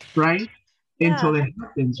 right? Yeah. Until it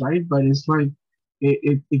happens, right? But it's like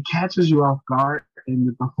it catches you off guard,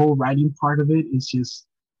 and the whole writing part of it is just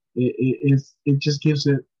it just gives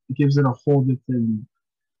it a whole different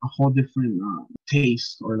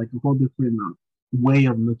taste or like a whole different way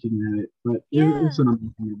of looking at it. But it's Yeah. an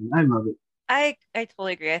amazing movie. I love it. I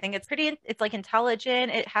totally agree. I think it's like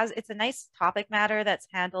intelligent. It's a nice topic matter that's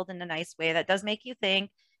handled in a nice way that does make you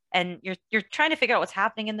think, and you're trying to figure out what's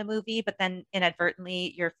happening in the movie, but then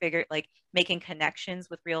inadvertently you're figure like making connections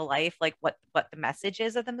with real life, like what the message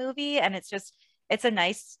is of the movie, and it's a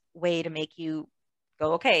nice way to make you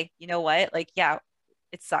go, okay, you know what? Like, yeah,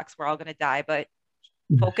 it sucks. We're all gonna die, but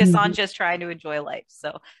focus on just trying to enjoy life.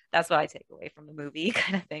 So that's what I take away from the movie,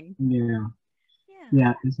 kind of thing. Yeah, Yeah.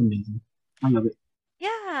 yeah, it's amazing. I love it.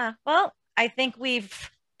 Yeah. Well, I think we've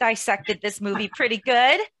dissected this movie pretty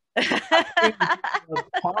good. I think we took it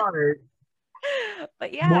apart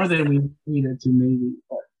But more yes, than we needed to, maybe.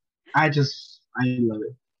 But I love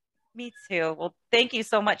it. me too. Well, thank you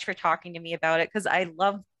so much for talking to me about it because I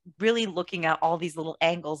love really looking at all these little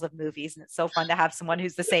angles of movies, and it's so fun to have someone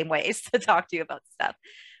who's the same ways to talk to you about stuff.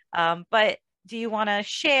 But do you want to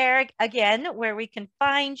share again where we can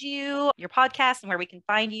find you, your podcast, and where we can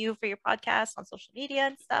find you for your podcast on social media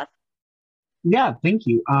and stuff? Yeah, thank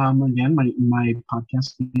you. Again, my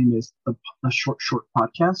podcast name is the Short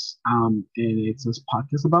Podcast. And it's this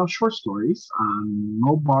podcast about short stories.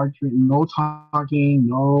 No barking, no talking,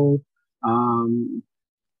 um,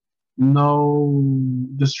 no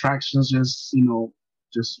distractions. Just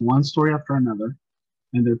one story after another,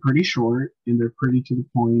 and they're pretty short and they're pretty to the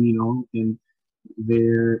point. And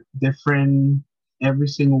they're different. Every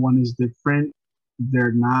single one is different.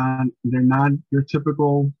 They're not your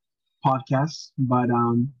typical podcasts, but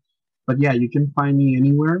yeah, you can find me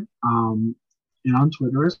anywhere. And on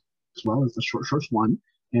Twitter as well as the Short Shorts one.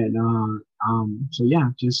 And so yeah,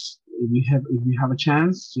 just if you have a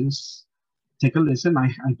chance, just take a listen. I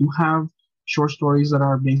do have short stories that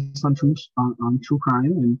are based on true crime,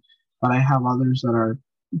 and but I have others that are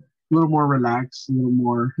a little more relaxed, a little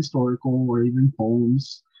more historical, or even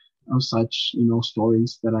poems of such,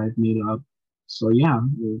 stories that I've made up. So yeah,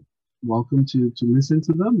 you're welcome to listen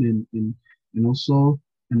to them, and also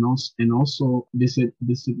visit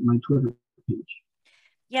my Twitter page.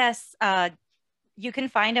 Yes, you can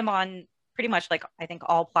find him on pretty much like I think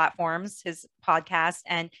all platforms, his podcast,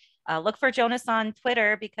 and look for Jonas on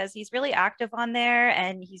Twitter because he's really active on there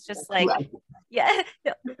and he's just like, yeah,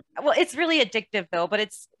 well, it's really addictive though, but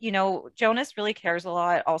Jonas really cares a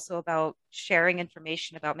lot also about sharing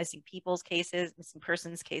information about missing people's cases, missing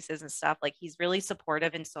persons cases and stuff. Like he's really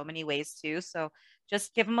supportive in so many ways too. So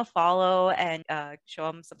just give him a follow and show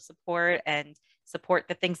him some support and support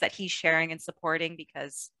the things that he's sharing and supporting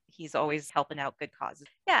because he's always helping out good causes.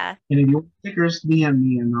 Yeah. And if you want stickers, DM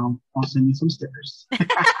me and I'll send you some stickers.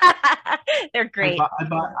 They're I great. bought I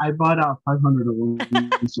bought I bought 500 of them,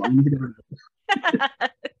 so I need to get rid of them.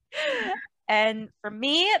 And for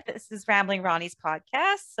me, this is Rambling Ronnie's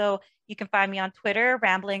podcast. So you can find me on Twitter,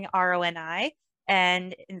 Rambling RONI,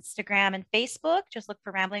 and Instagram and Facebook. Just look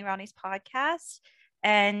for Rambling Ronnie's podcast.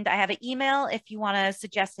 And I have an email if you want to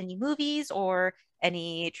suggest any movies or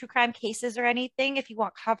any true crime cases or anything. If you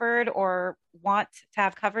want covered or want to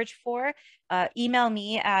have coverage for, email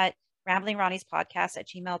me at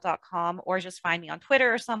ramblingronniespodcast@gmail.com or just find me on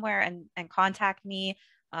Twitter or somewhere and contact me.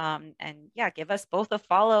 And yeah, give us both a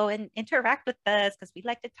follow and interact with us because we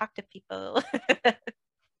like to talk to people.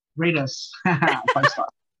 Rate us 5 stars.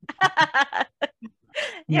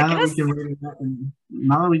 Yeah, Now give that we us, can rate it,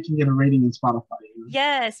 now that we can get a rating in Spotify.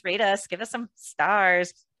 yes, rate us, give us some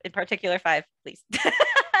stars, in particular 5, please.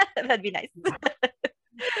 That'd be nice.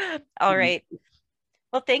 All right.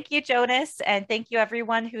 Well, thank you, Jonas, and thank you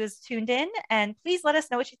everyone who has tuned in. And please let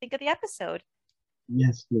us know what you think of the episode.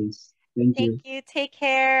 Yes, please. Thank Thank you. you. Take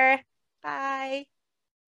care. Bye.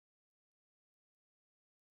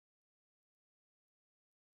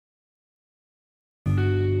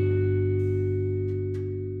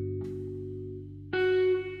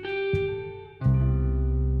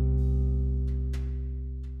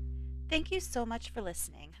 Thank you so much for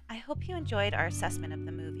listening. I hope you enjoyed our assessment of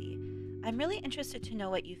the movie. I'm really interested to know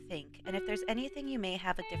what you think and if there's anything you may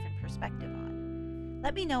have a different perspective on.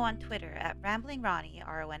 Let me know on Twitter at Rambling Ronnie,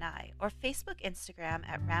 RONI, or Facebook, Instagram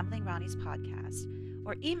at Rambling Ronnie's Podcast,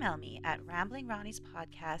 or email me at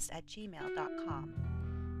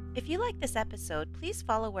ramblingronniespodcast@gmail.com. If you like this episode, please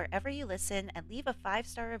follow wherever you listen and leave a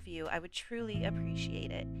 5-star review. I would truly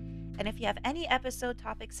appreciate it. And if you have any episode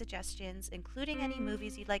topic suggestions, including any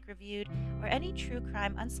movies you'd like reviewed or any true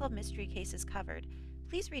crime unsolved mystery cases covered,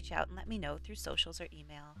 please reach out and let me know through socials or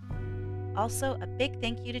email. Also, a big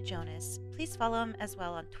thank you to Jonas. Please follow him as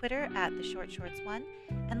well on Twitter at The Short Shorts One,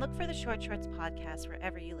 and look for The Short Shorts Podcast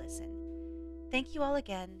wherever you listen. Thank you all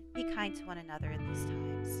again. Be kind to one another in these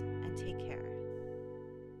times, and take care.